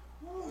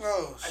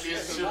Oh, I did shit.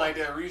 some shit like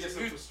that get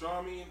recently. some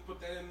pastrami and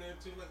put that in there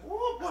too. Like,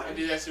 whoa, boy. I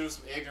did that shit with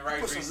some egg and rice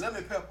Put some recently.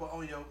 lemon pepper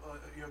on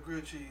your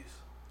grilled cheese.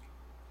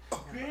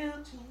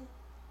 Grilled cheese.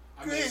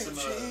 I made grilled some.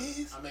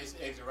 cheese. I made some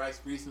eggs and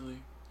rice recently.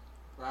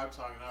 Rob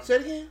talking. I Say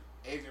it again.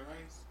 eggs and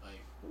rice.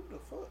 Like Who the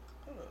fuck?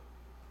 Hold up.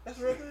 That's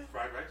a real thing.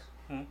 Fried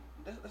rice.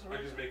 That's a I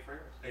real just thing. make fried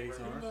rice. Eggs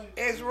and rice.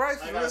 Eggs and rice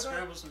is Like a real I thing.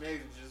 scrambled some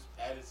eggs and just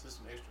added to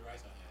some extra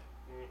rice I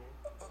had.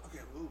 Mm-hmm.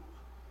 Okay, ooh.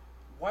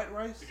 White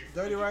rice, Did you-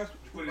 dirty did you- rice. Did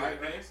you put it in White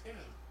the pan? rice? Yeah.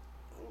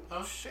 Oh,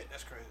 Huh? shit,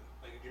 that's crazy.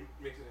 Like, did you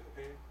mix it in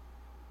the pan?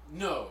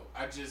 No,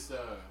 I just So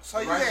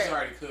the you rice had- is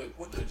already cooked.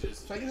 what- I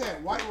just So you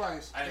had white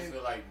rice I didn't and,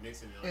 feel like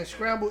mixing it like and that.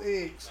 scrambled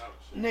eggs Oh,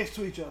 shit. next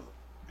to each other.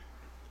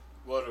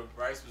 Well, the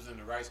rice was in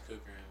the rice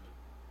cooker and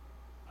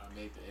I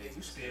made the eggs. you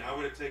and scared. Yeah, I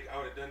would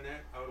have done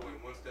that. I would have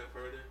went one step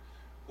further,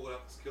 pulled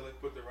out the skillet,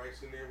 put the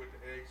rice in there with the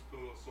eggs, put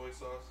a little soy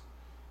sauce.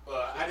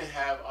 I didn't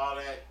have all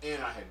that,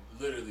 and I had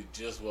literally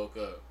just woke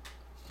up.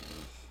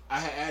 I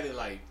had added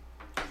like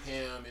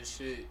ham and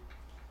shit.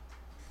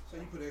 So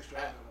you put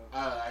extra.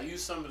 I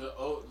used some of the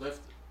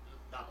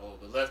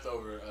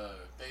leftover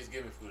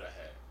Thanksgiving food I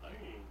had. Like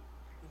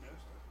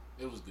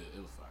it was good. It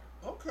was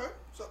fire. Okay.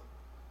 So,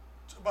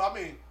 but I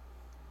mean,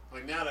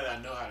 Like now that I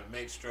know how to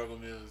make struggle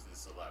meals,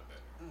 it's a lot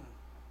better.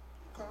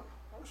 okay,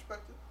 I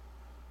respect it.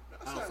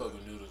 I don't fuck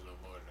with noodles no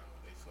more though.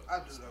 They fuck. I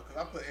with do though, stuff cause I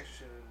like put that. extra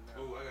shit in there.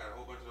 Oh, I got a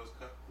whole bunch of those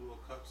little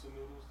cups of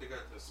noodles. They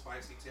got the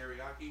spicy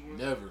teriyaki one.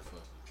 Never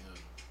fuck with them.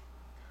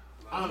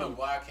 I don't know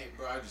why I can't,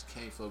 bro. I just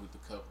can't fuck with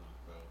the cup ones,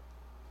 bro.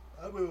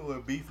 I remember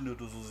when beef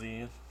noodles was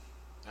in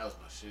That was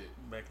my shit.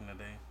 back in the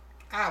day.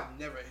 I've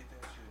never ate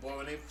that shit. Boy,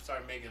 when they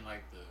started making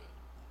like the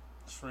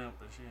shrimp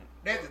and shit.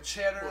 They had the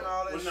cheddar and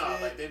all that shit. No,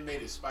 like they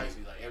made it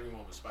spicy. Like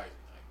everyone was spicy.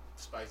 Like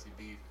spicy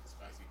beef,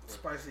 spicy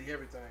pork. Spicy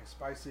everything.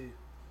 Spicy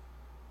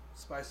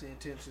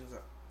intentions.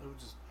 It was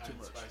just too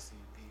much. Spicy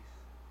beef.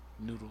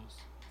 Noodles.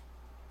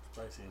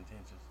 Spicy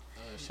intentions.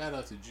 Shout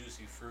out to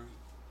Juicy Fruit.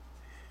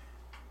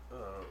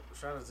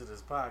 Shout out to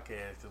this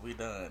podcast because we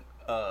done.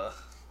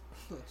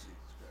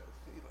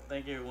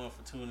 Thank everyone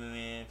for tuning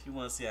in. If you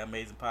want to see our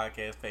amazing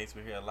podcast face,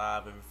 we're here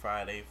live every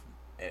Friday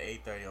at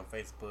 8:30 on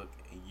Facebook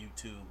and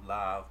YouTube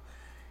live.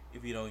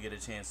 If you don't get a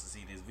chance to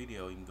see this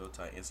video, you can go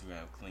to our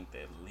Instagram, click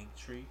that link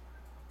tree,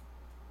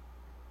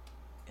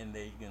 and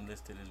there you can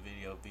listen to this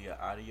video via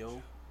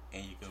audio,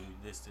 and you can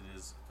listen to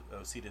this,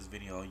 see this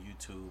video on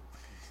YouTube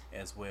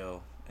as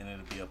well, and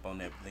it'll be up on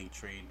that link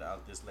tree.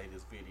 This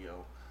latest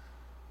video.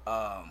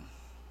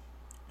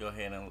 Go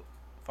ahead and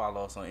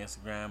follow us on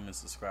Instagram and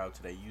subscribe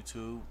to that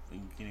YouTube.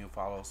 You can even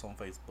follow us on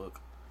Facebook,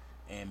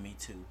 and me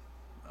too.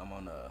 I'm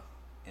on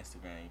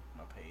Instagram,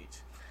 my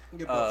page.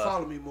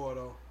 Follow me more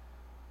though.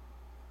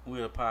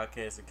 We're a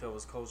podcast that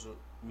covers culture,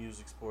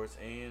 music, sports,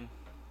 and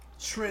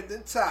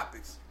trending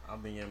topics.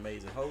 I'm being your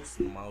amazing host.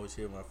 I'm always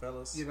here with my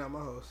fellas. You're not my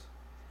host.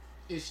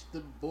 It's the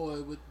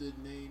boy with the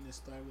name that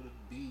starts with a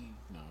B.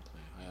 No,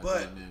 I'm playing.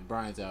 But man,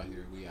 Brian's out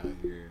here. We out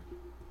here.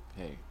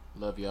 Hey,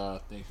 love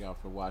y'all. Thank y'all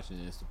for watching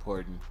and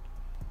supporting.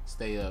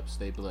 Stay up.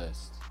 Stay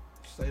blessed.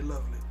 Stay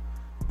lovely.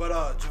 But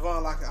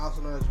Javon Lockett,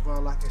 also known as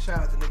Javon Lockett. Shout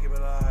out to Nicki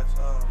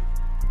Minaj.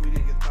 We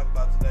didn't get to talk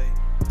about today.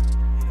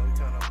 You know, we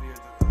kind of weird.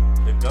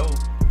 The GOAT.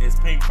 It's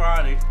Pink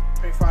Friday.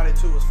 Pink Friday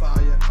 2 was fire.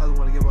 I just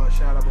want to give her a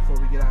shout out before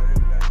we get out of here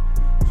today.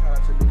 Shout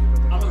out to Nicki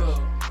Minaj. I'm gonna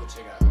go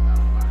check out.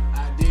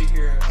 I did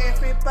hear.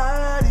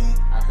 Everybody.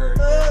 I heard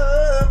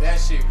that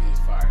shit is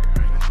fire.